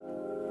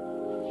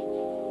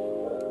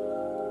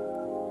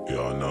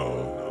y'all know.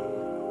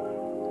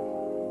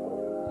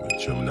 But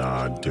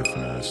Gemini,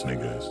 different ass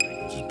niggas.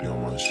 Just be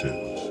on my shit.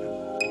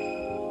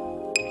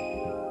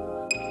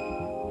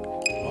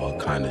 All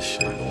kind of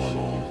shit going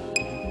on.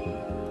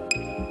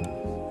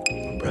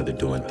 My brother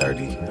doing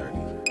 30.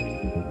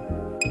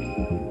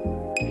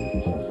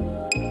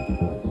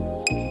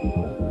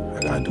 I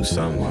gotta do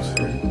something out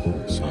here.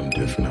 Something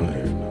different out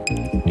here.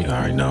 You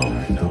already know.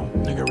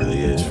 Nigga really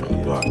is from the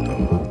block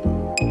though.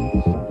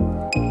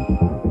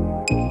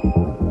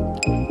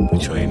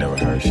 But you ain't never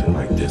heard shit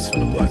like this from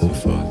the block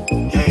before.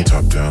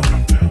 Top down.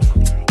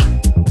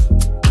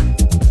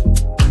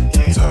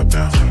 Top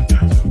down.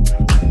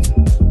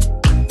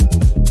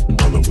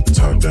 Roll up with the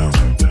top down.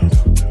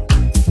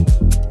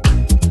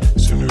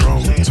 See me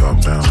wrong with the top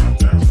down.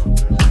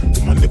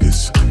 With my niggas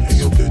and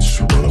your bitch.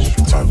 Roll up with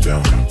the top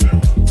down.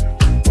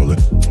 Roll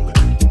it.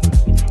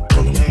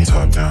 Roll up with the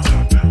top down.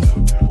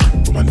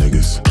 With my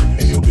niggas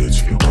and your bitch.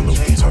 Roll up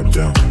with the top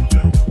down.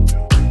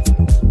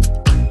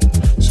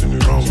 See me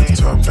wrong with the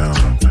top down.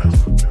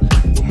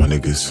 With my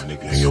niggas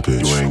and your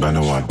bitch. You ain't got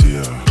no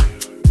idea.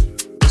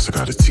 Guess I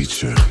gotta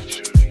teach you.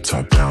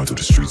 Top down through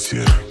the streets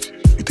here.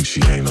 You think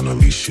she ain't on a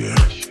leash here?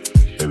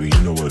 Baby,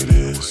 you know what it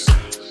is.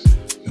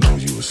 Know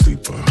you a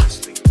sleeper,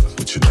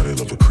 but you know they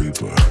love a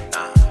creeper.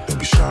 Don't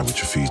be shy with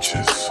your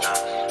features.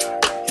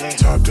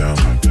 Top down.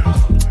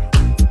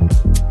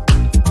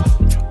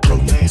 Roll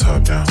with the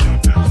top down.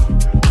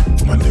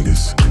 With my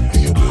niggas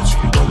and your bitch.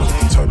 Roll with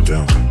the top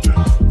down.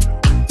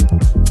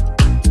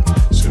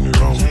 See me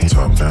wrong with the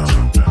top down.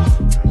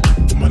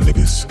 With my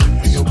niggas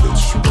and your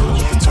bitch. Roll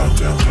with the top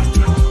down.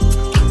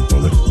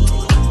 Roll it.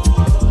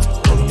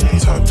 Roll with the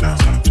top down.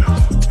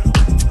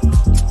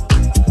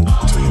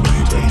 Tell you when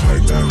you better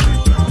pipe down.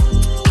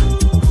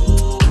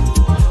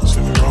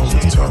 See me wrong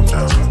with the top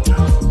down.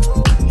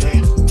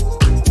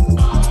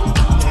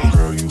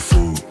 Girl, you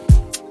fool.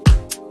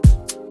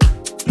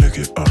 Lick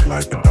it up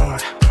like a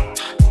dog.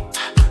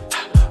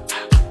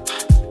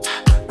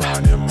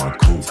 Riding in my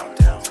coupe.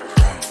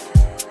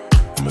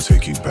 I'ma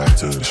take you back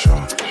to the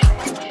shop.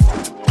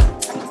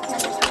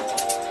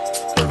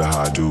 Brother,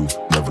 how I do.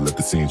 Never let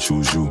the scene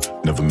choose you.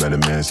 Never met a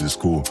man since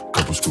school.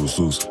 Couple screws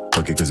loose.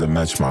 Fuck it cause it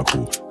match my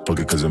cool. Fuck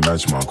it cause it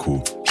match my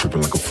cool.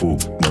 Tripping like a fool.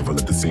 Never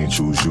let the scene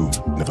choose you.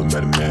 Never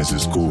met a man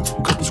since school.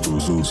 Couple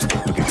screws loose.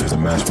 Fuck it cause it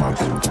match my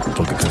cool.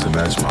 Fuck it cause it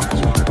match my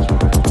cool.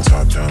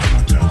 Top down,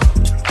 top down.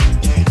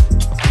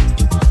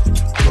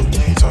 Roll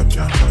with the top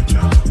down, top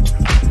down.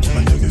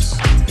 My niggas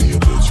and your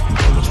bitch.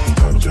 Roll with the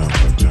top down,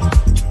 top down.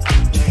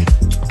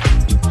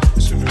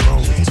 See me wrong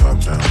with the top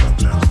down, top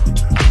down.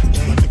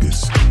 My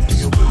niggas and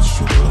your bitch.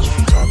 Roll with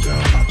the top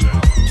down, top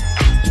down.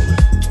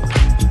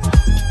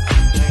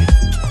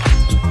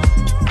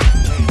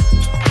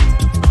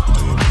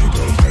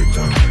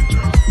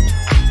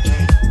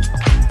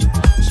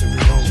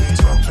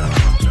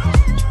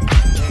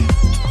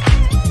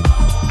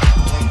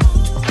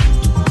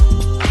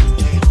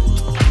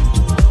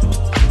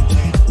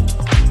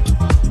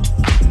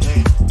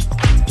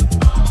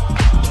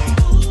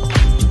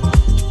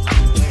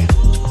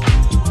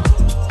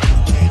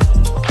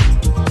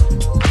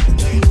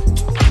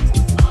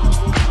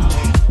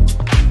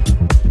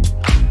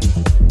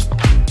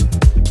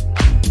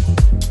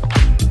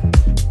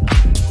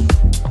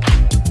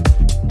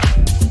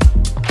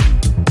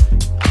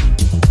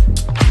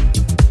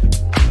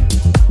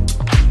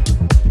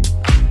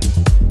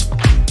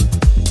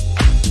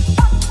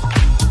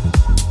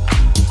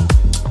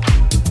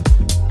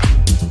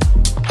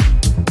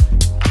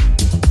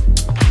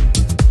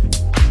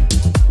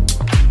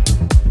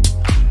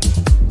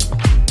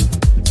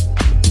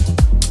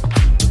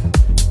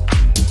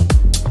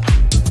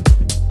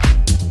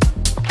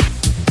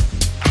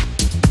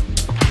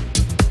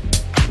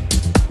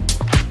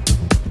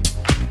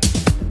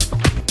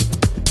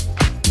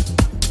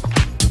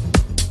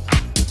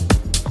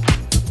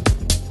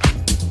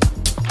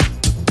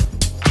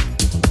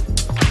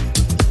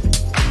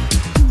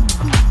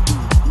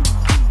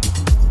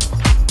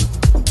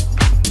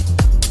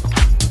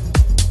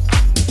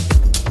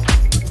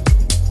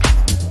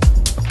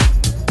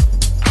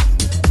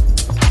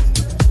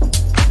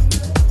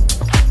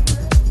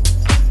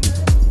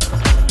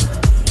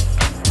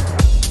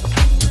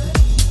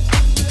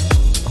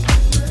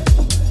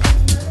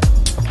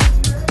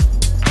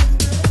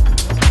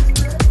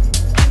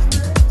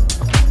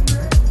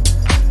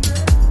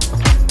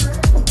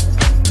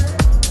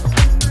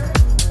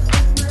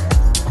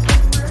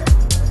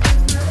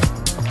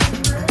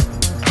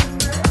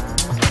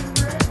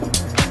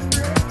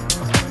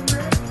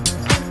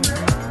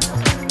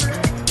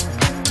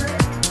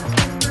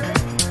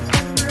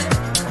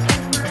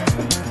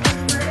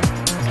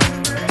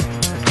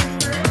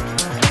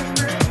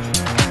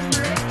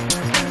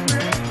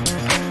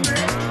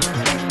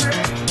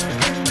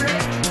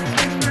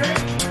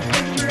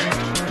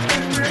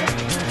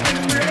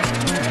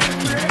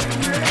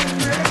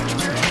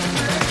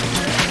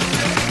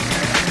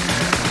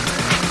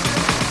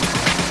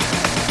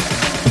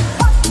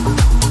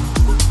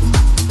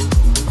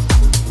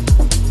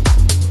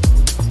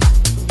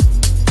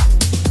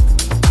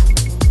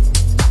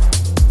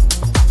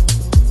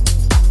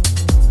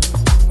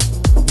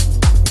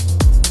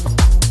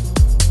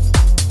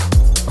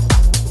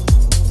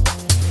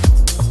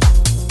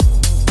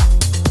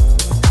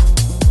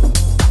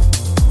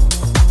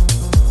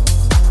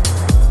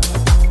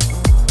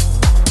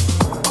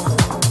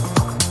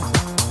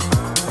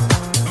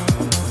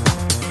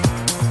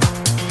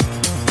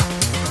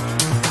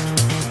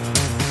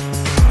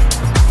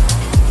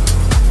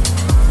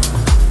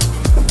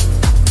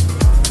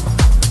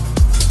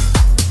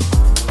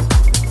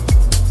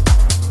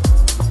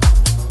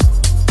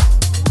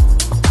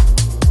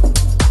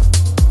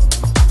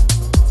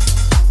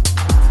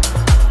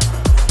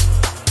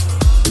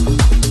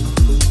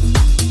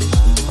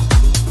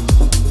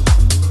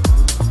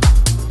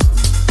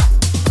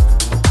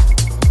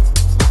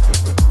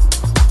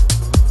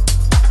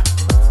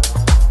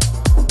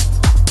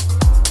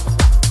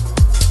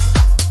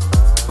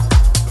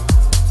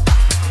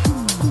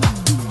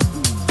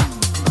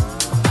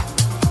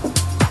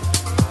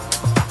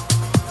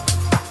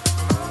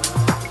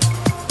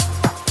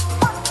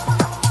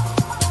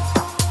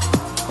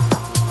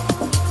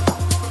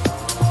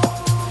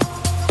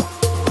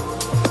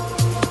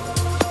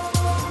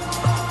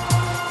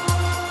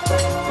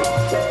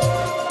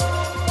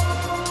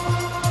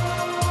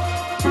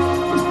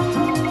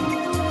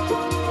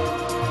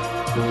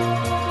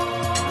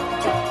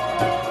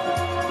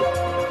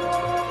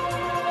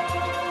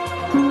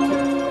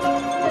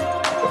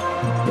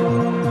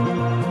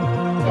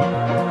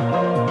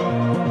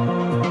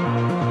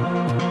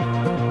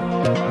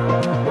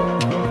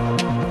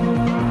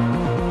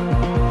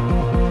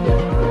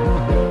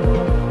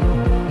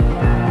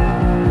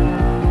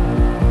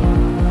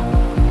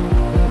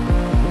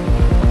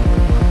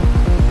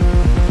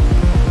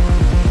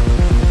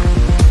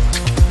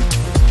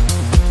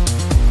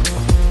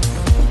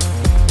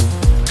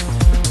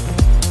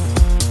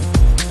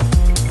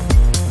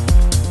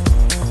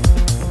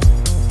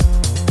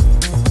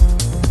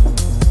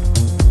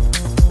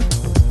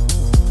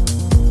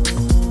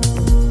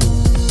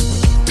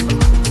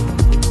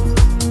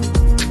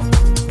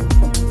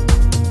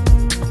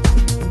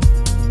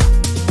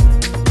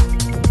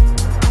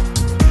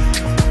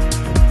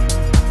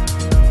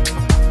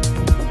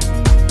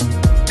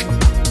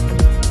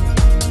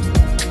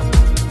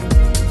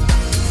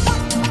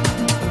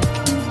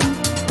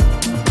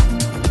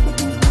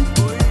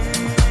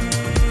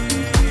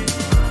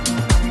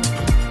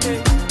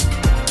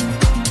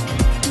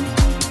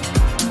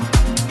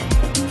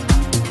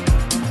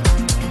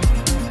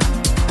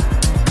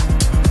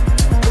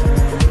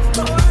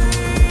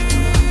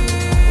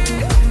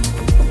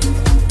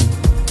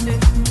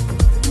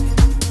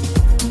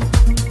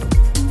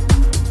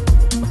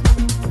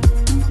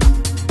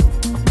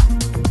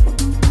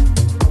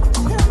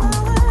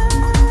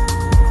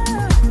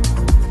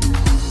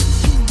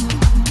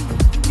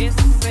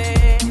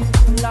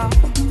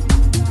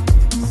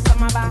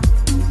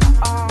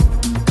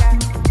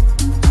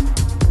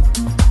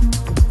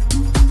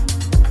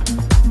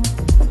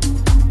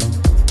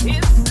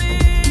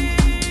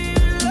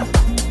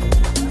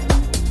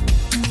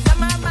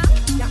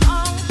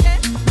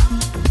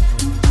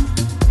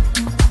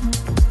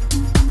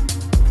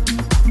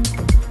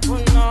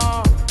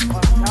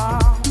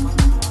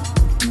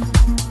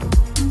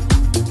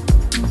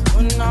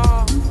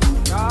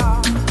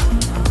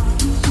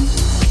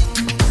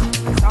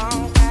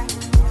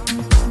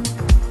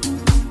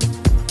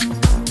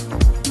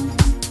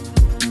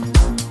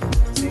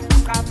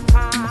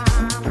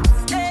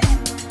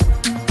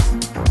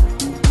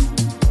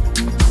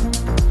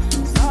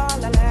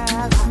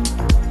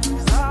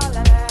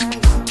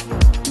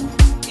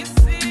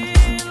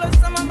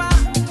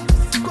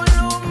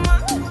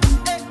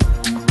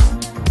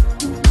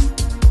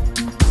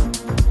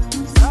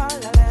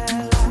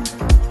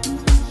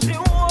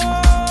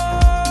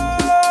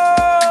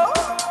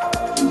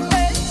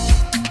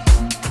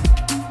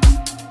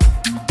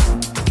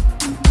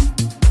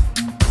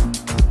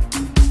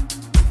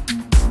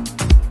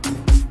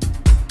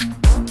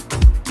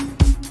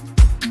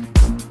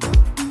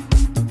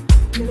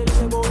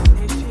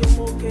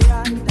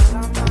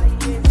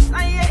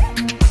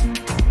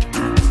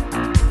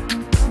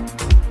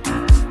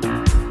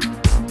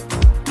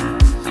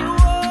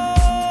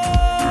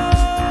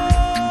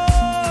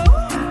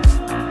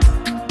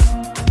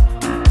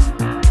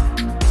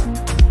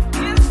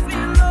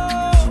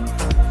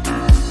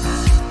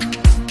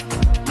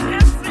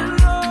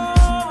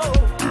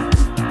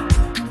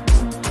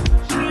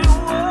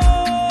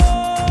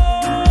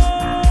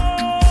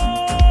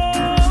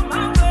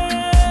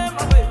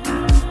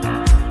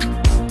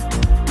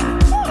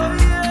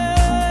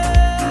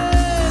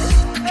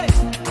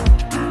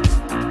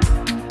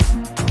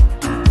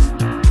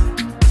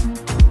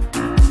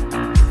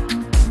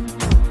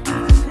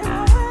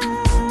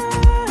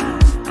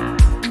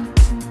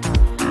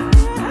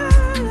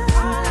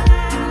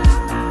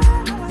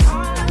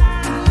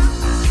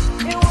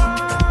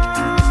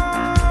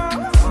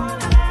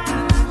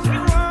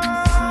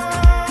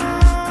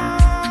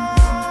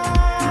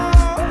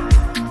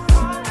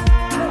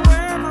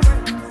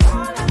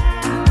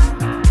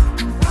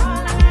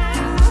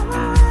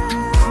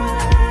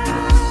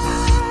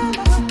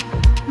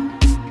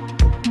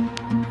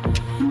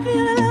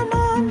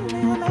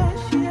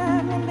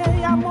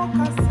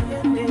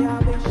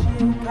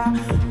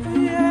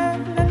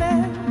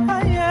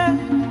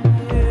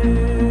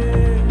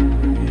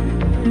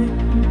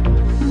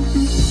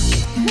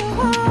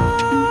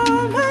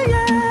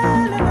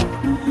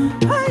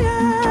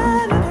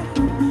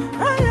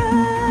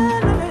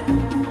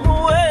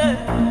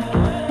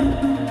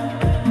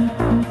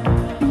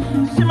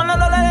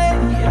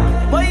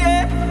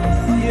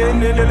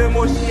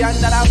 moshi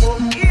andara mo.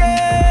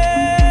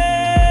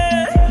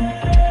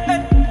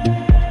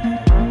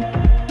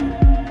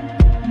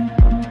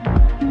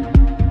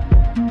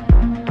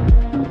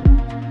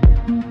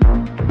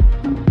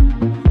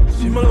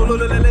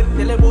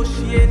 Tele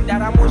moshi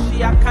andara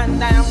moshi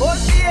akanda ya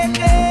moshi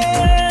eke.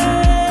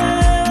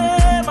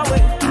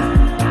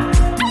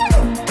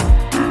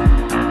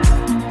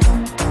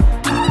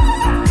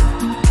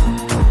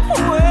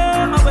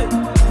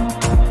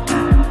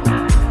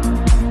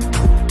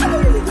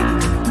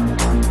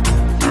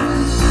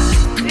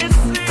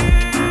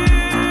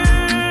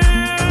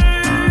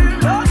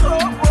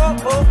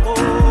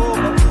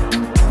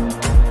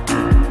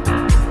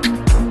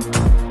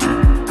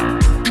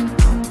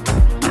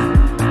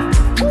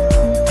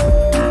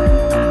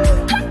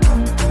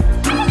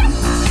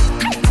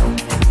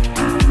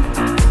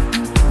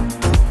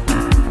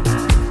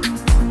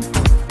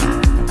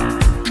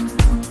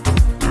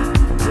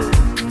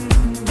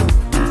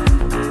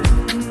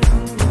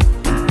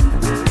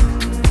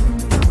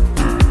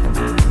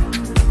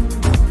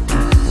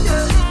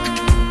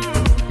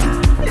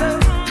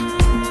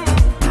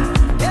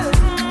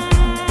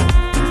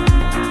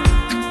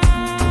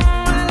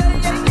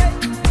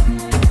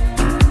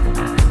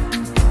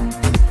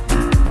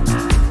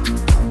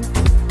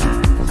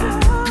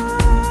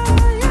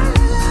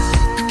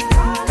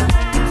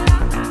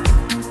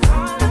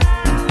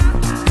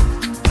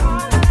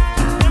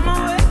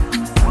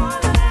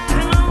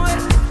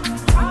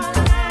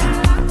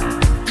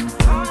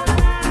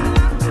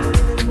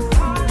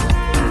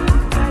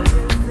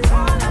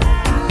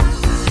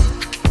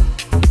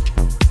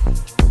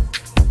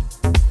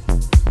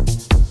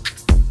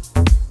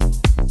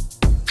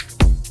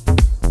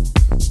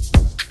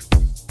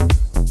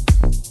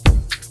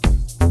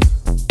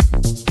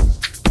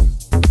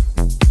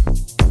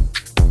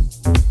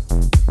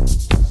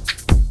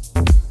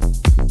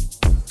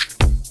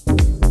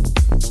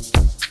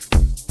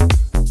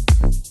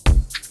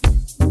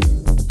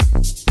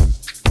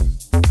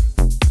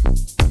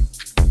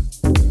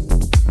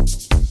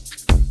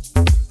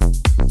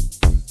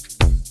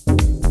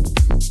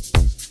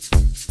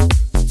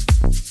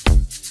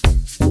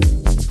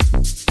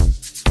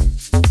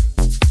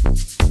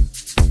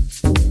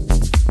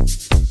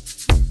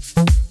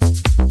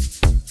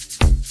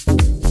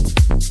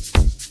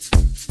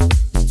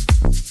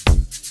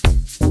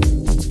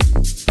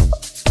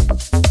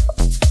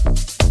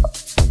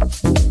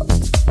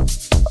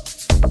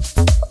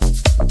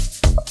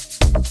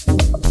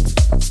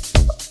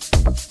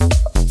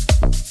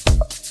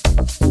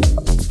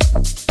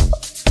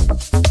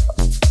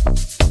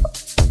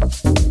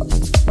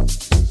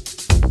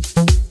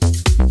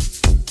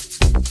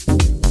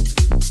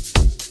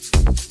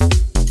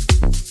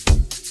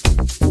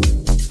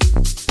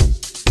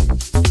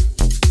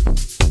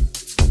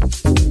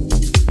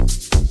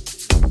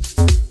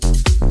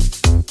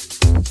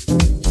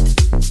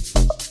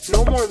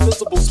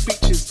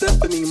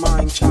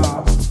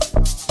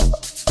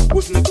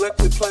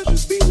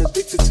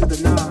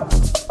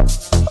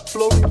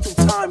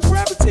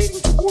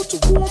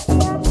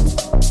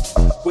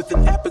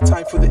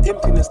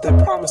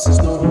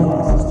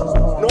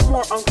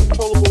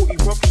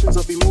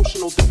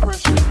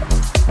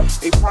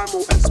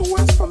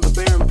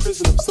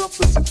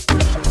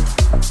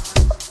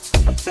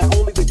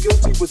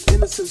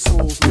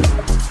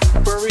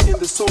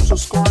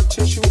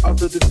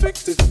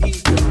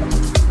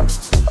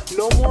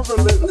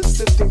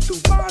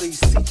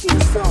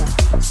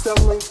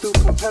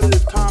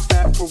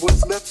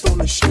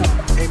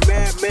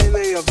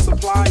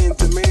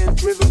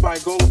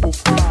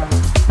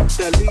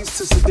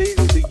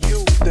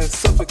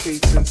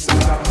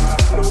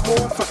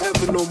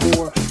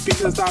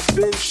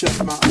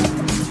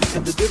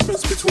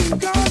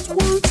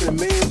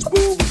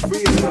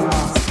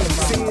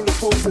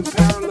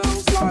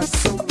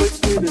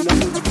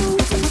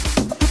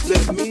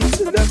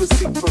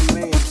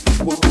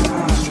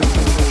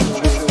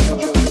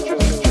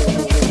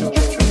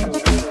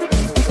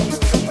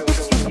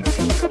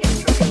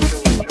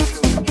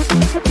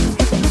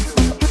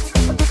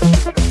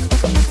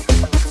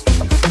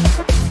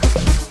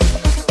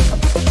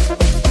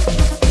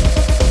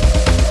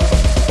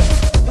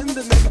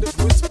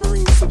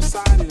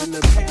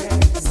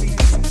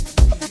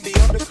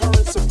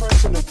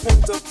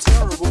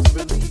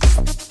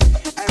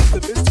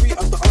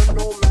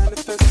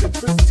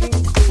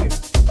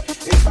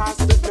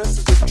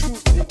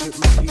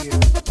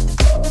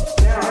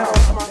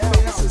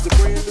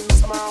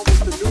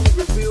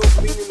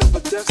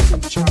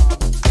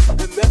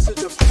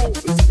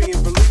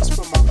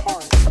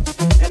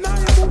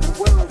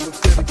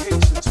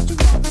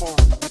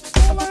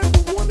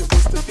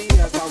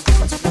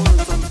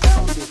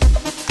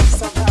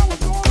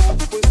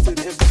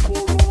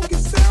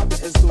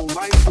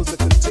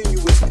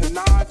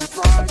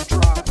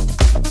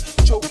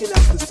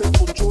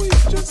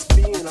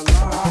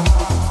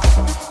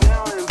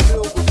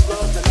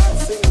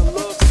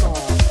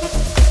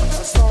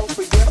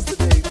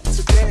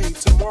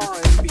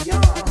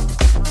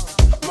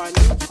 My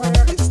new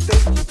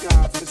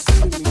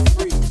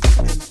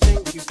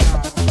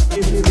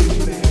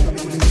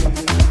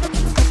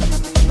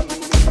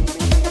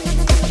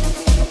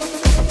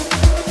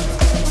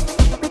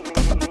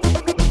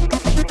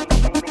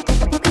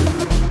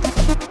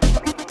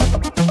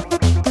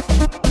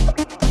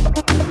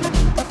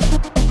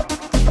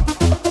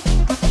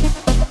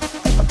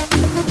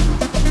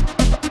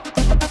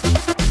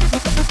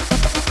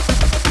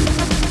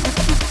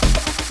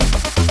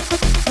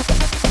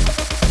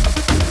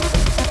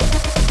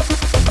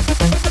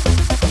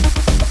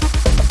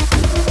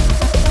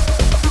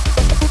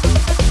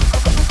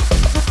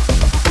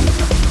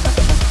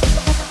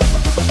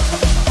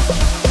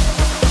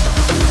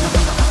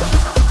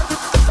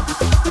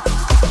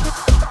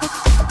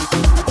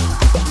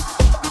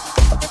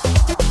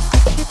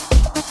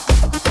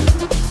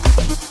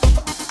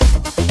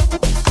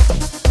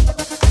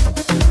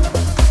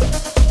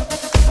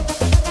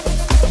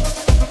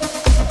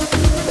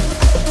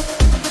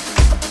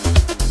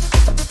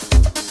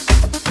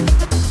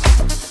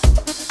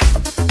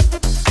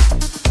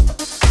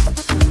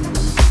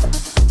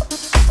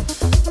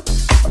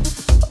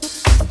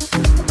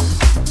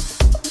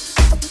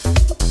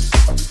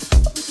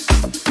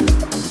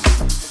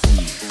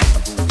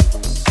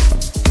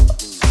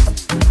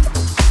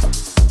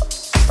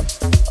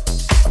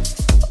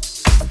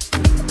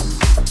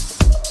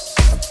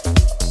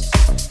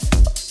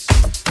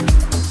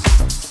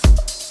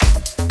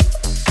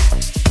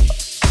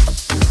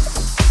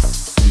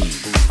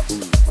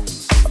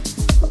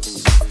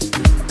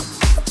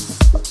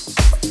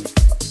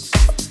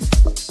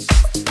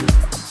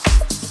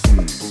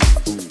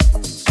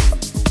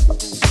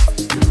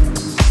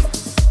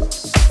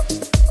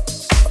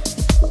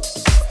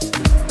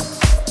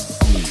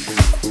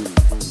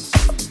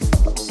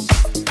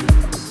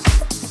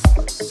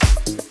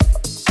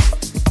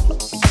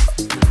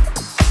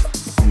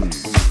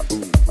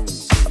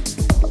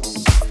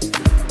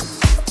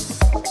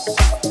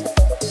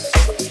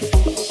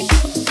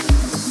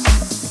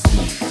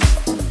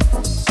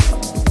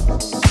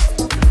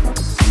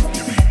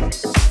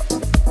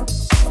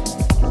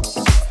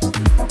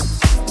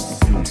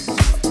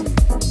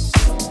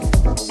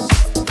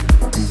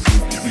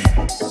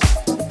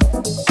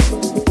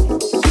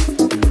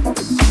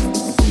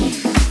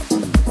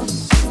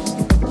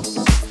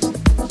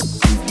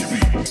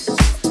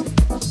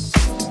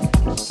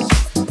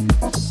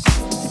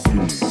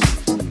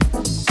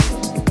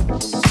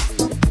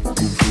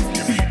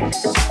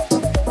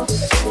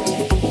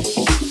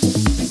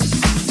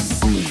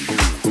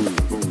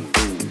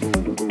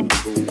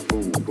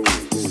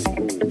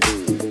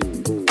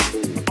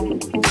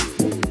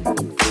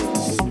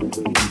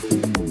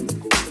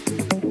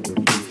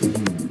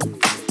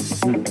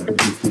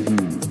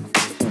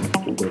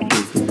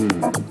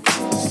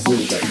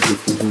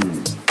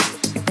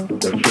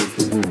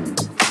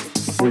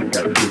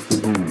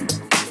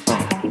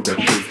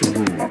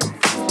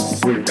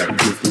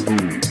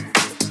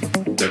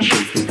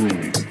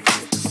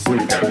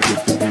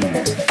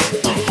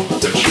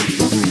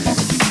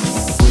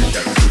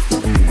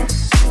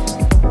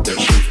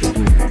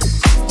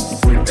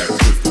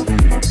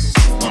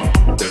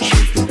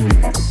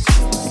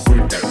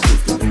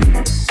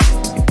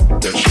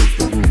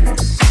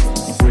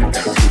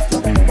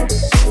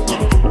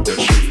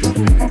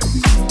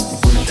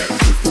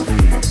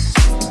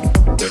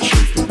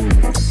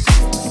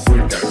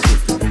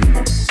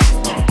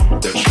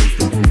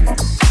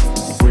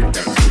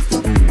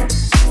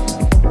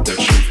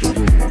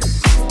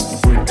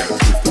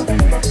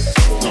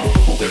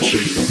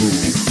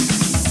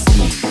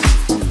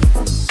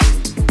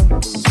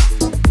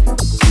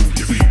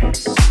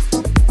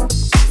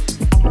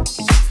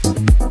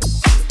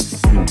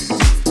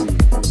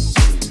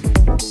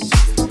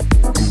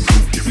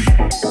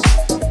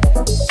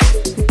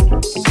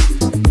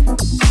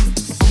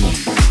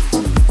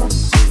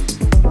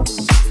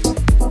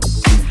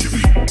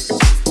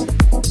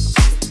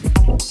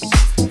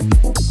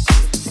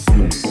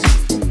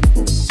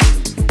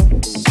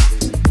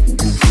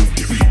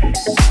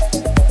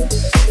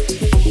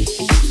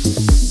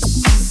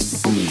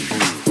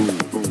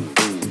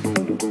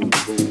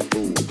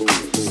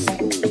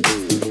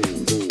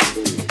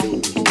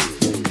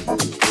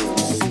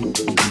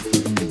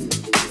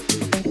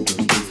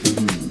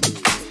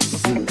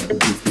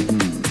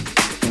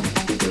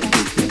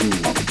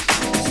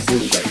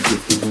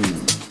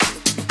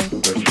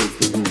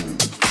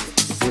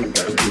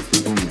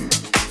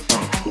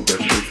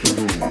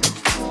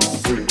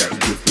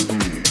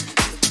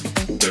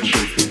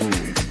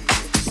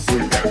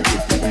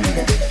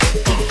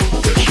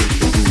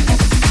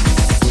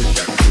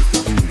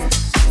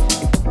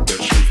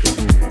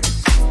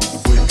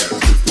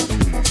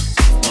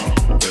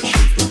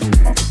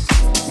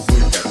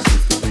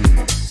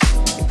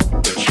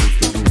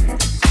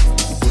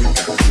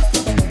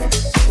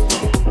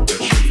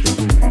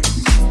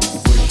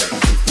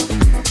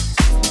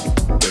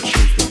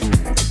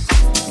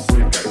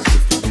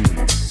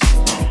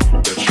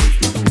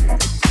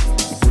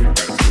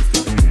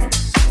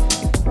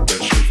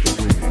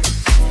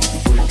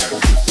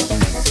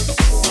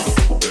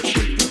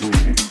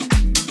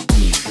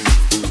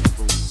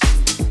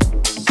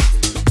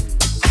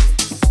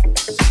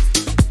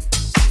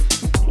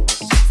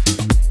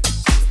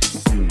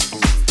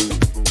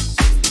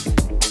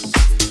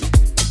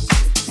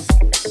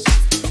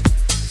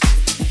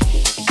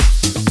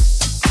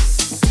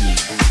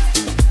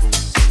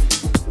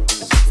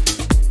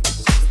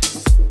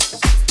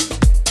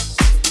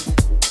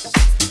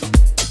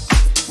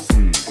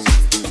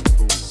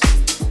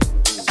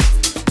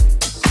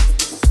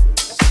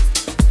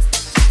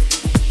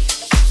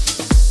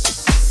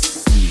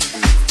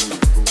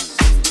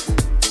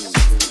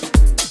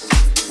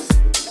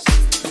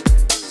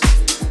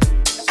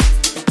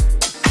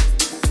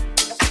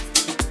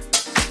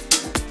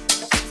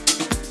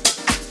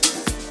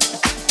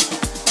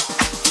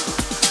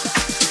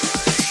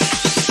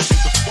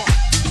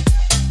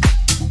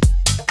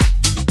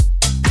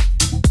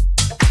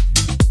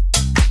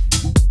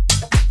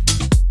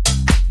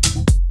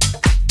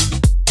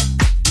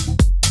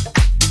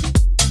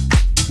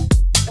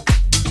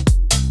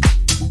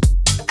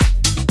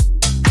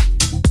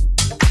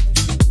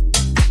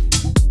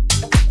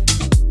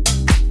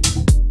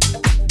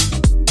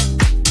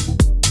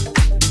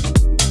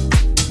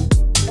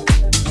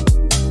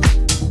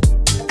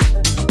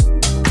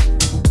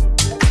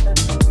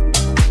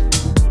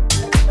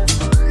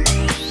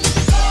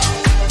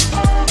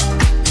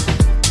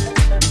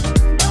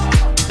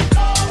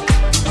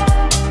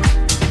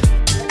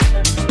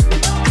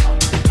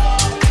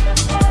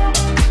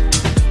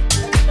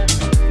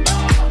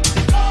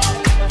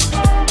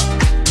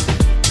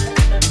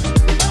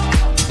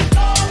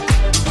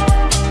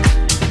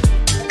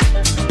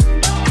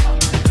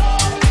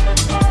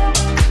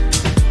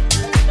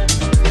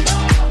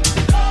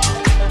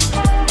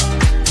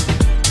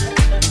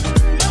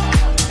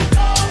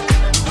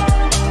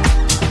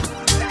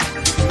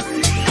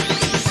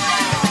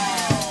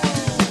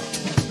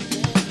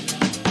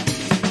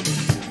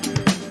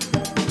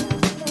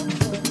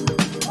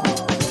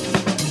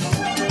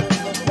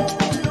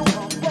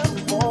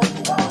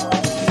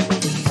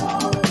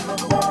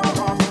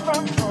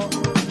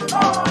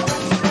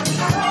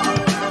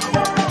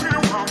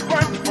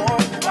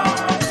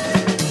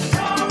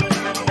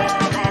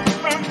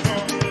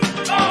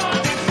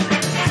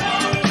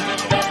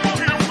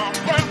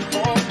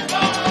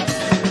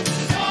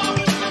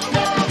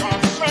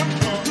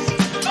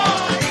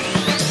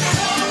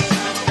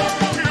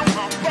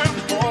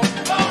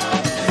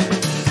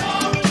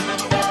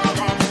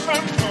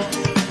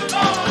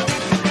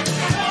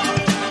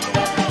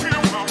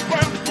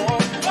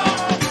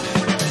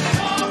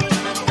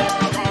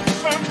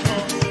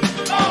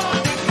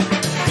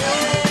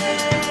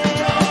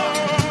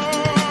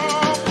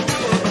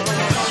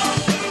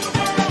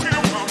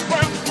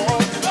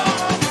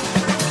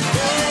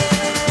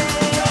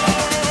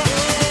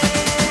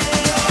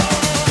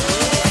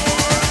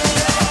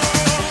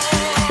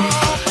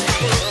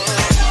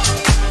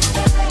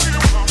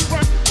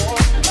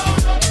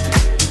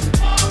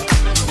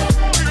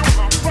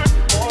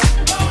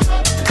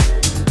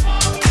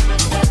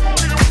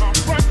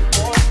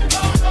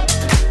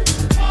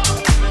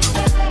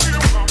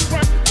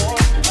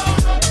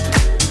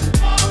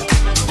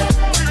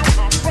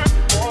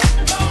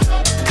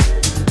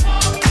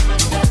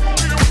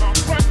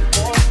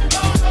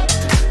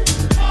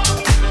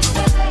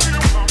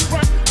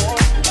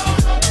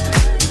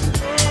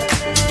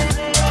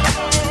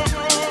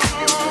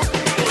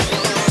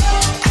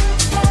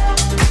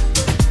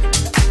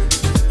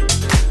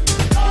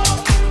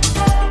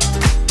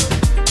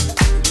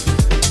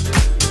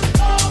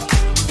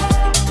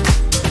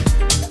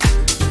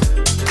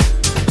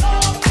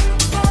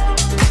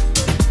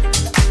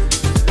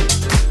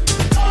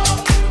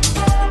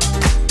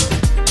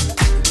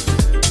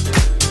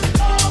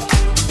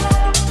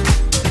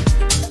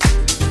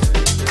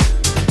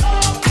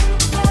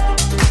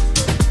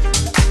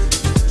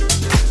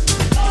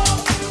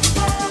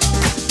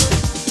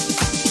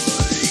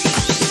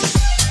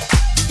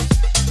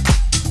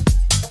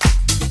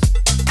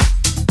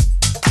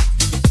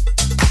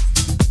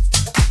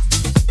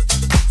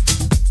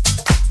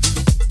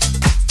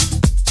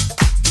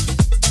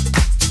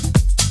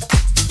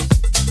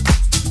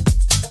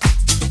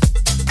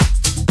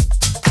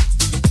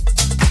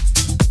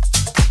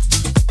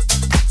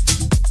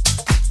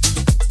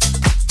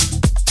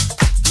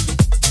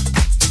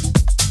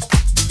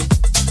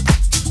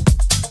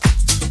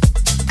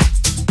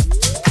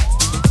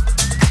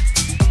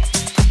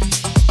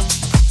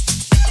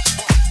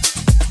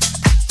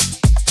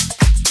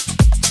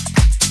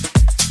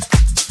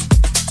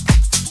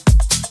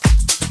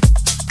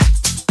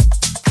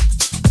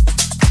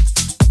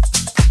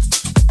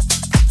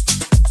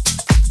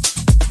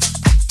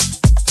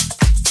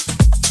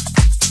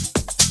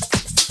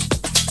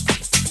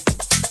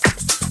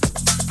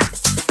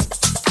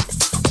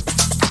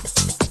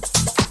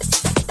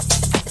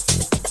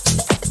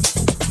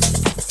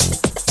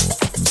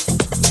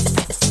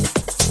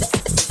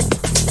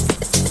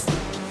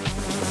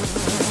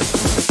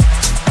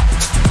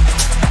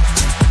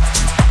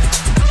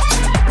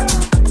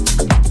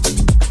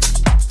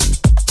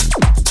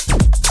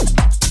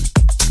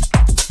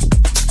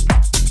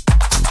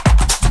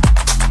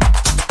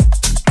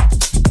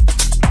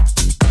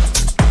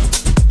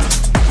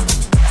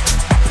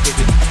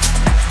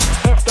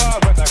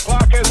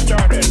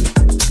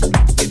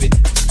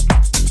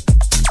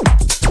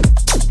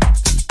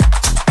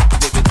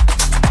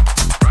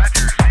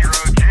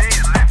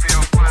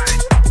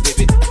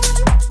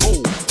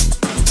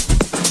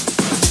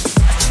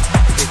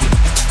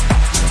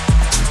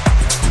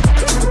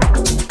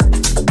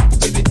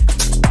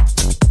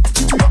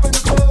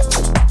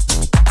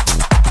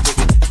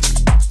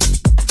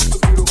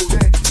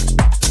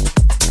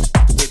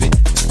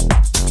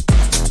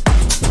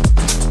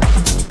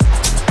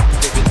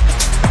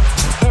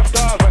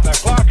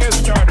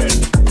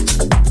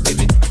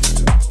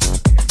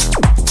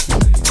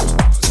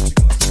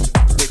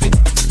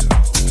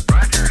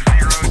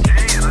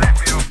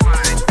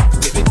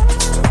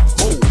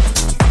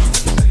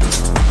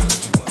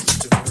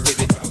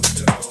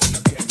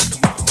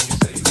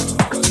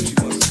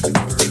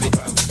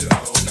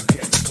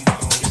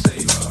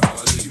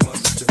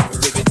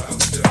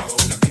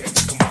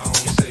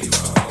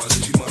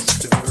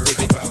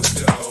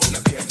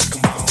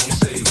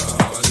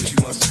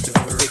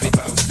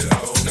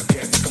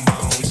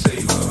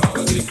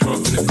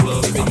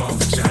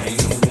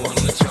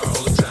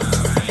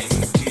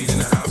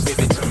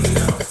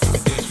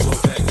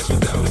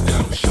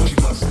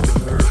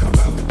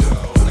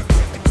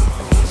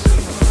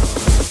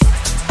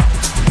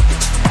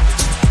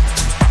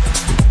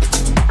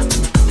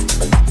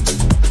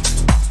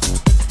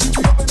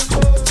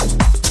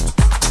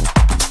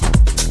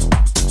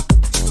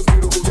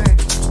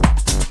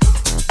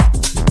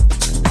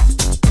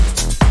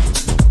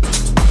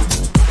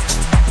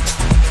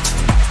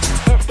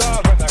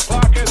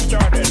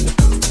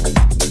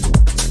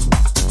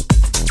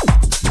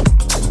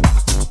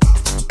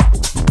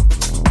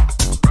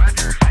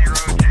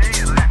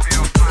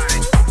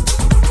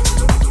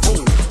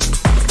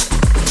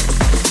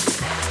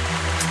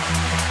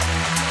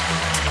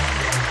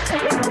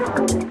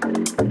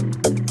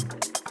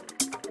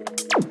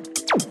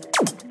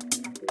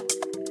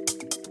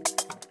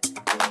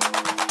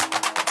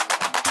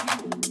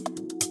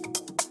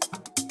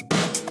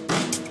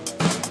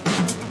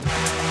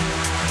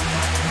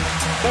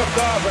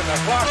Liftoff and the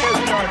clock has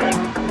started.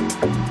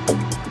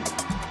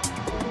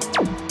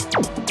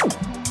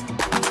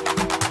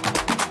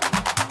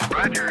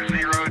 Roger,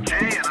 0G,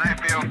 and I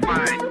feel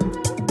fine.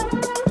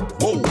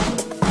 Whoa.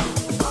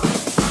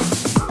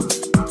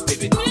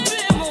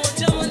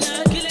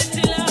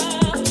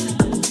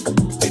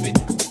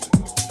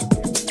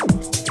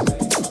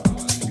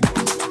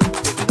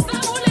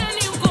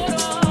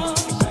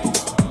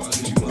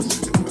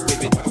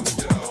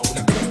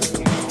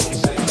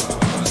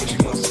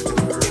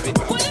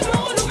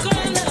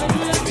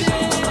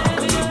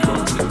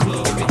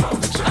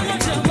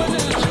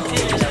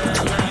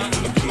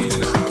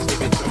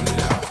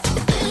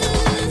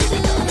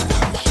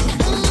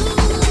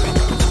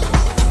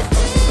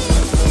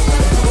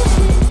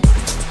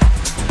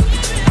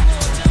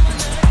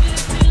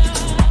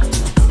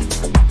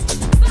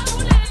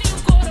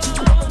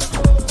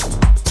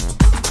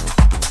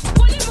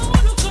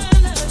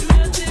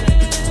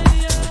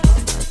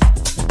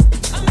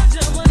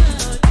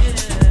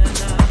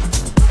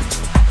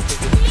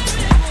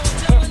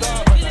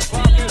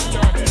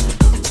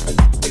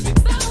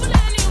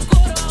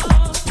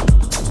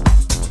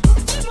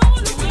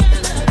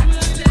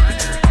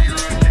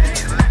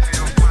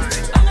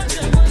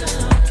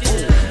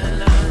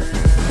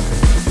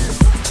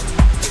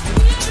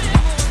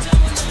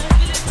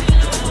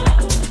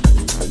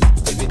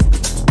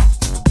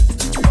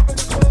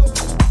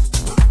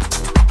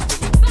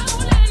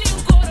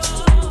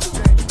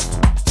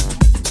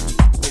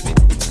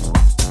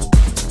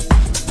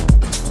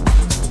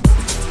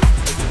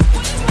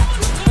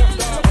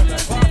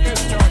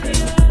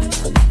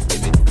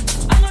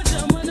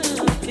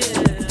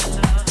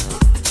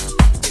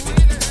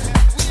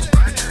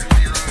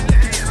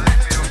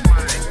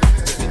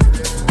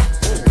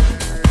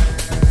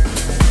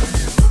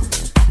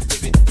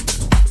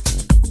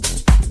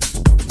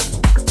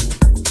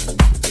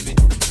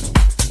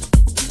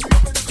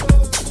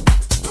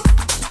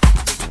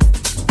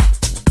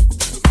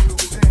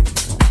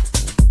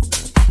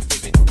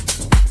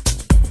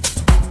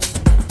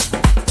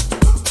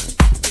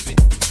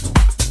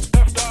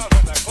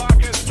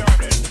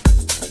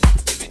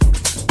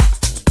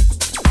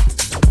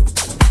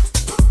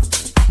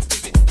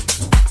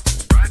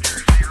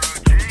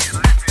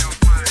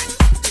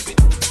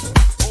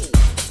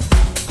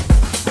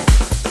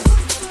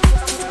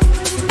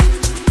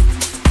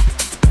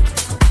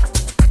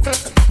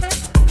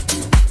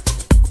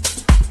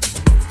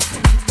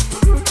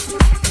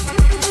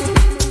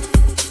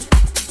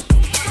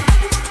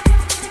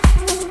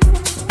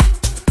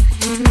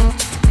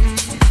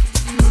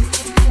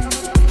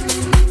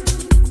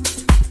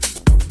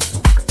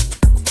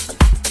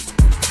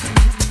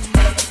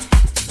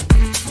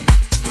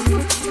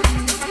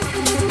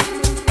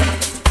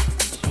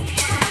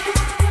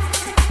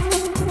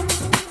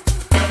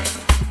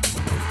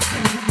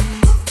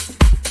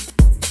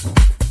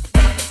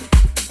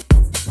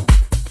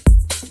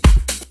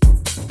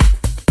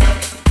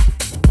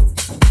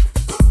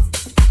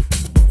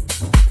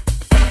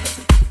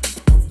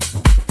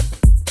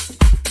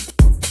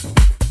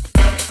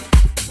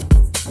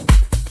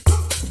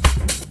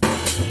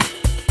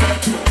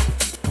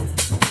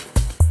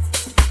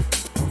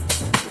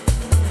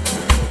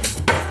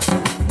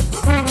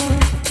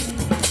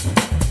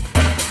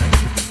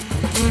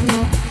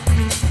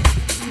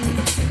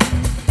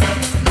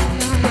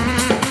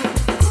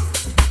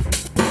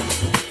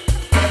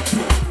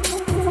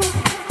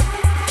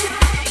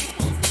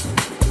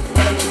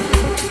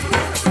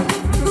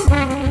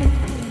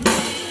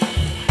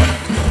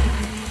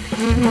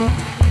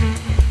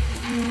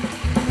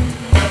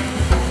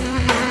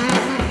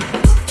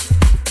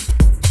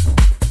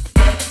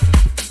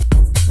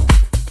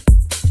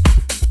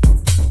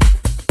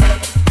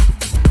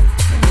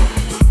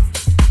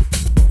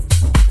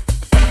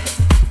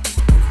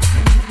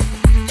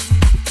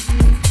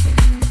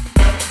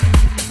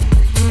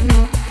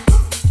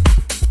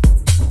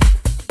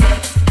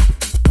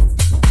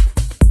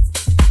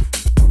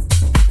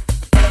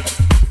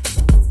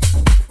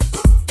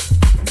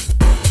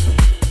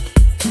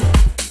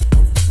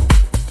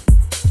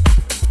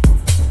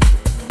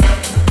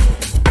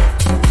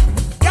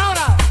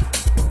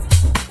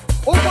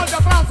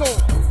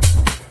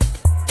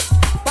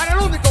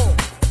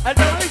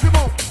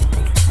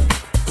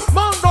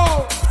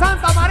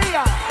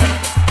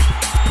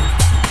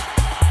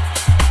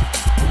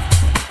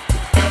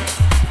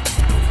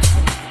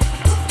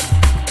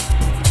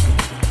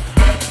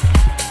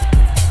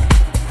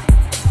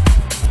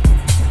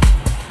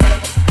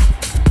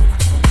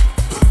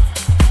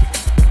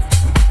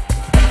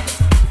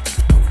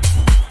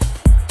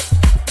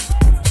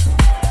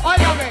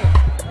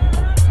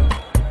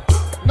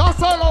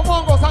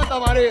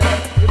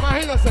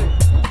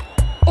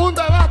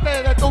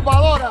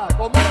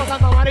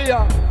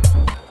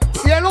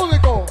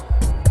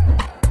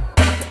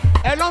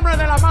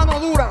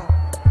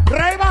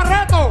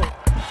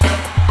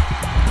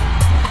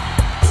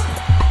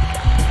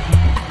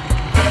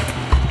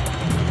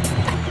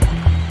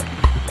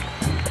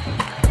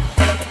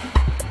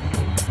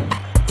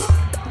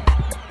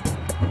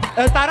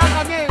 Estará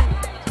también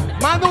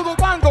Manu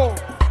Dupango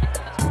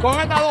con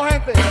estas dos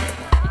gente.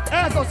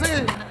 Eso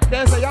sí,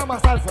 que se llama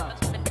salsa.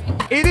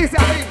 Y dice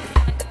así.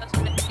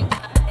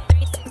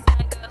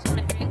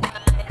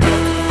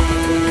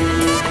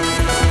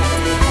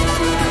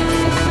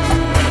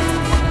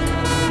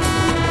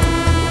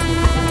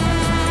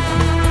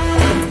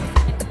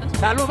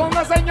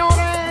 Saludos, señores.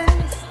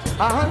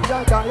 Ay,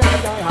 ay, ay,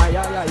 ay,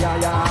 ay, ay,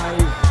 ay, ay.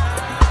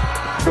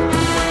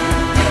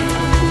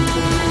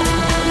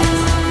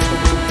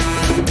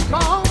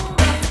 Con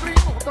un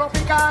ritmo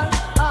tropical.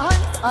 Ay,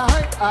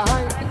 ay,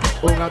 ay.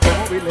 Un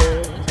automóvil.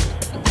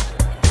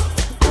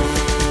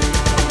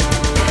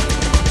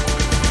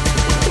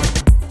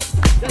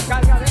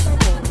 Descarga de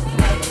tambor.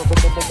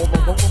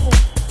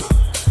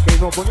 Que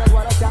no pone a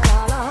guarachar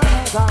a la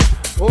casa.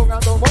 Un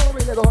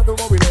automóvil, dos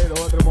automóviles, dos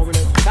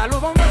automóviles.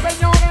 Saludos,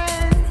 señores.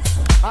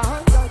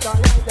 Ay, ay,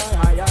 ay, ay,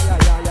 ay, ay,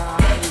 ay, ay,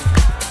 ay.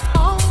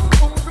 Oh,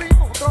 un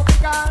ritmo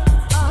tropical.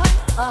 Ay,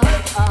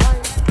 ay,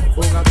 ay.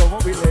 Un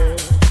automóvil.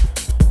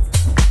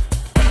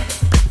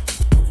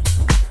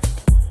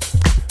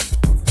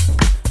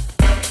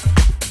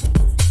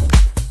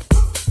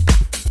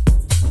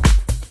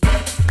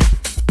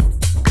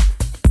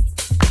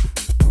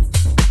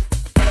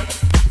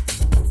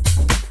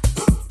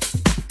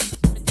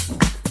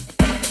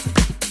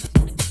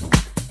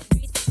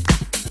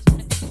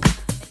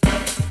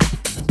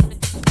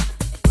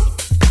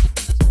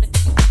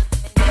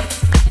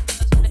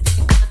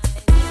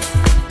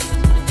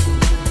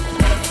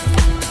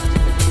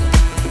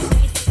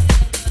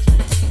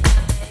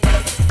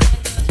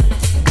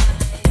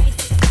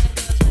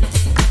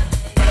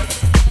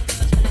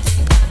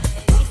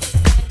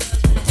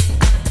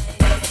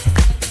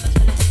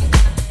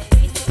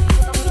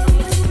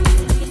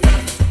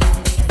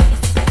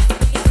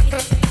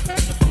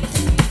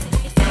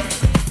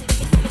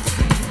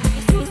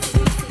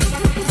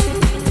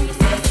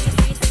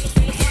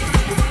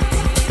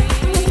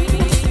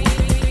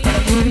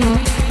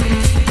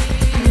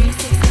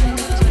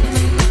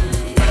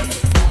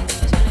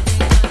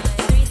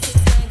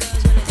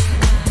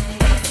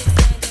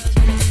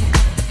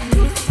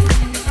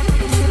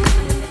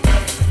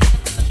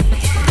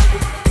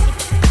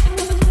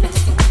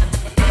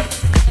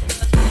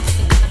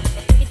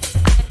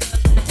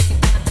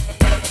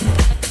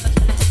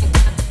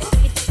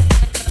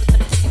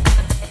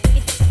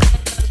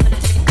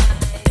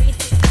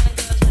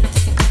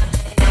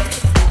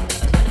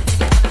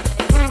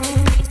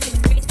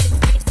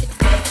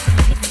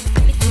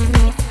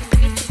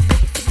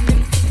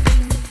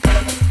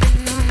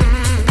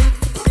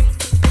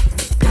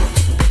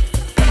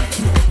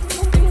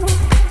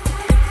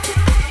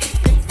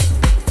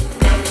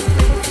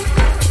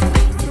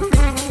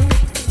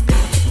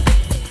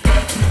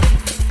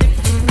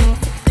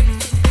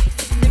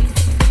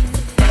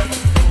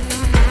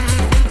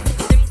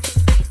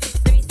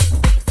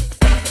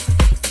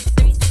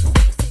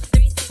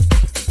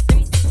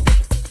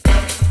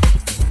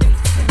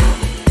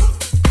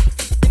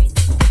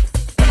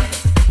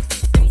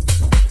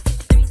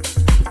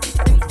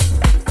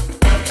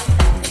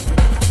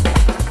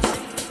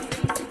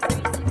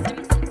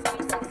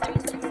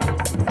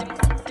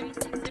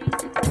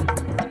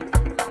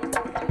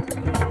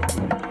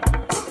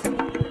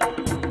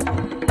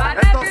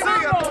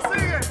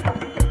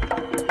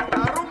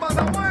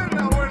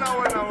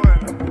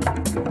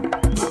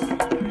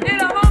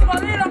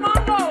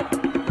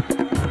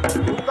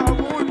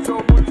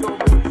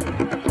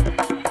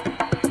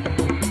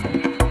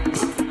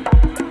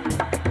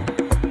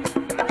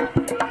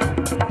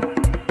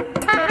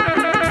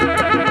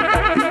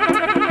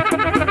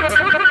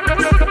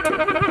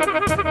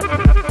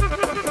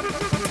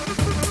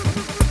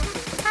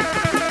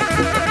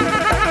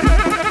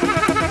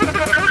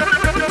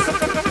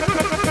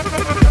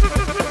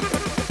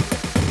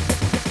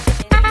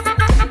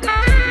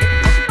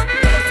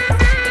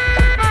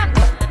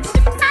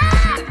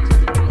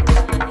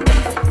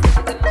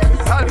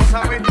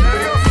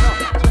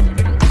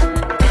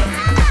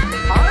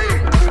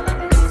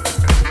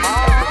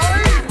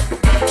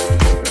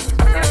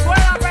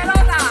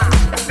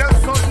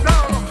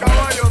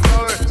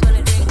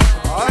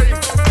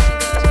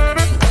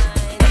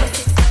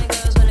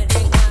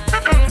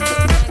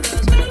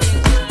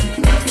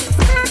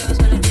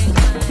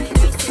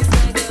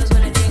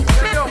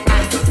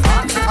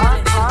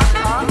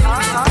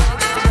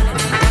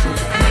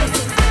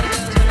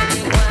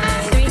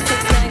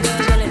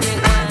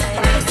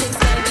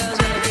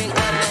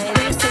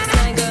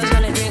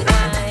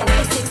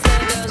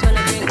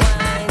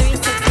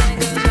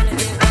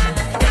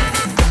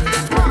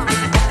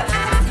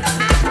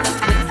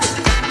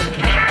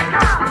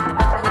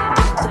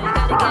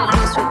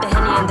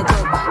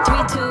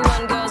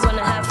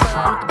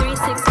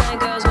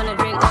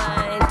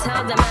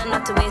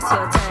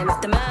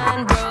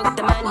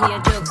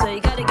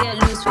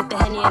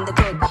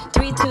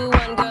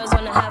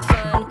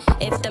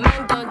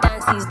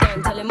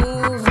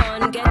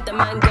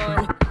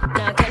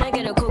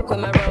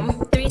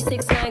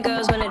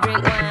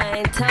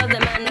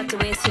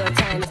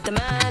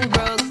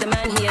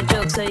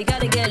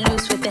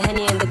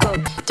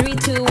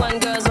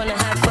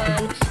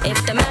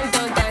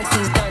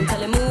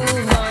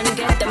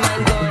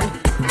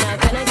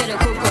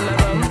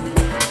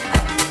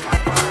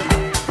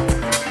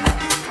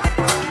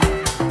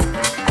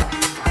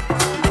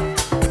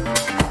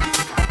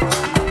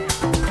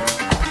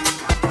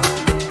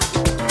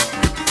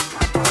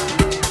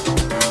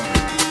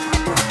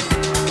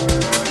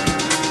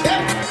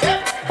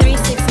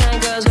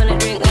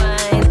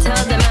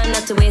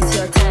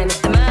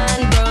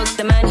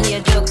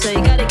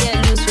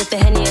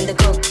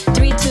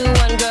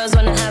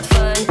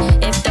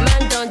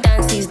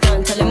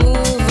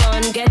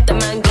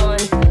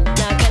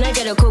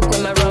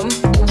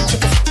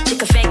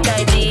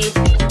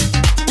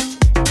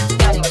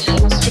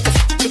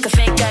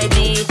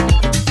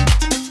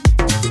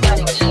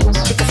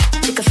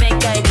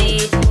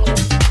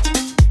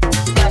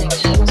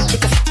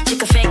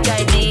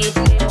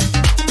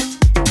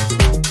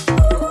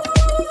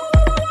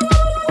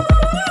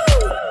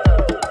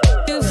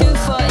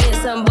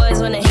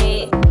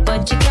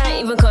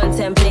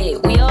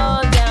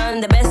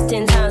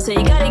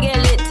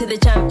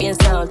 champion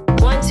sound.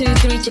 1, 2,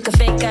 3, check a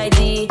fake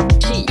ID.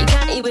 Shit, you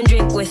can't even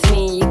drink with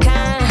me. You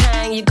can't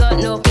hang, you got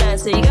no plan,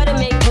 so you gotta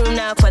make room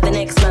now for the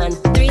next man.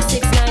 3,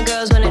 6, 9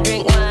 girls wanna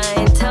drink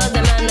wine. Tell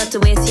the man not to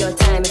waste your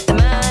time. If the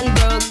man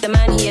broke, the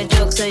man he a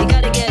joke, so you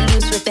gotta get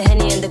loose with the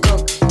Henny and the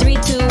Coke. 3,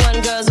 2,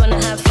 1, girls wanna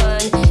have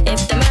fun.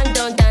 If the man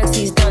don't dance,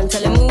 he's done.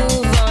 Tell him move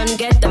on,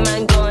 get the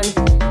man gone.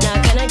 Now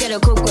can I get a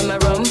Coke with my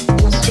rum?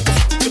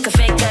 Check a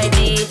fake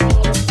ID.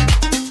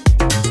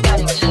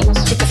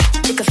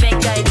 Check a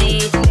fake ID.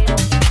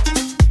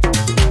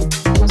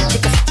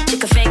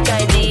 Check a fake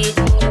ID.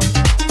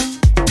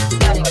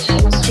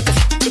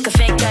 Check a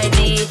fake ID.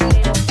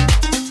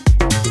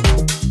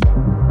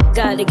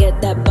 Gotta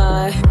get that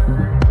bar.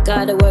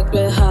 Gotta work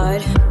real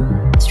hard.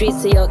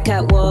 Streets of your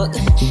catwalk.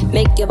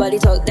 Make your body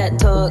talk that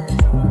talk.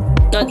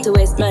 Not to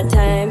waste my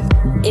time.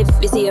 If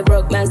you see a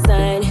broke man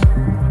sign.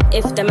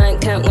 If the man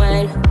can't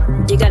whine,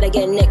 you gotta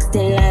get next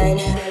in line.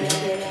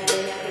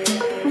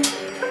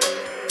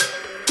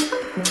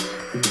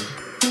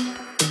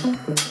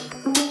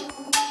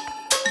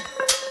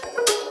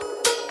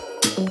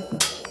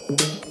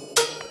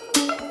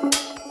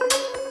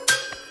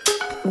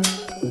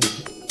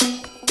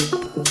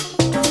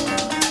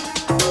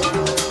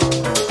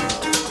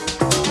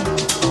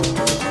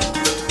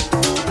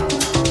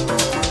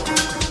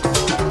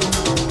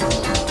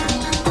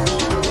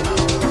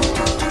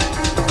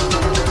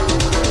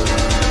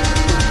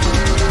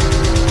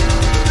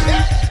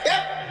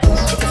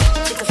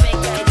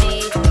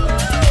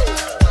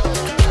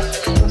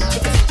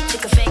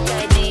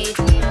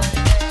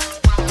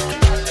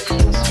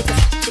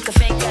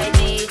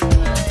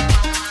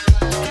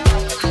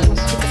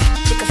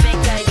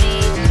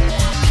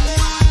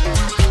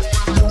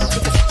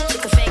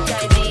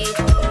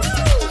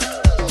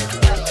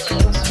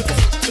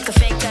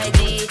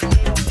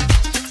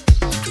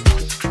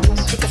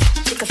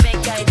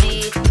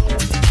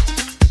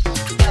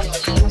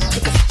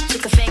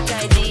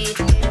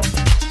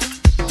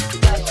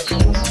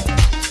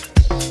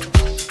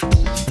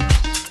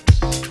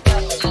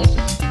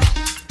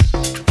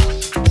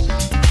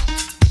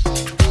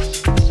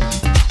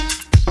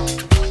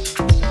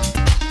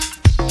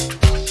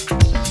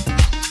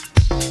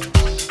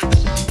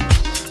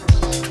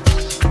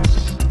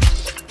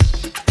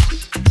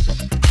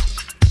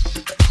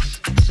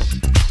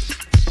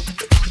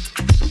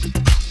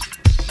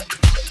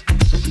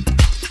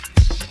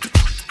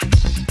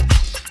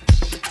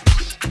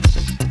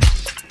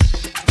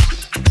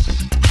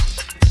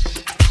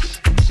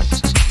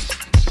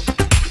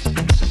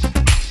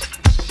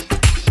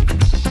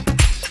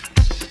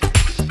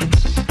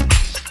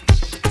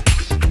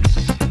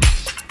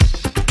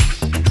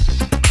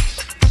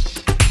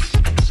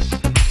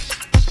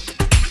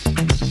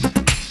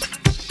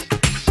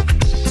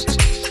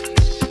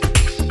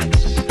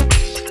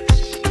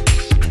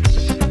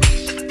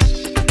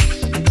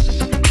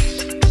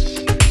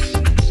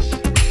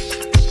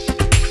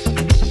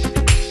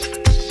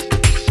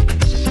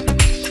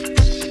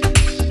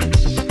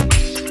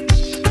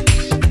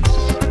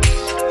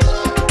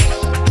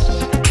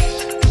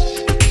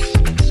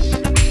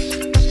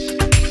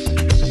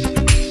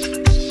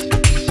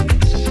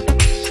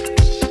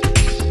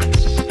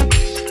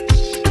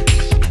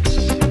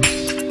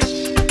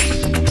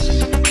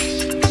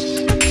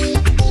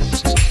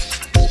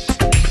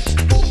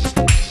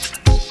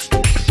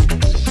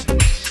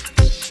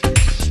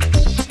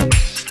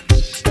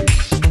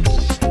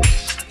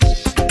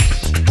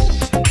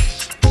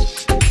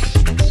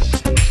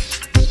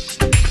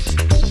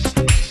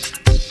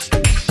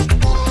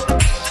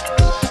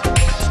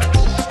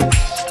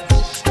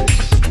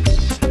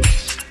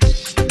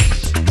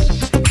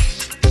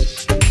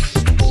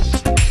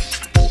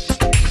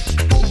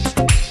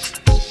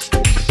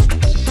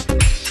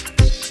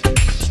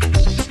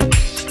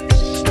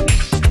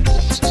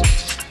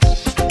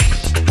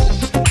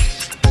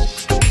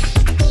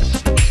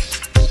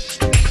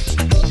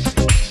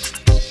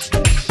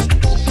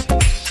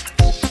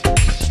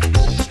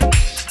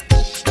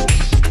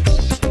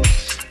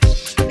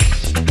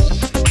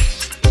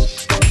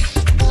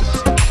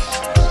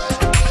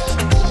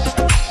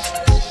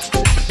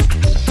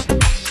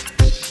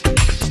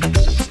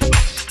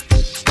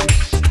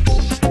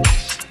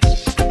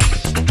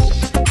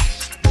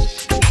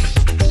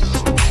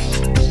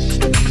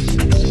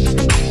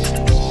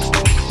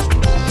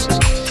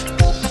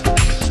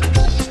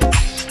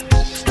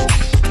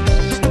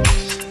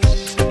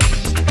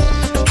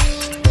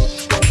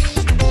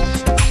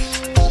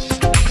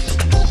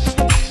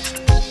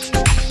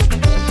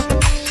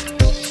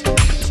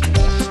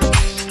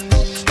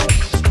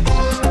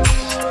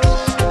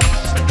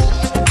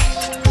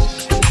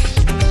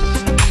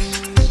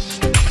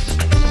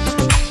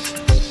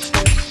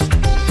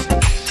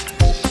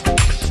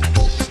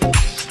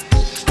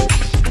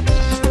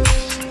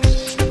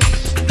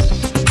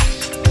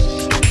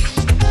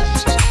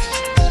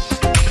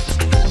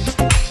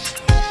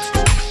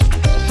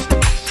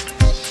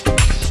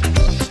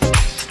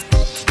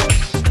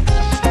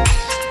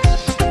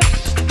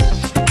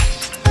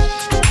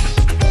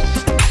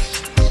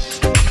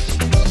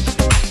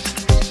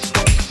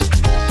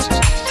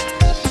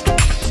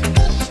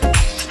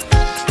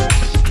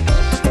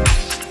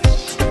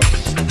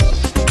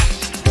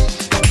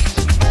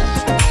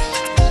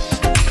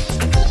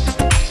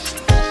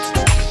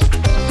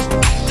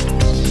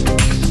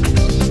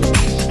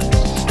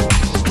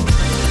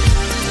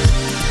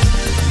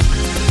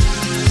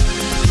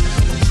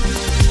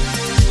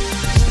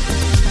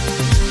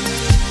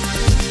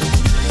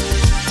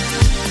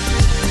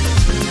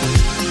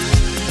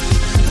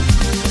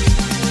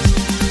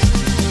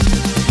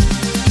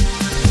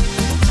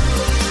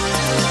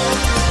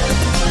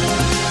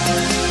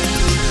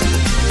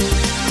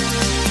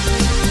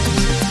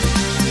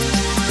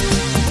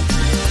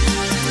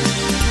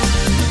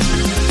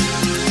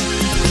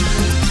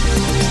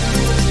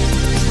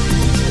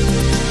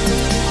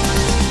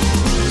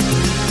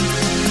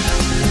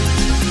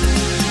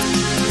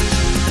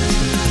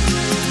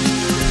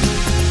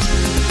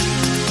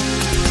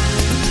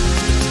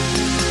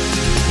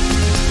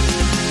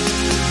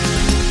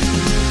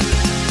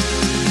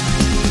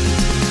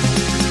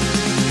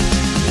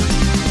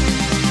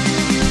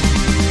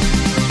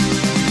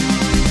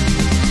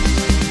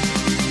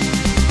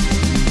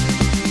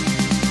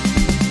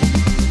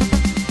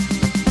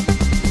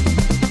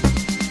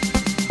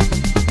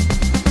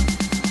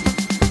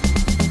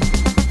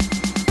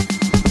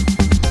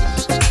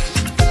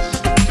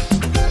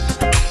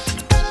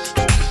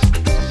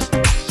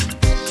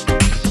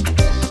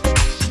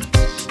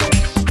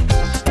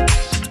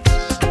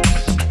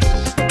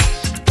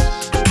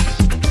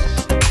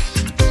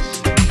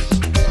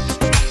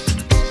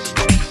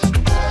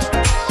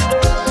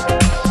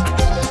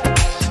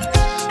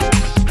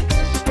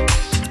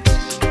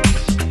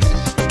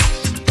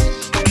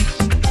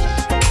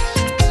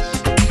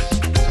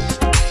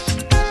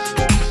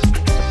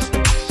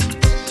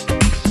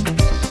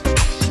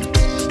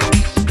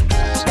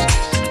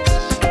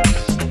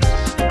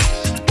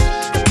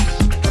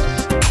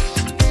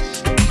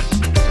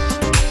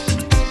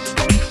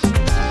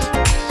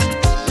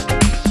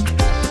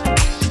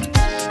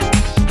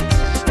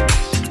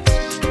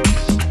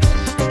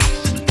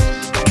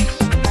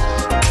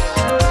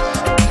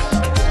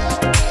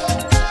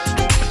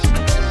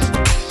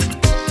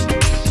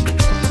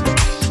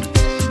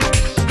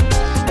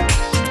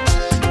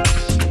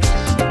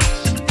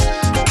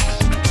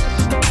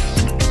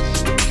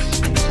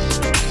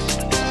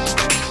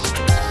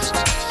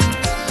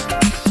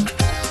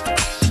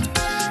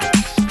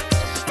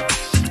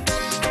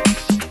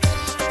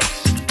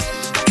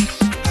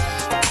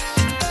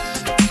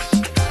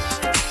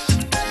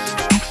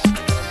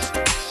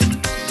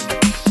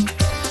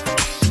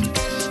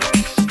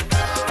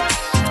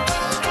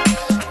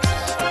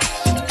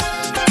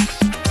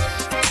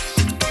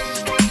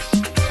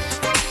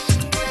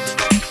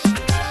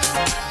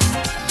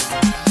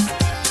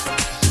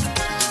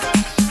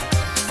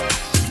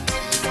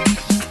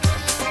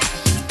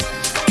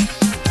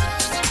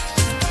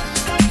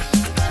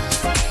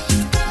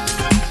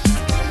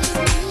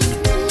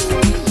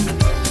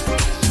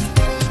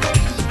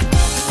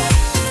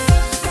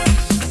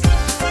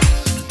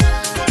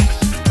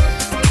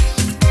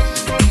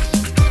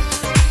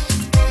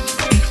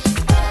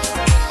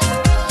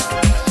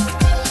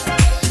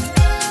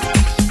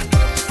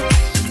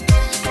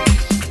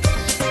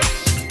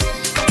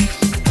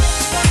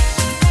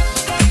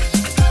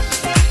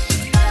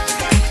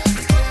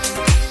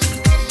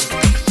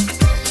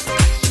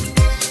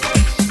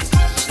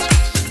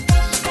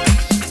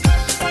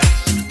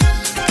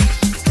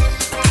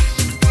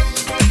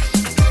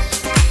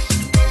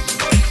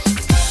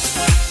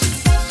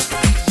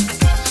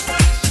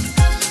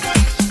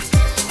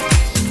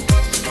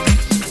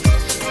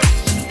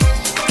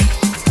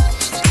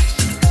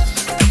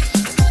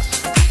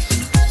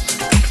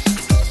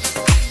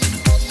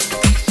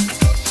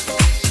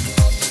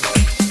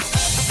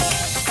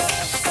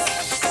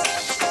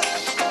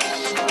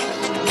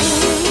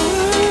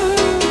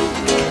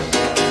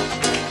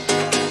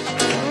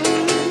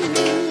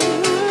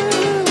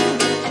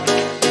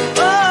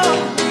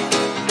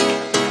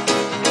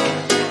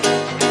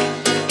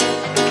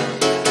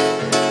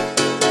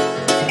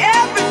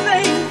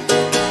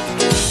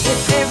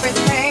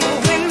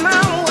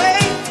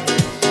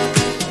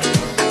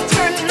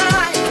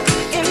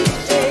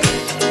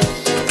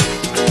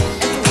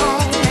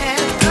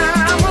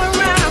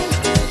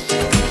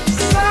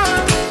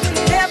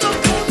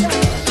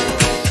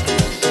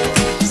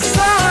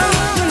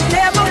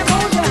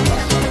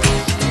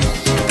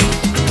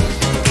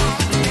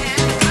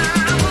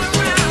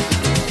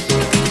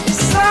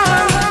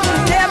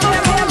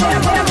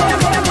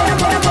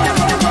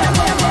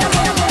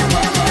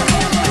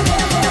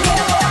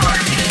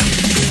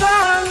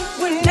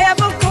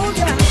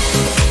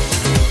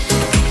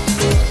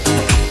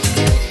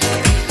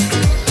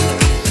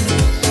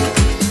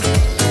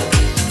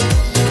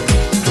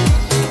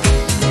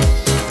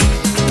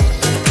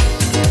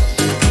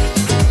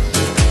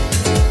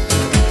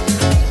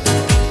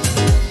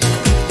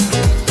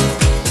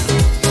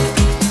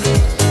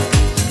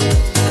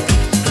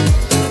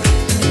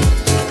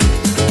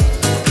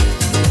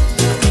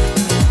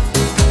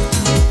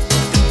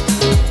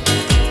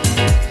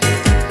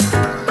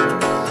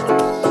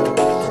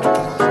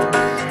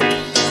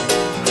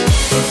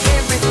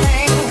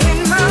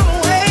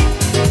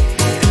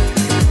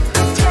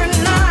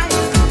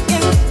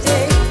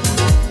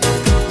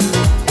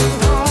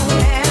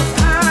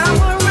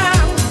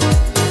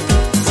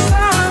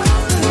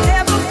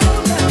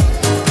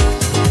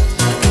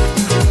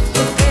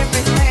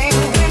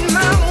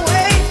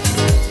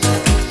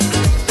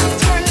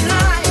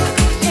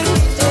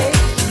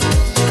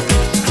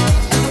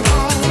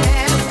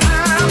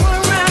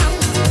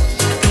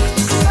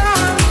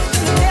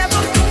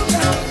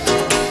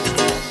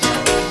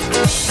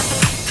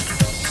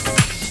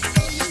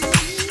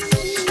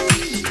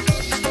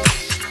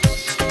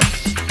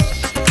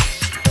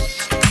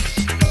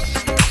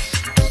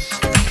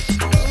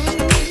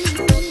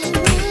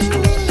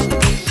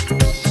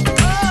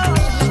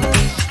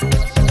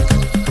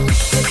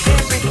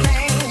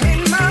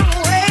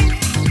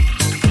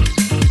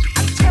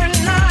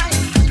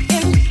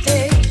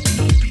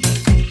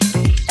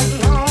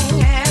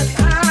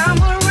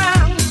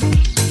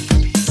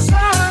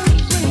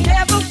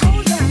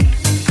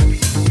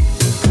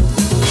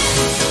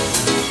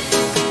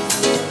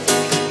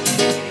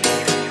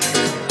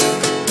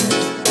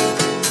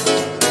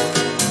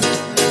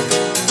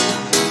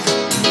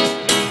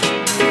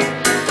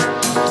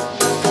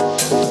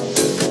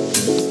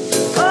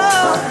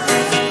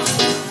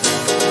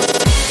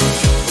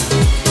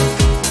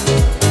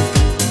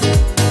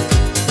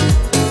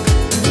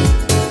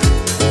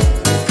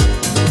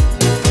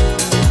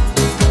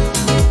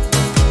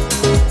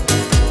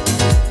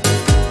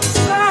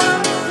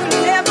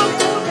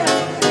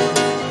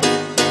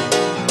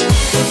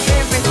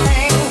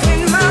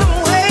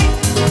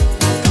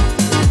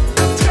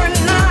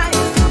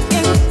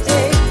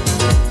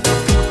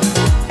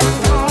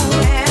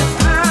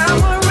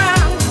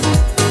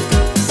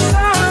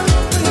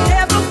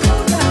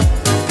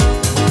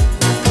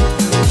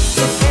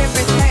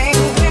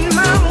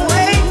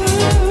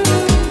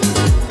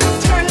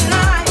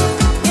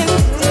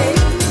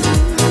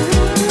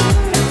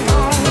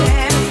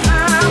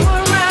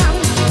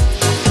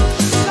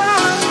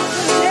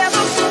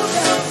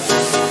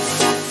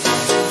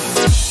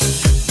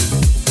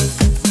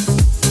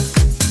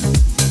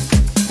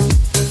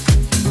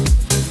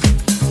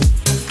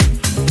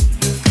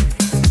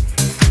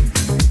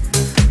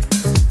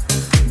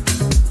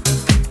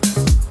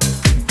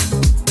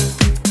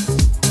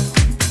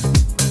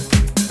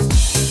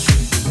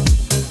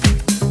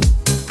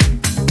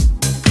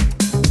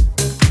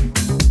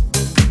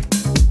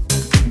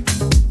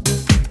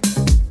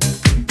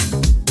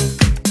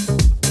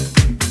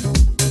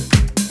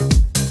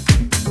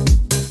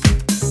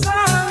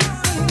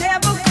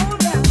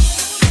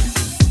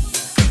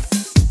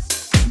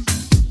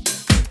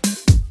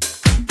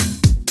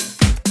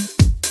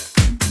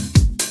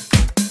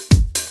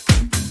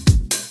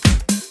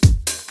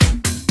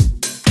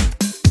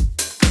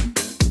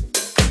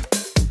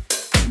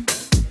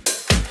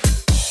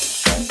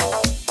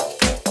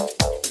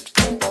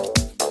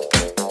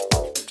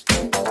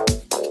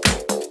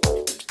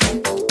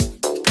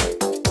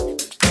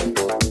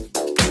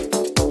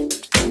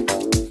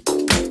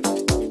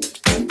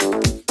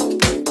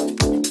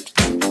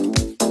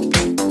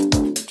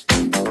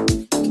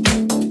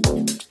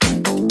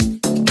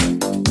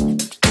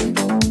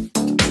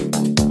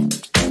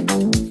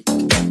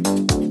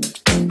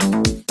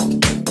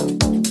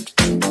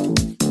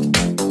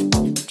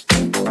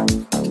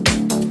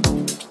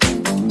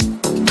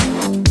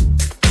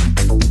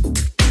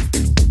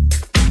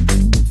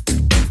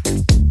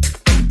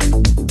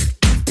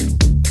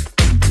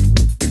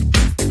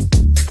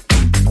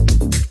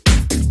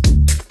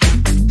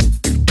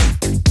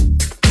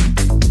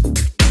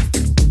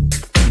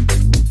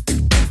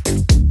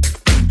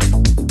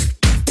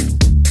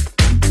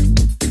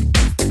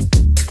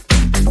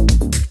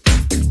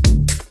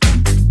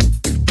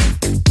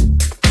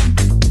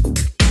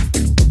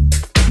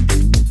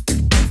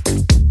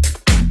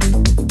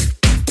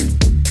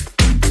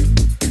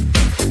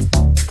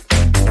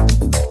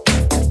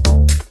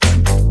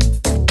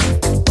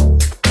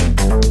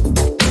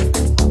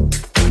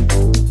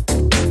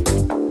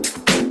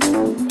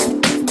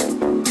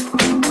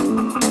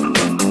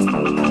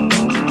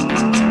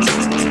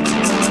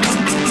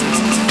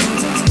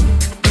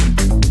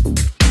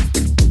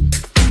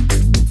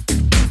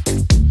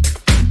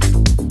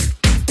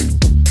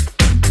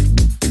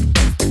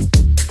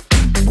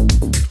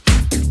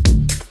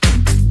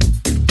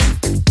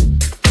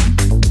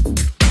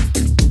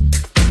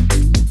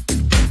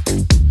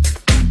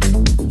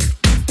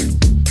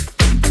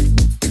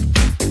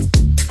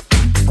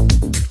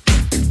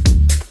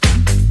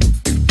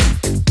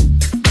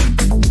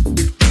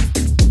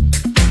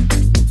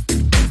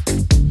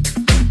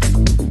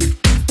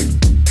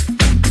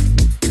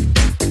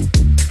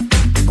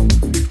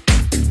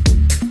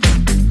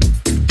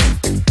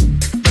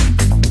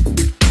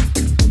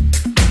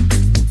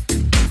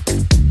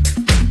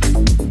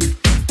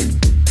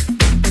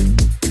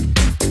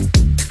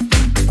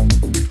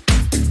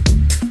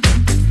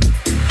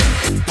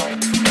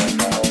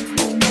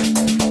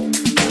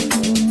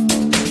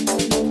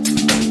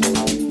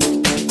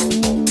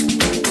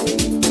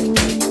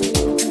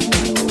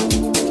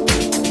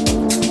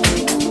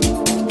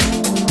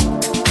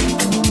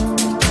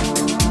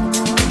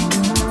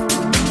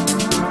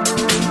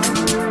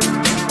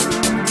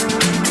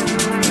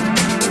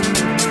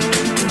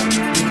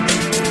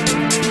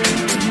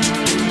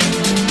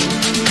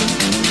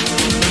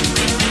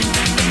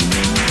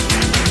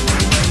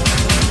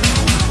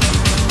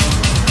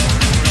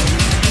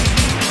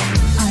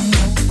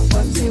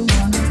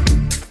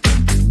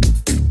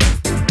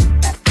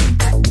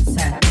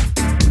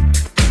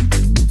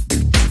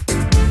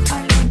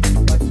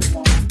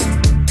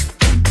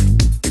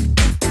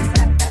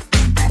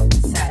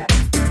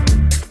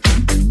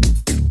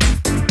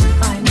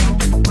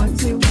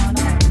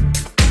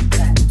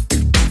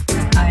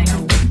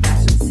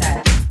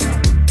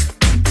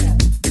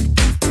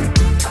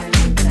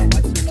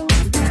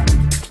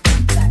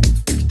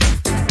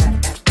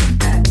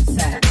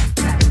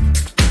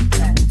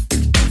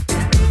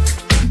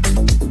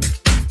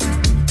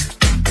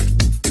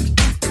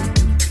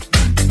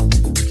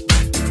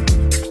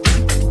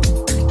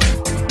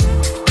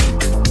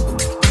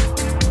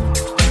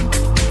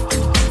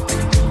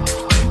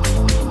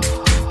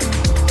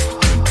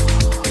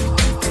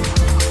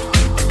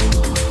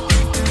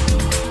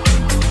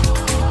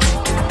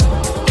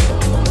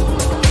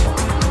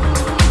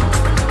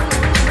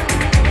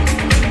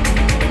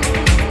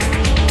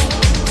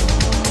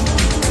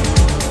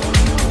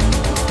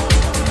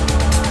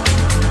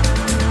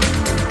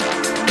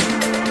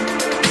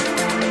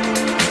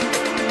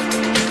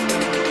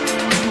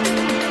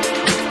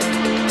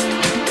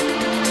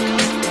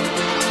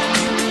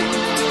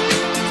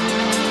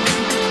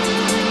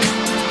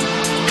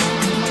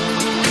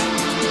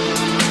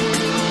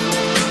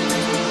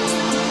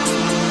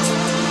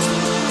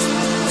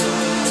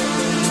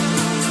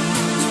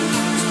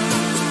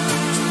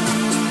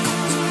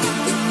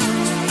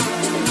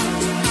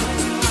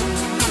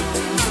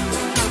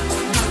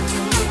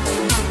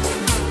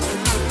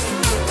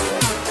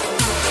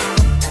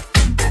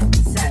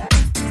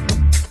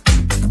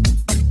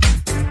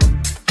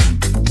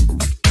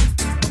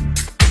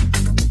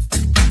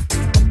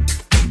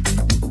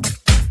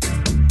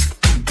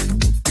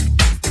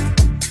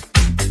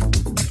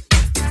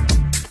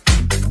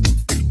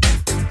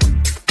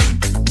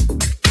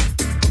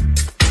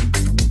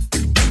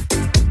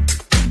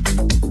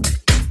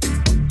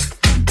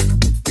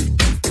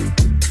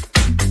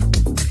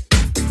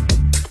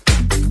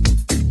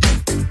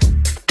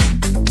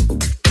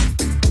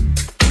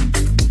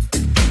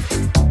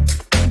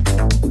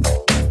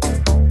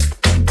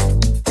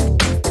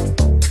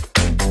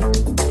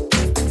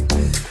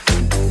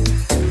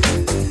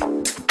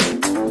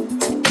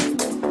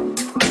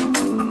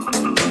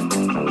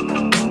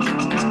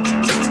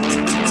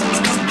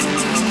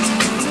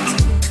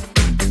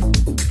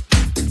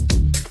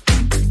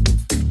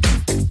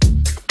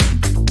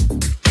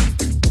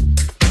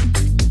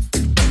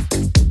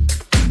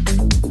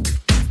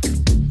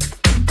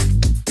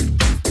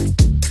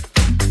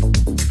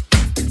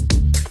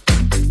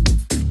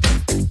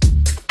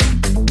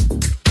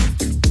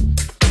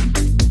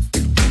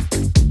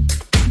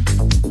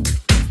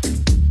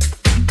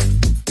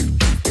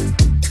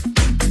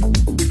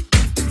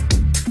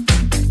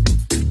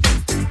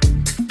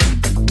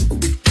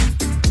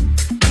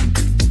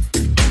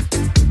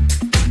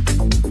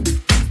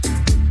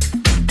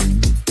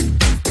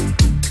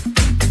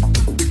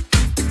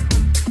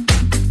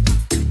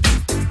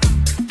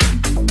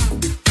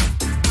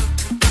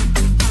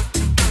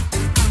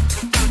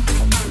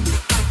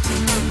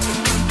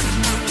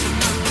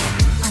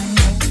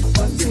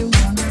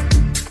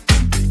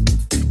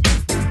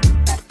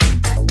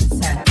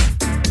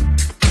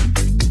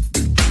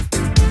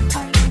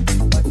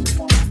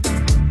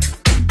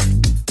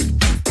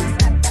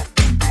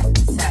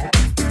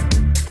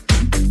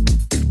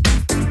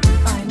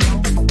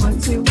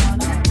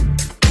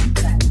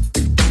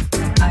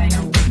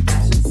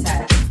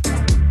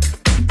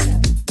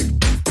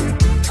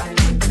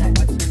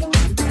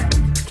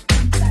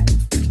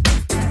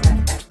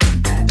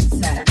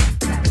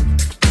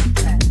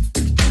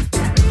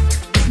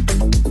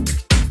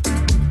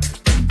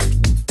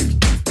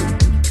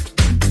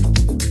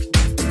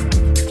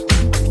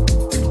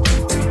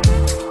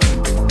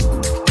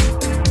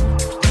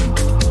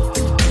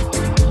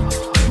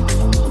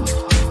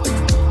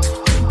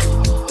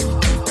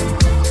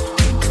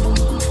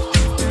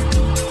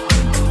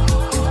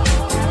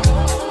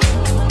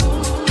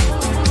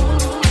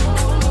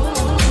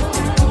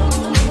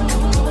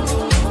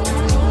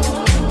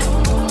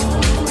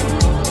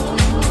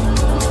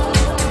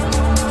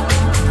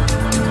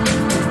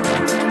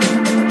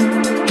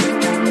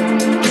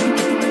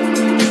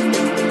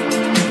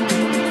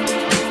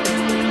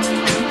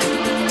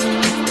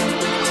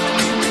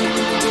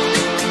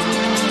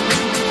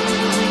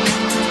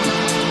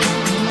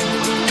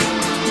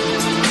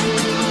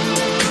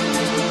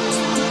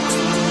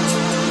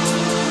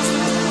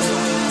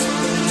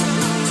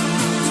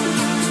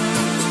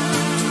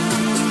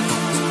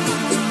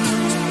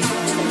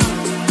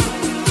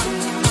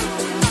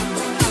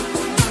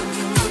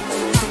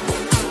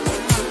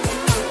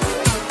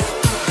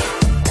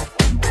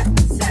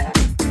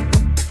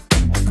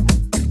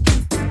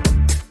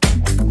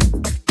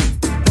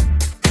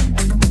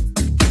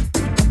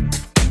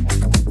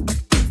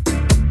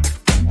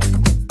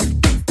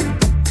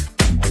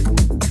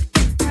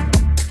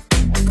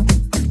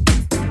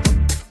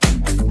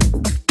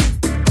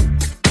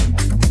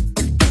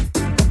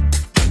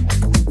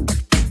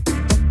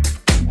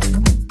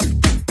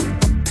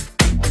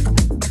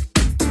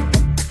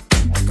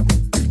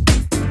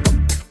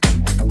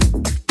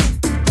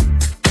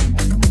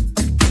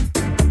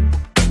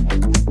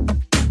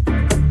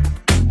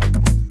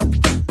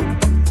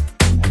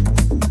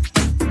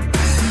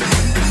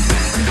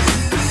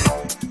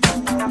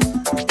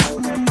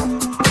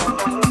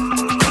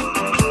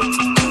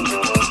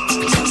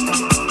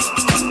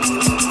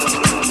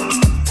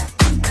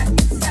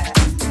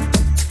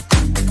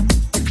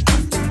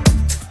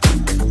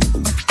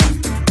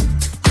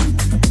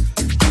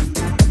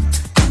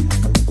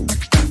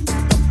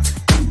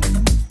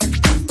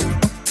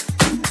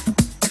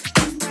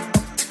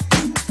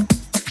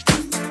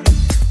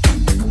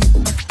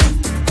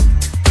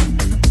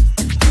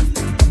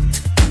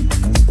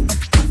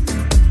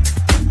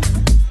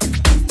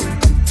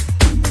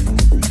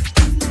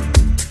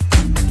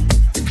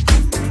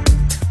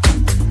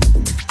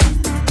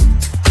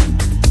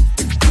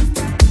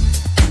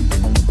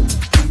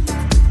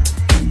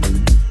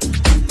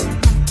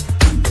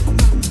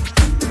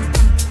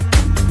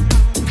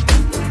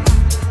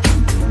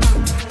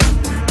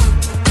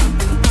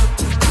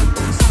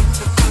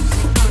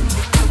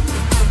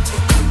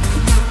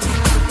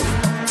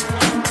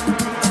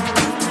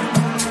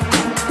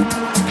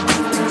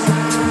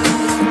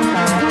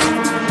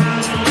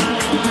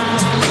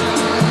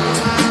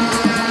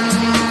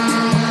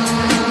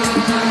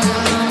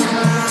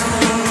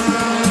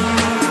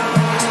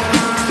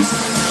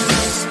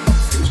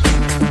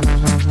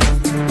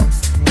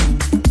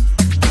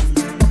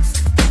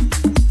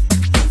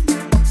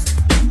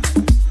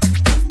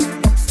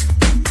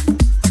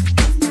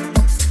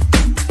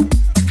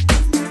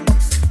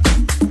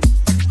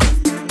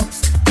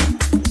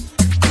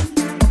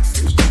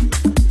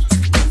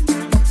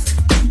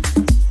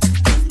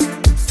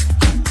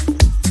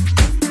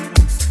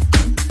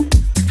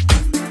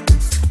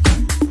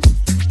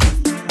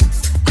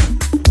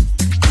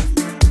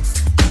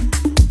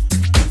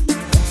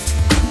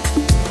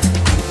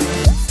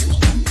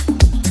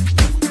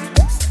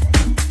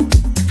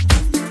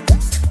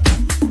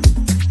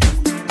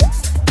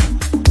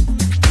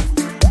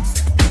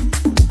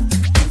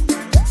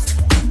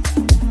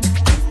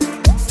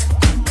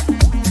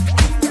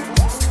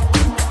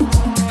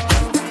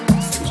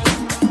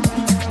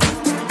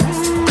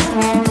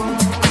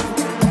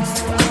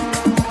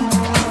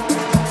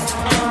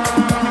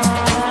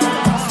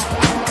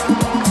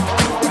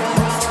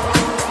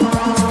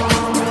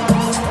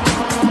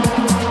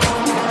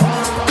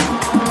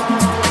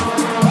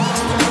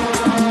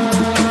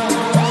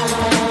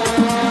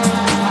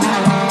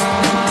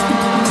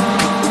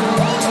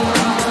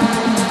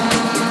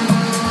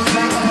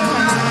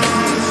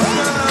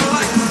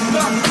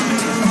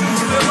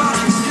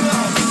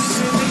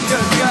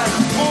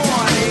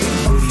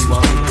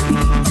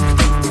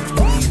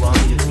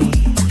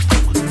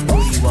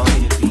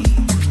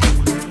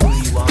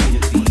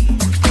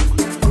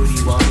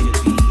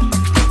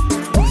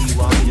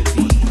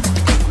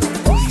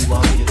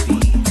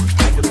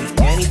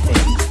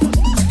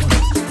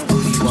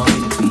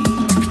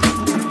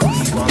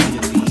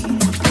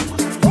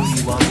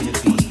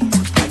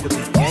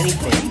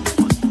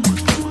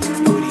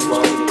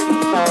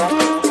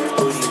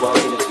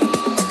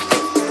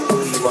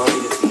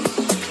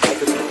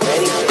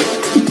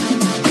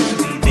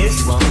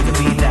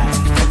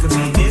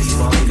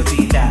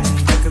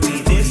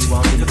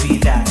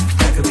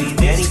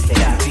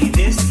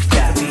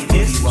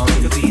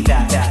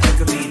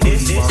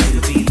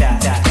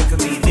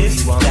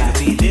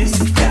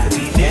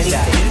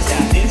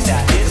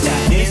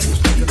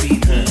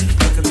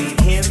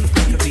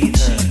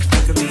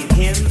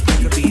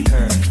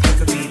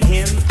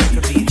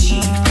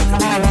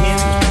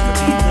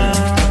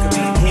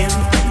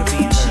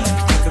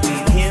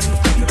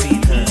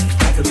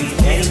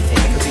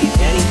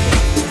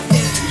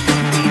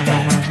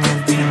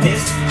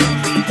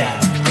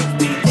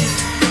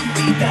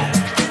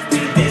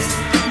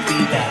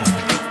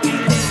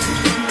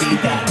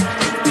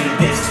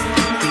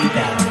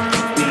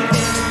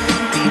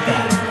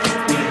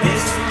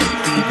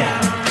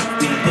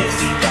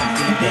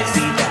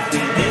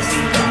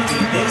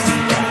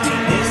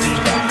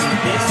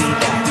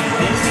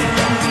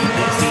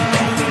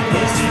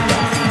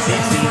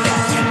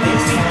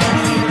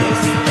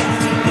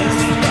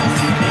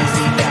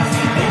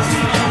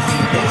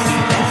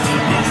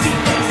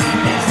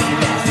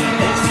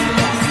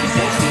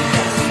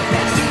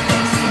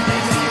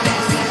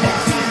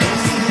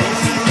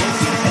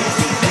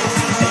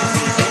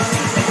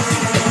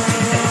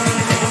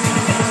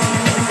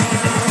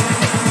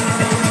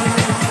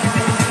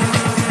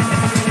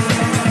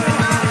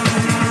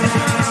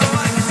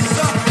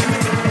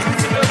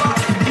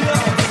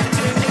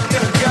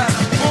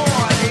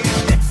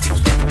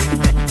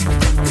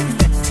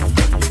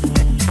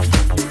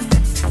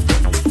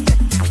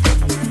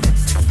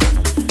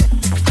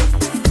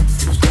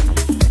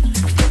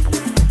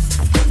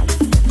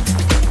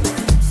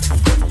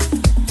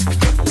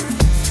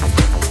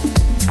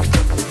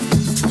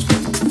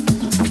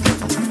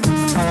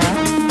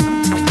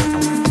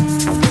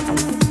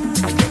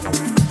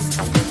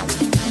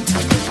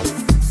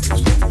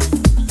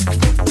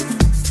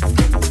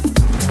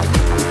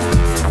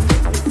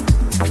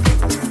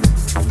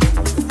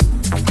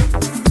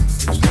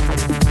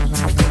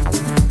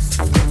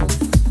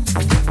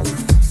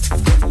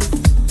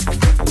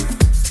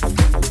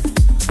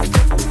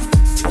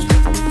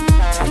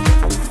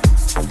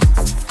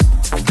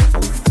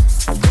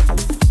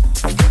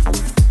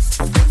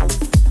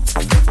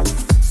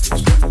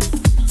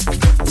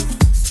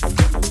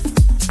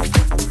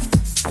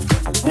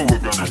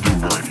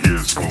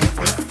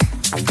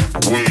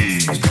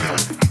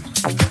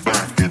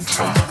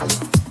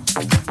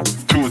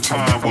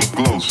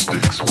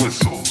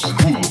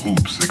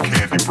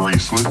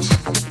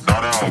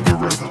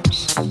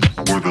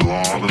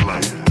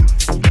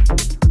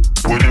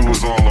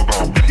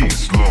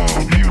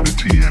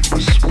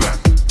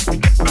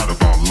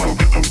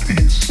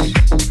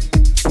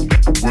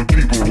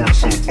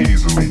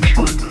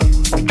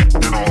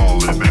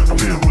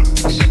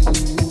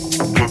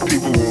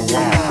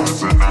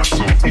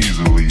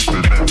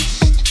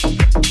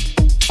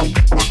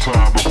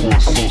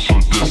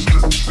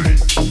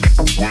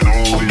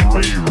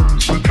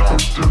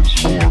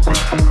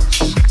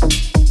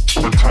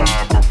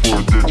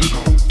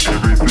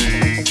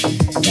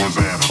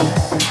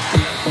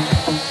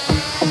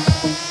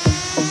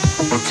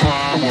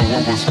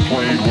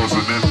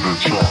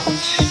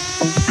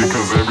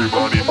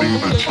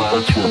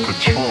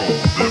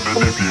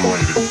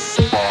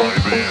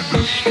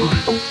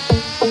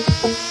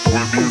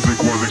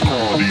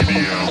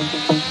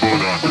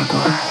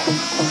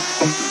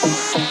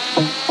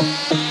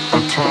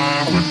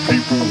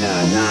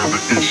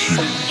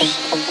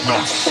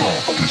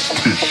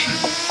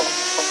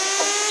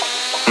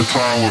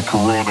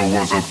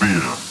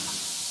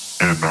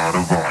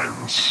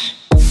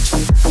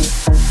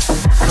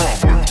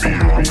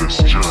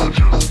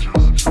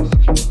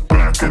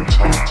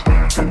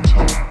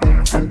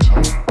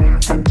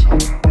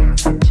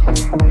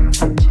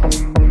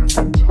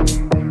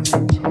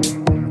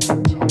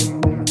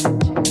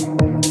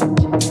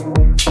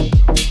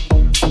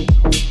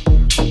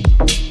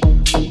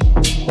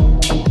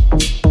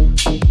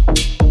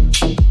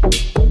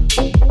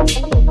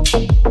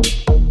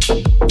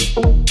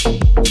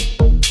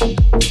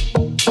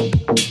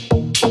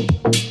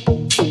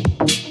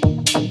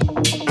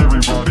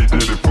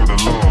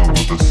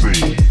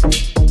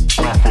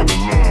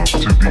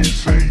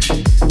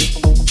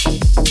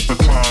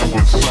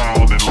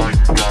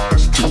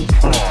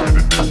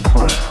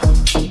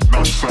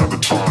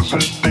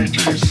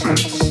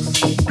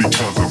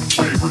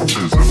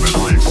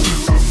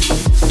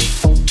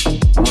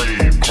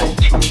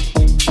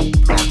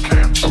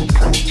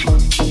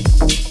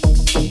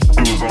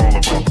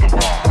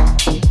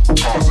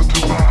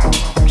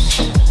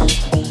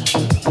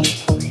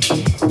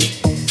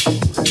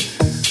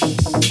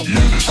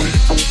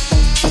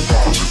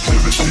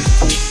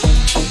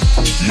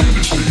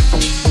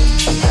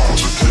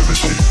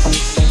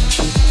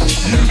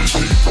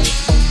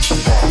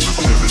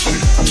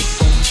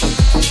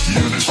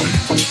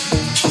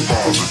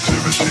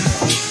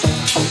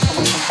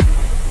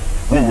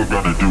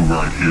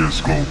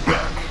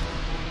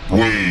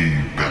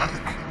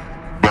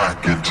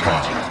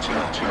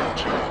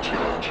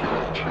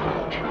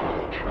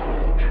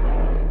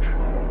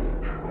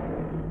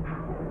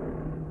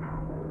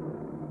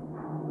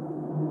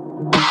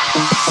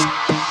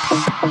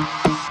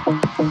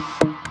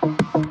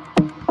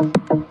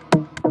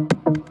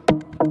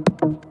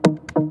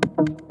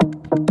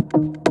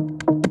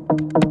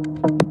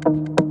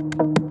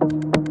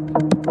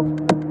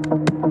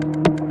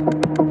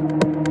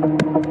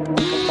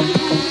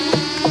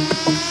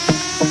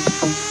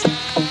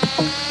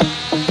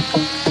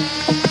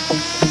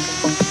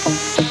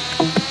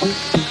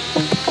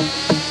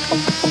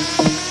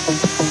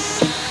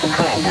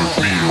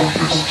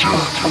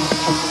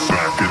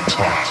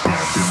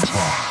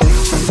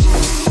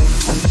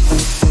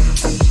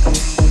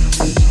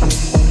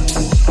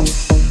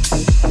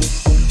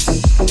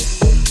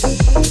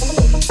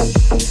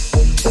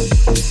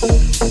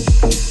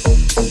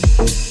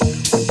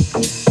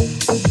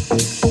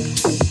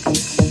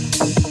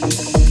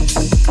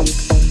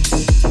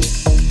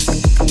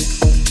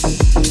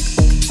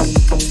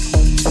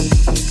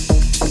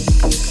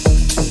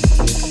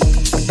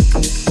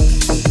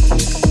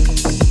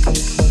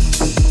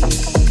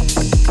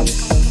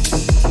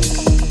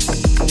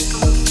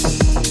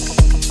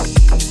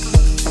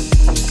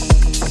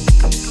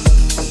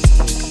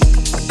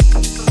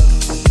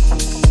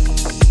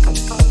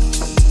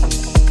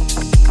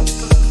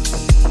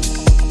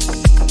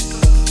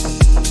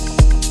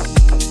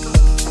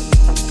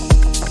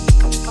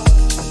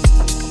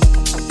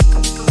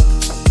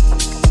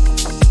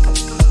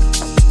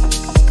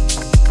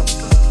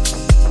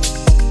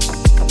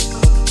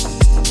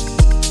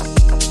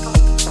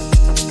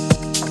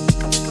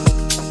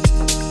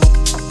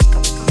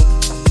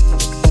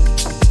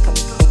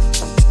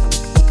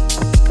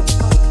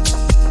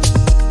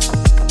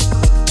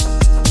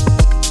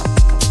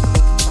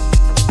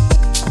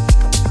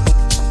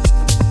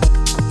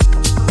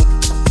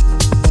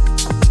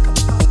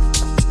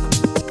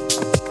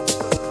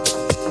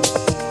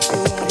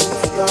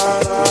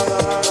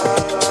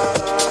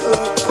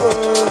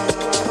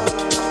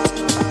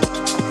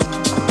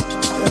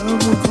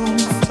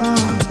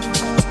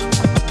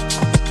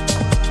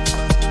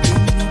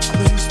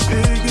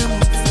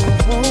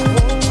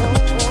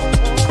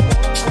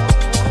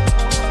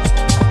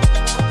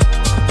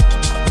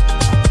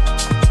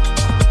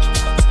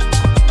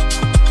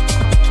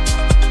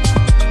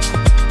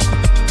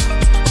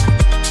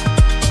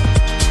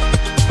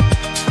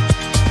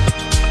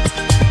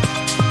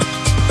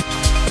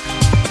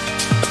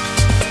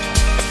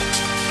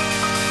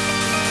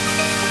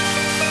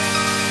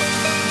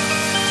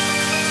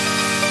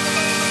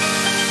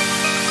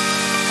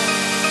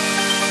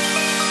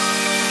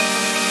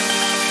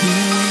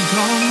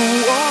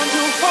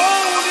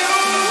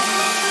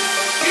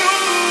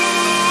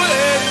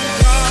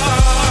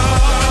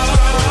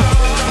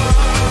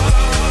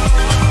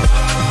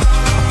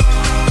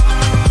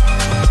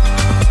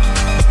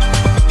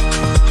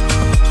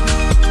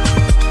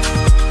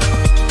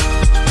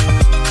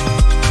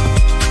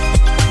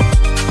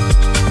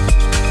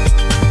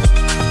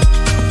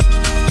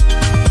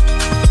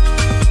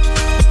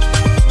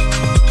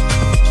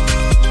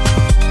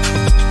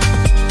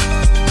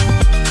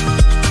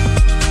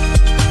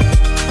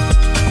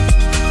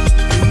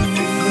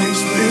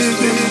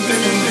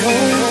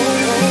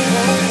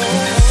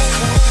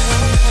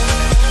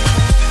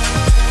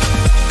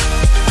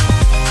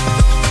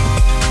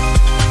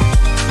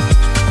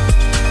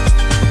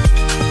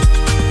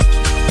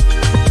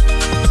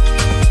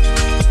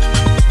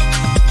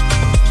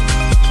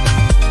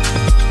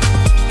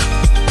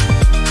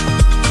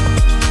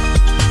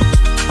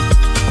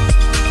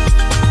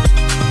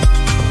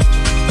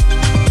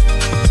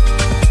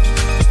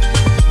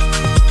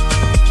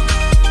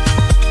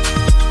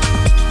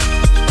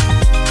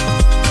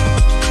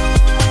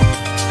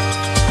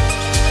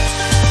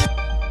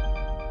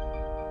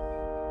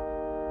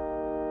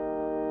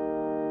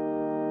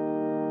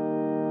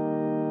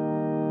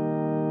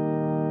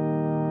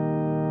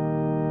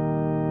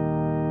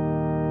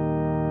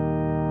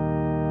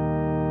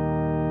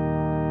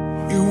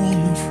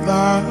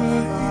 fly,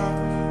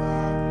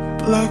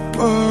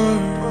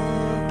 blackbird.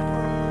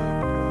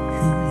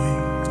 You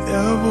ain't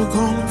ever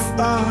gonna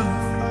fly.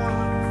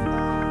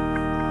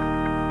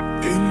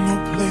 Ain't no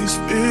place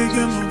big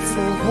enough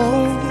for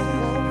home.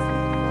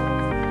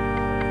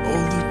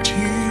 All the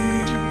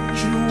tears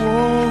you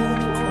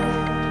won't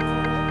cry,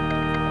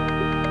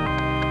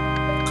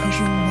 'cause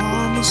your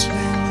mama's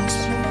famous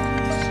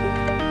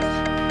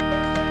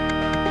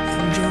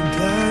and your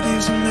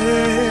daddy's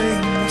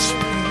name was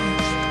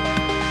Speed,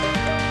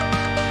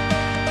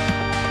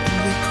 and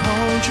they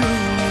called you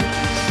son,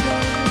 'cause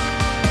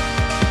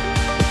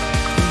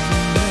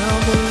you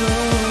never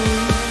loved.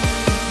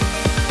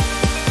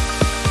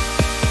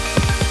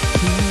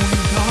 You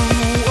ain't got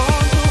no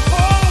one to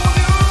hold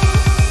you.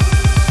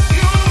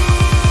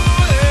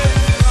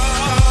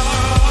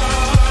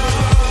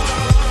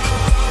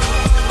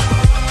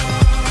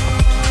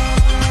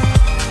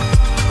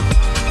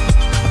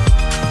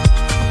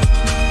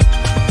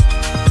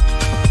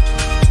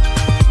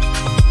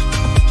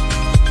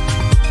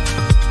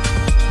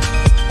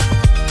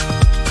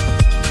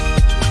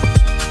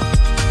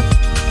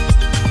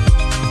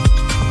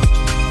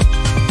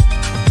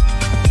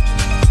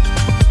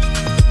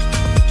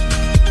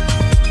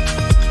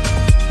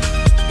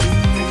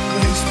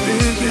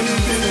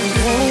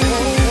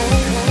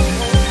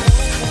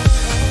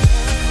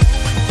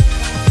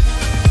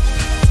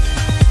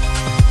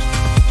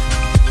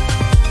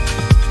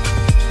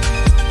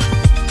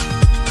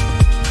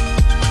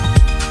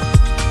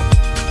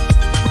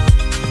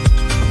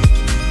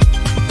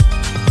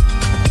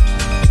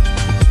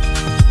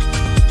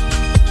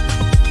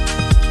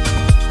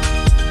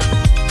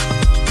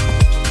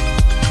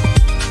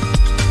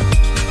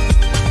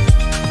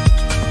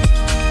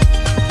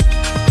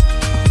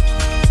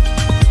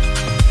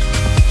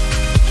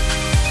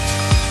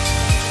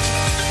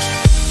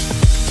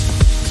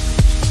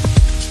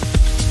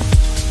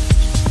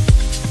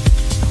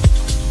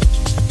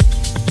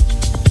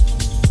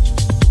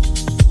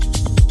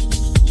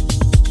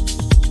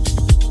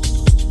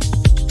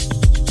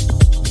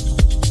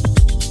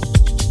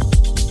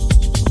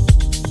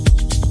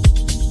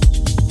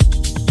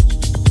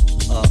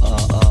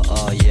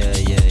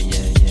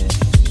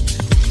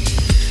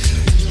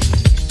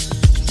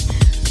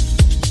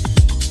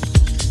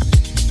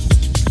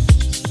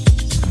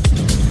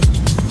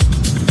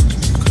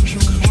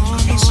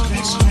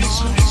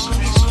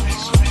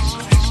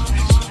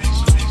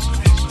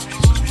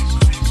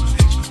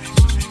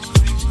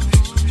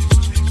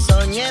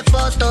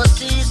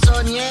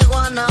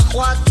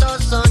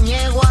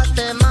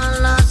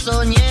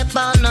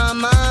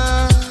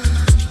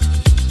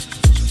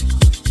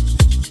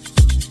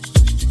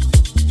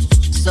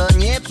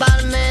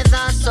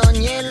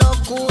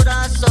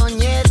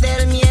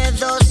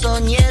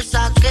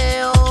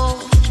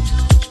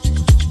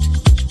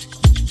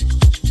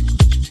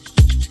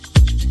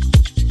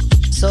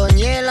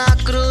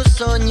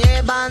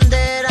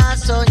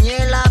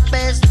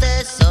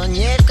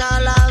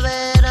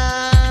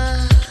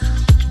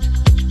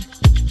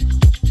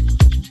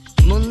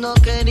 Mundo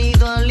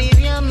querido,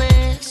 aliviame,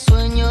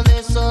 sueño de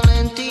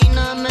Solentina.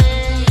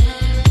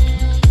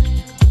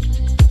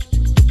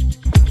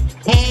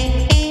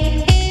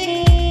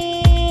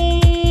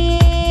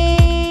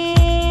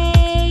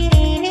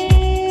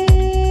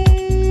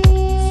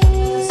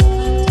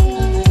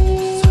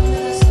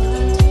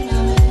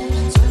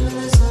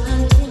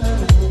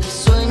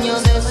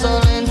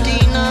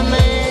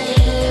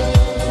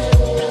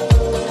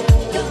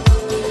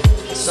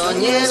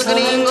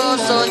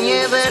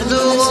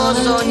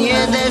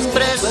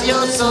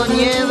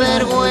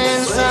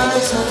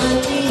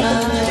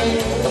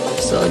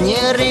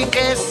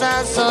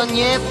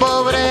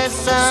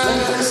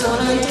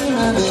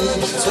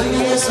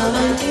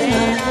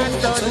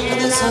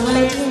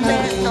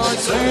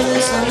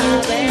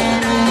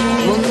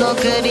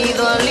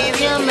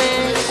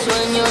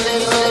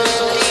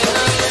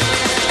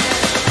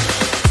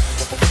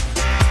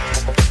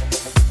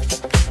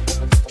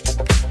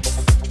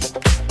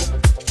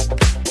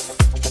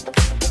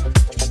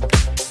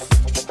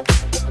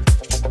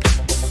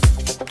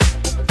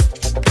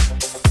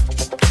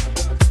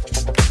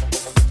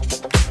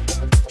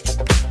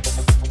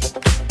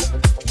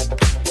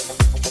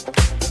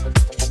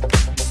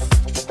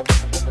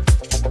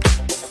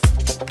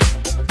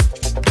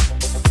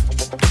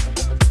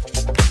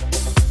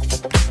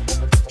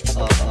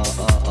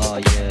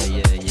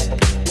 Yeah.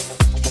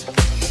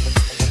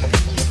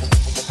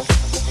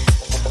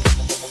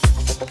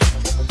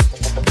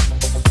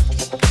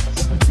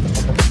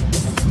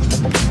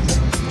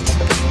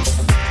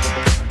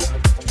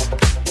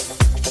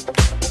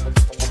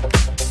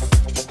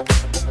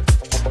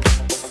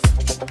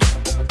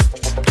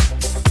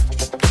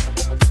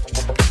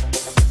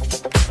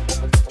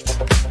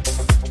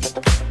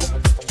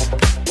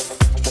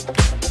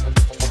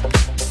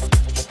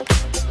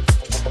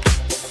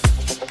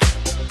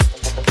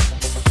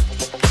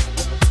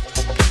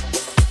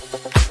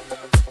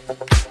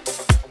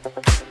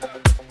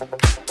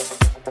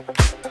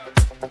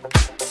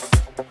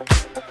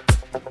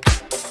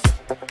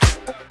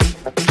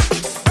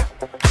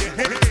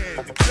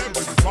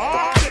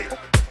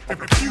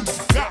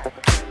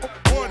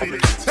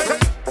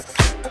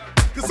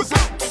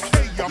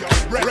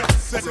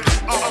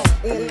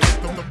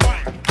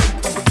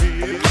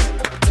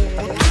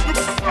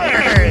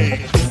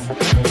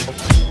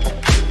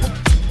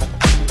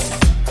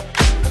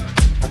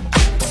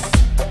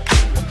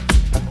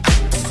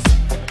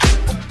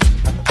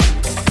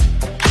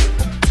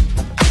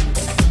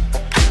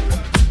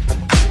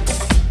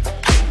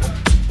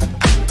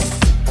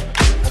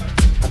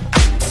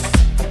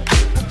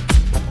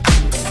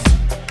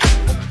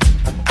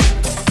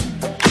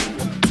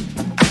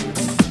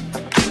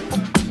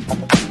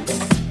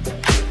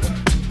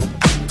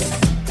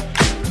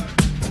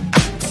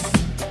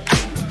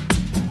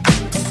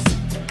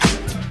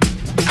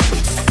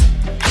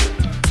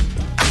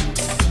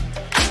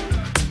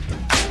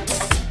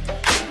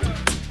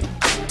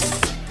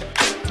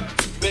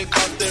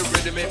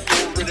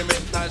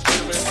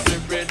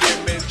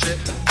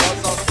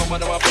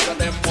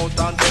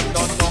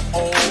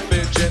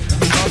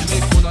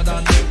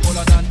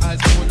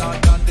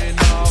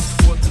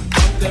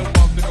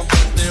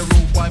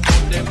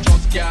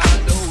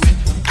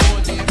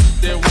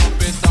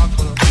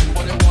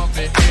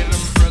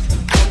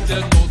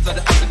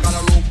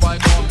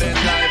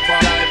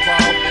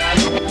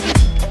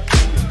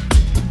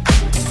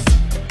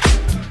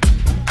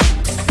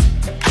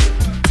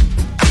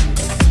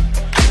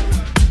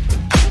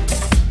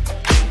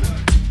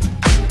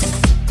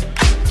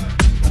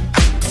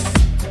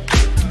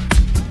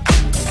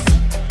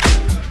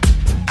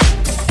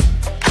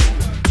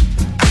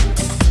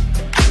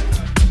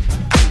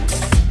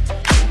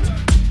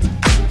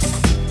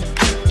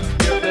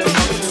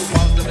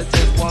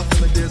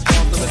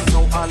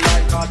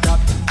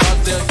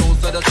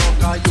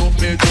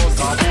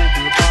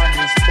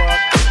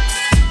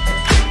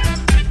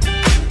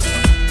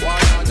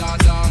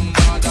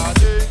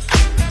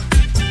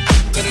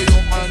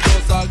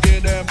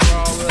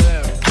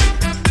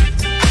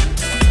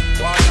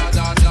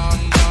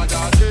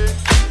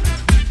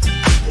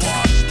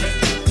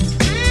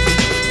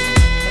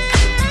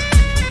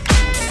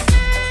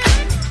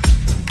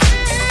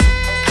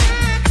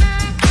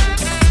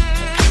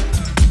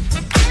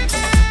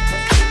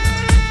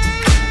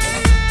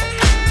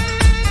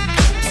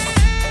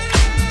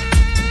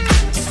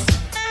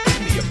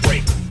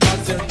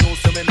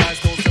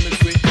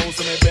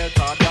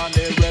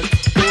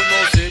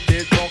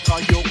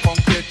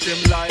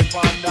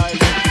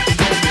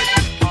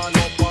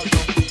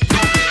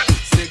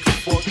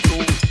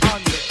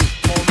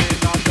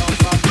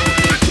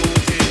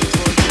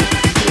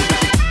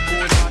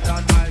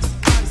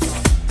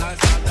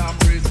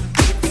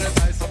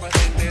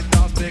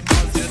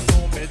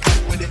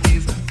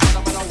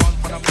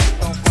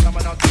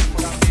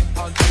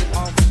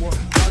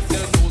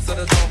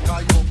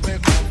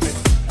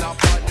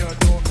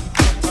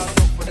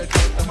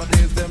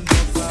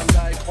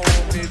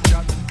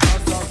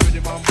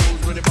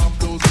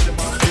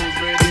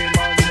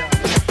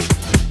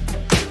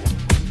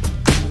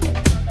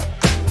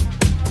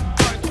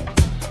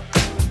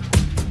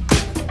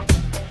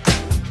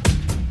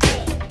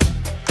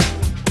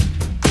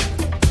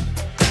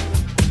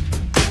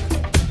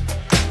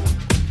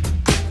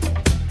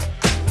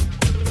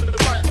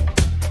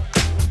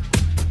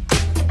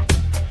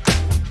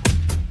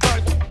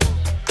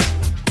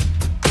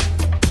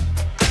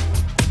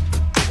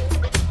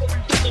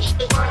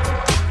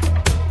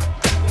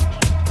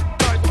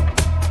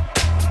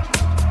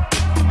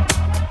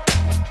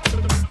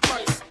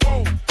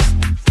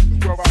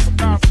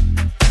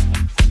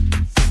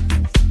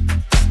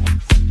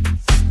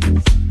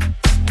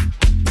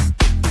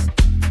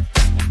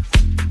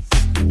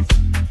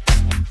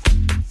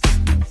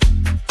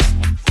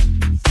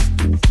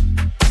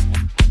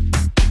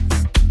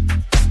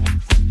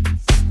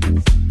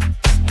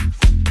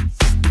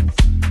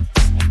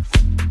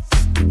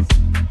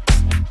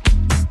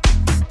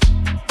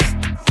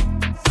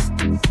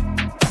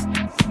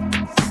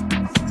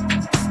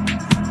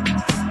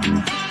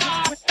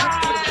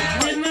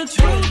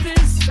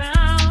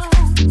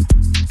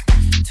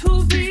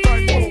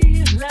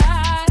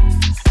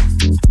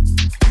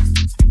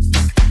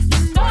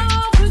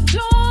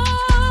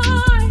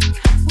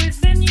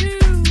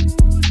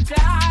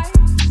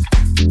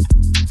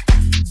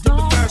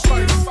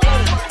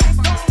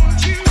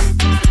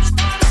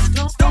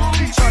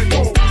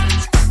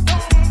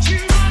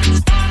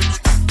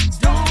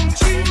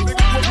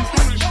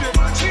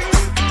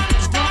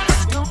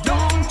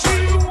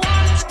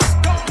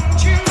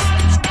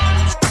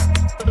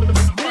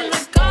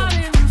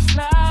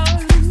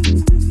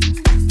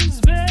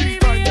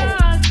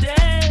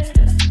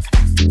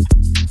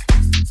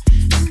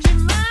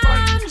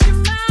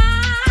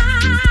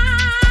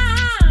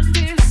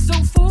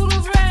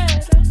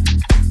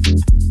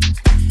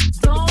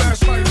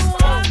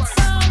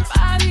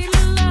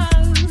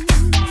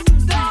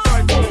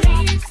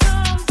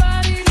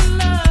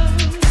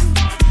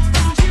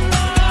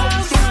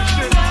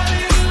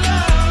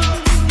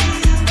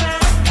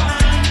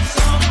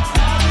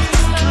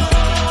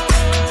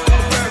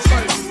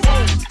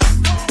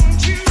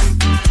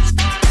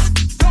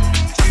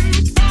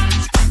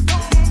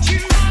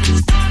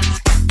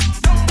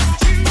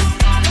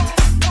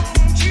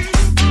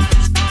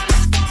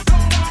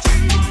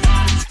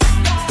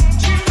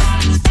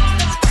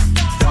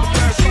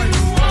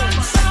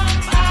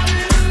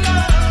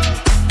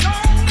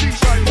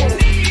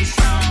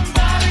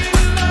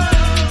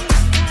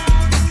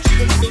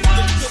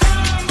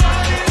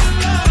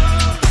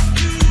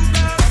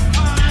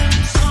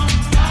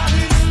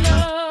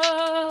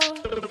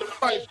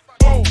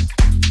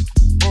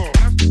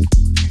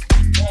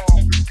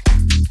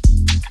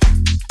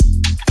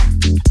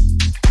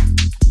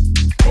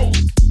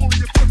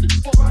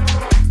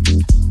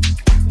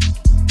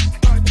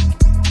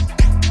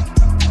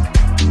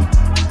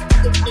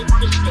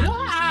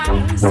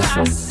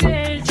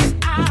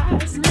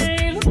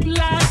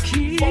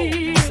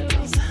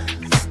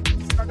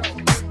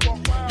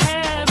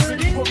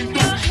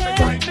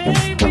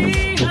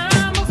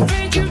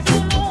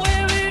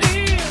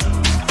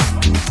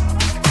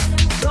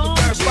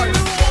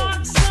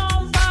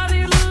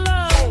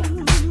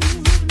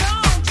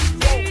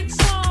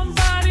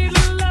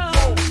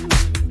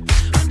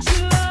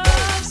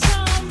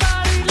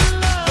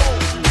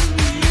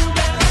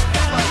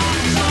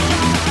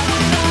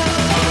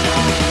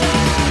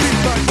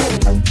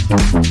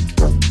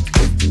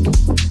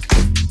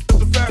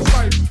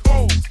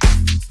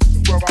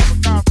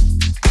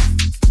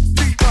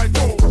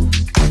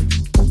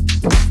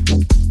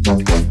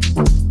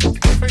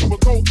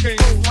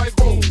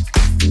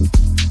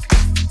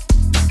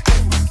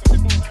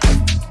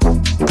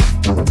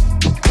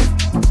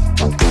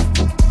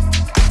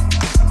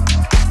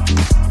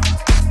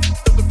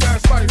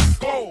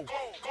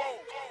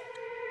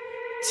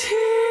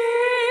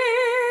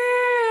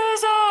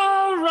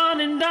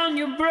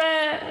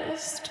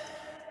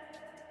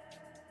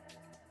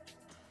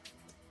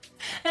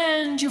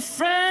 and your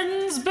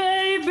friends,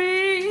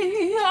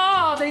 baby,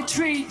 oh, they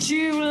treat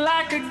you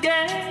like a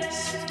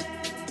guest.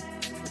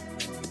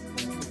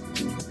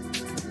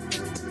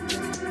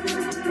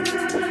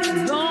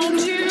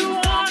 Don't you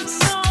want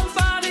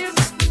somebody,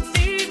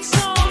 need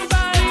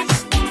somebody,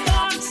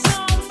 want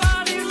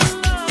somebody to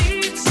love,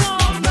 need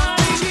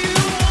somebody, you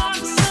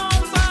want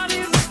somebody,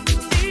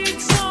 need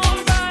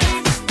somebody,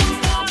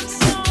 want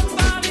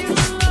somebody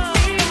to love,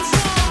 need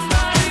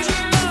somebody,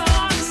 you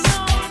want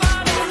somebody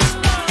to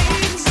love,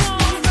 need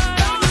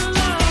somebody to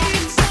love,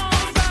 need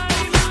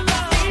somebody to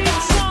love, need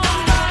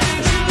somebody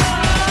to love, somebody to love.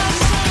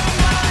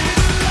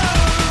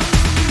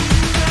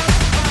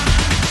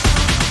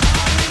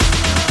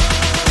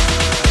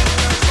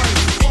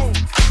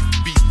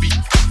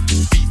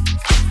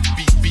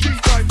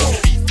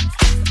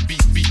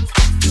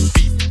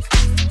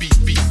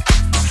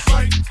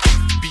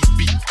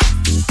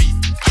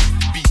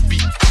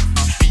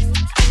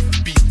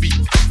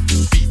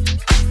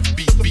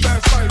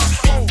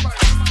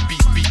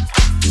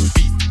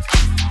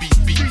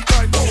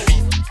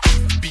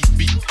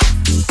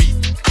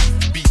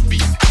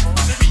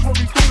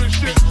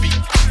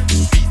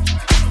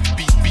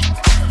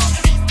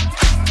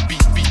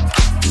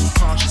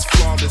 Conscious,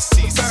 flawless,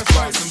 seasons,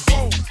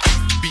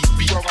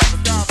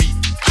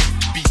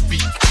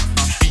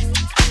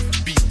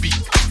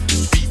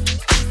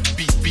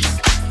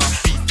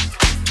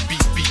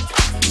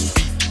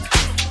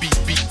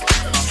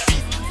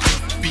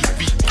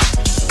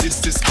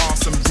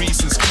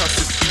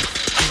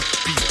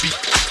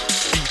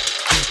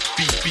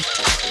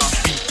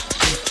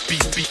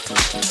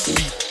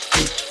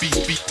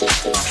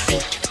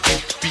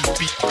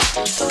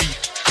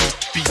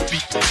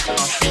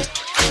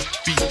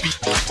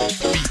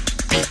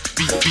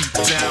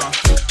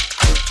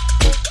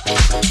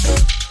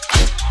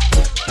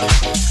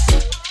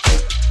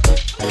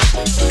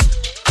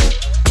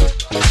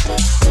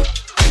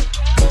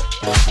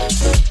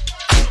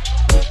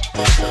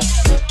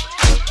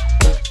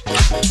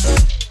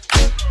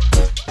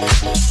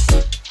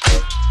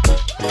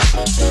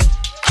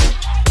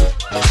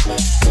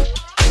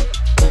 this is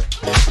awesome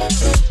reasons, cause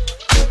it's down.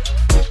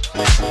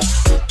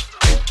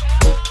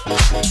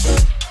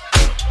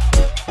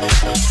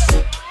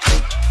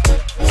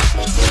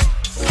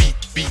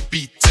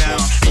 Beat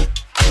down,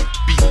 beat down,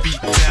 beat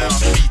down,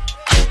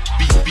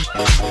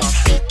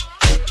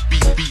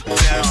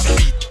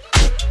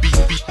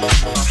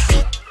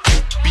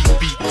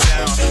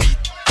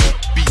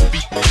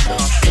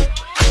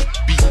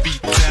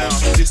 beat down.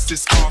 This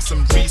is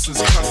awesome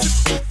reasons, cause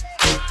it's beat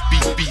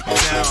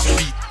down,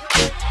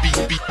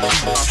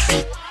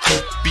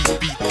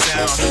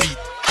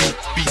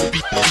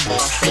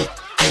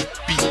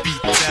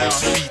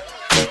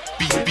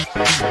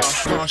 beat down,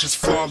 conscious,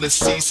 flawless,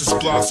 ceases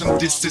blossom.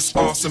 This is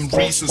awesome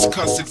reasons,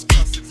 cause it's beat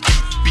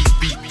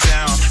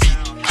down.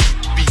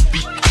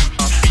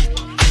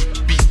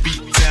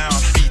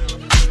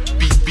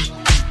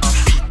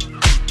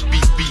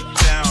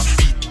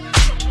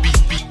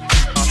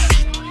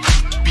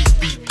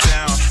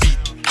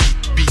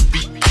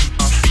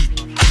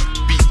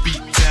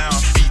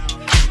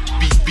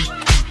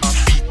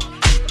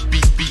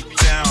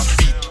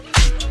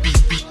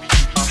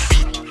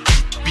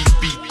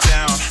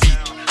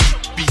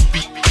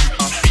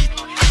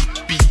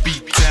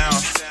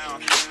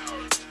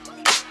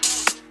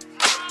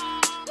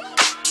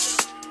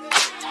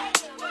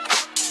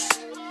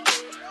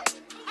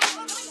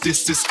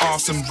 This is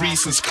awesome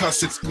reasons,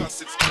 cause it's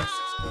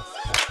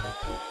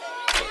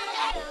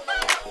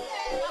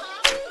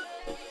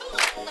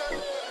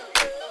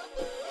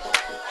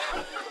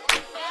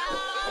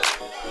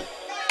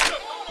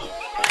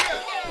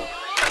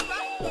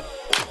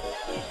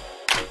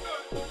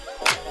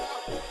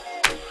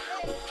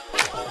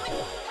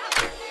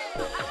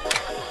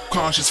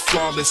conscious,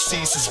 flawless,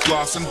 ceases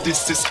blossom.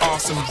 This is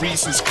awesome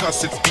reasons,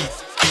 cause it's beat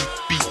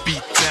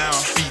down,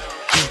 beat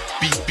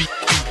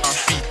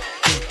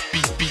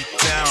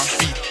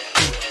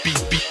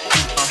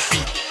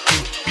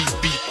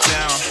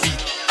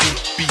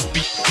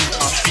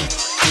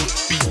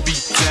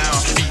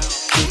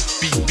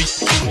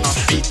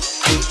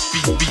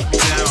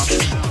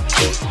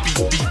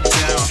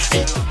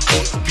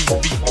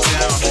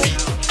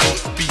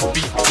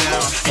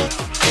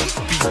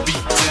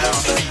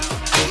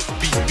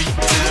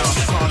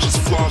conscious,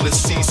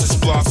 flawless, ceases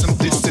blossom.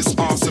 This is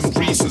awesome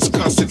reasons,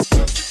 cause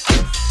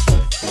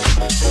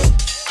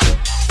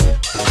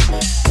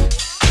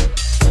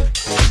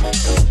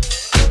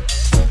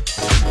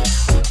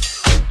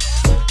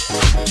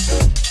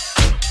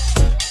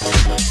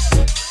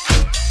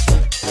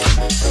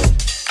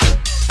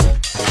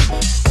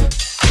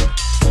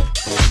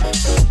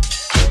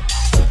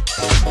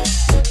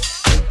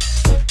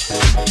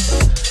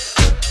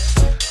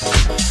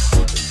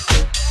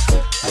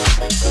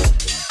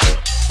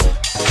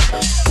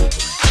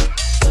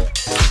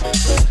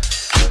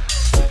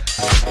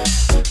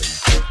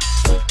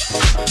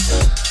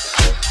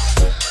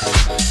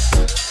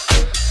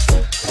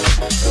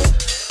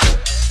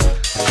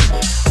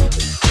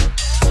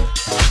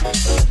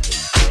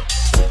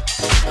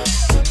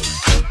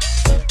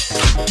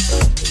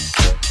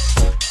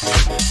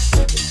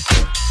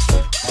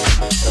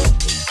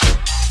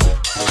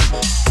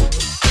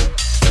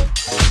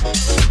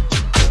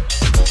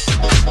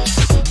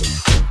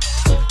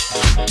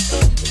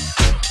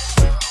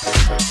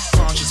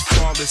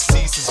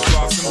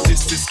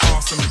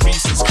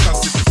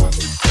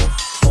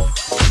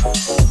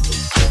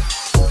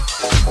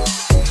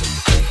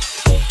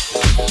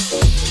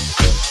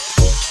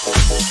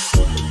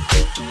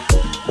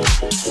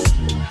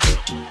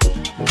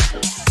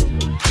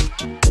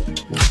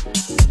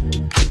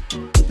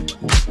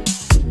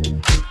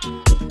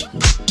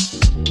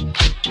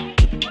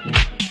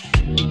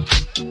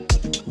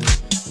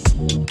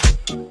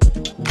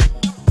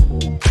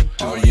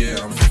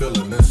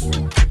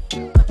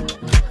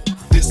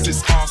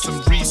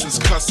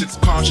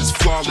lucid, conscious,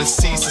 flawless,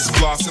 ceases,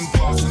 blossom.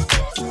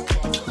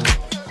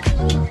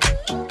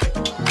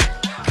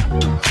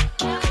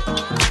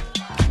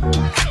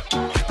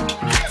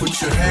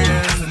 Put your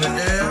hands in the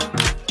air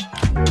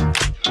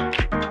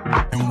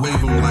and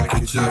wave them like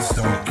you just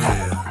don't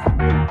care.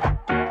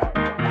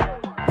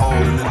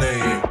 All in the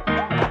name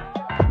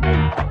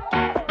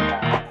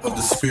of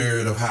the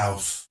spirit of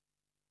house.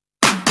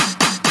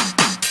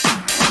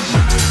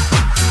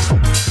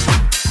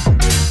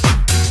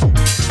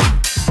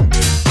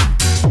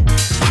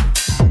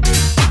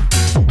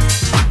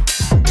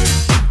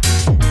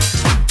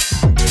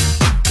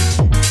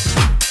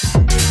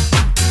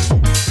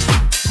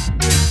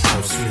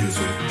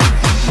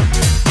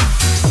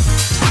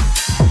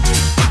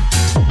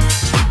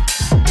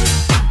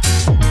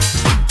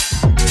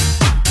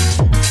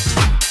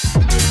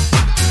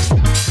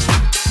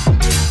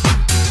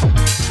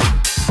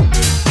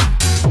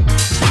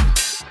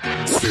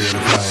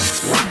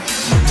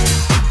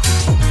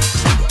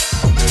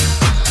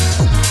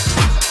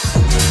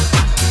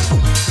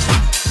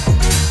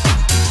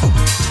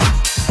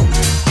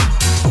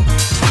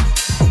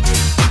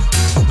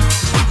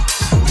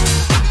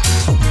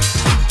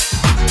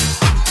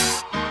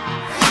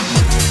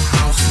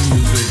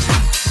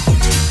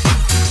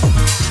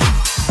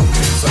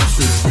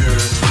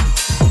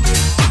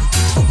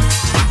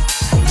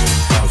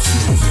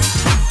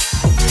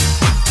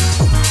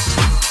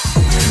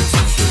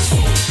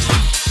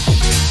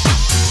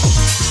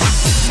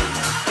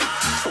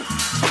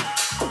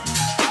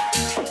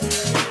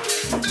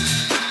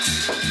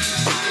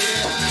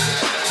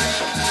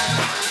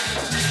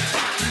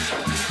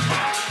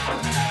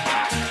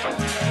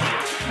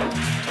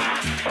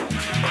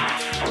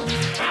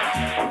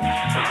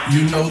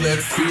 You know that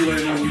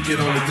feeling when you get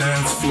on the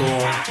dance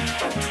floor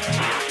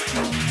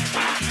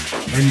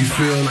and you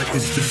feel like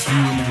it's just you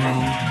in the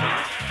room.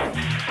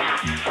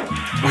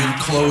 When you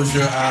close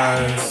your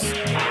eyes,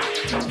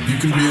 you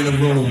can be in a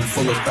room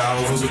full of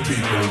thousands of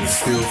people and it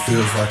still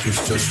feels like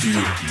it's just you.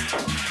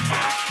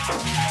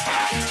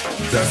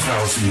 That's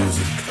house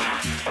music.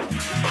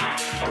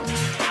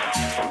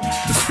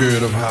 The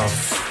spirit of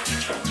house.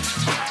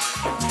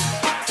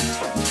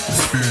 The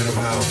spirit of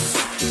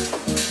house.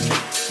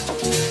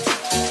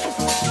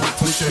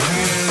 Put your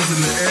hands in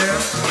the air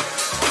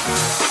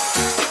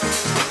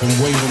and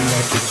wave them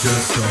like you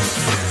just don't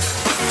care.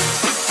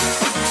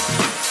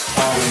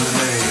 All in the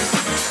name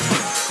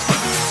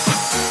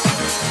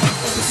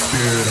of the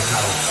spirit of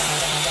house.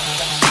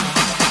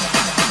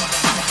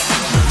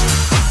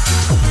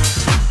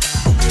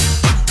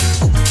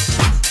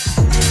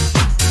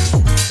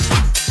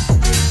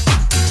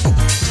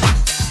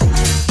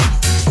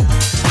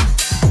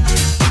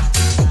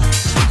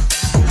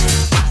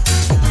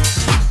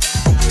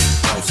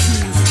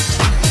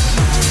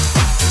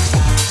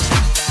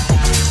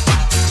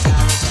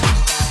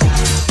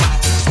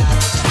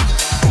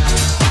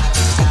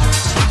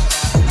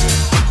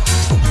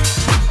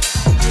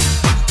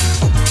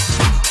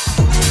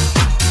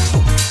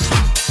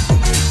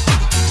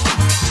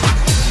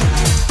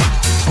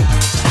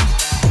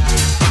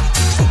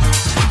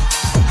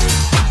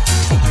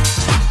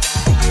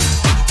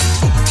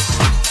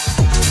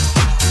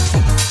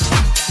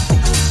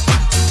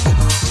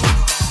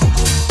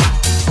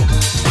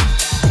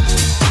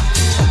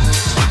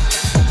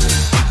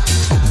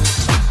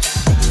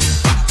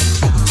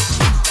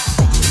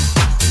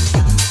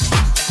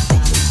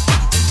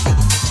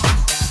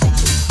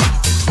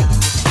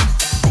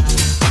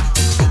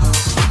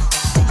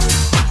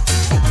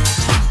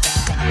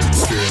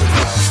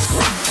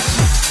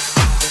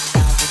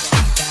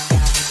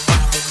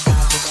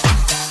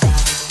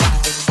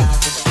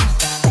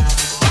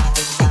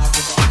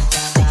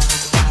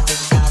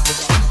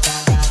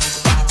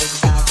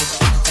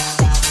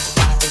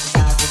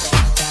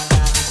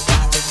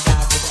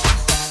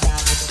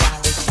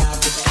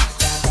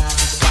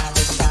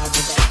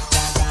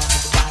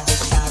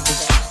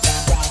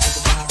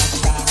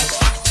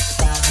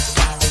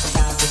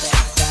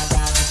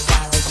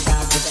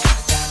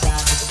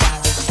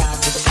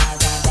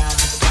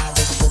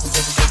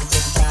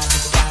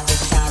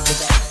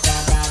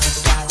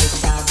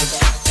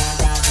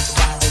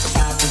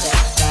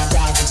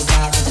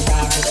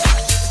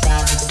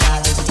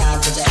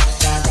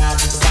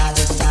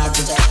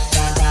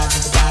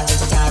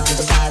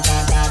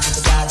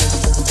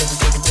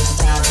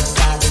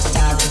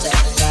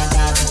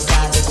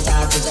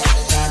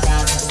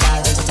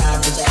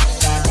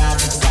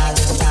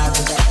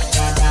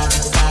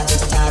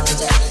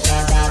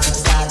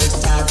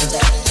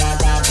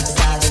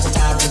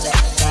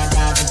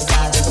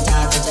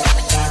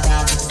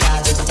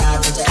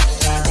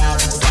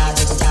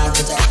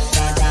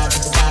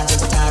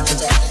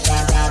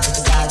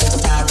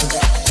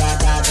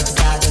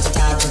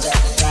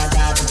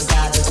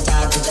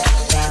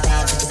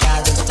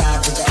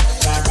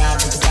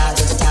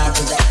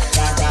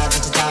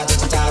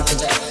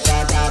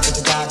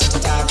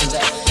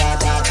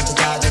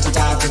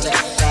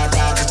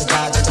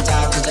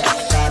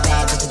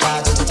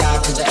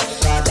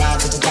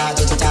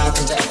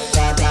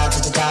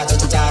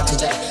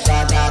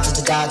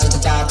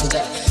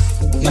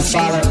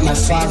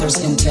 father's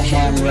into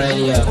ham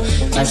radio.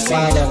 My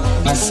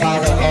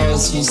father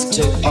always used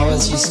to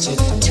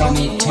tell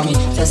me,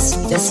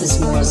 this is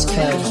Morse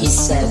code, he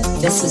said.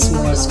 This is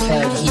Morse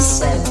code, he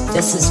said.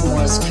 This is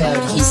Morse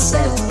code, he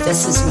said.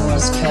 This is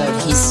Morse code,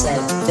 he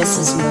said. This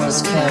is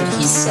Morse code,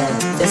 he said.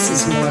 This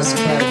is Morse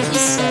code, he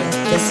said.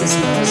 This is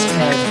Morse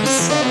code, he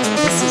said.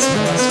 This is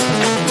Morse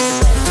code, he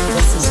said.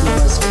 This is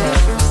Morse code.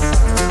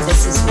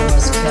 This is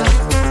Morse code.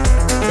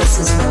 This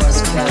is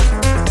Morse code.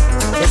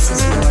 This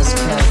is Morse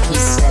code, he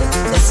said.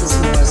 This is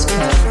Morse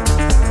code.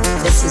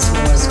 This is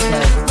Morse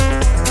code.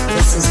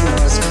 This is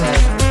Morse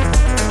code.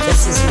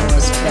 This is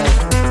Morse code.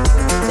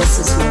 This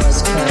is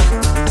Morse code.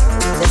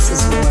 This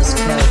is Morse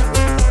code.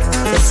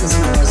 This is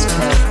Morse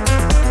code.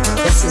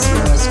 This is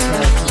Morse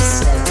code, he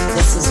said.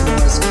 This is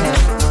Morse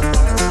code.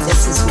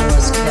 This is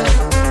Morse code.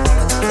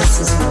 This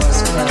is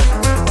Morse code.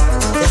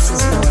 This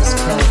is Morse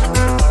code.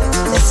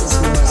 This is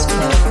Morse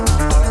code.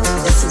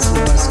 This is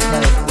Morse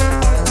code.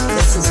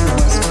 This is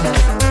Morse code.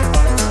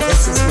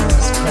 This is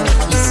Morse code.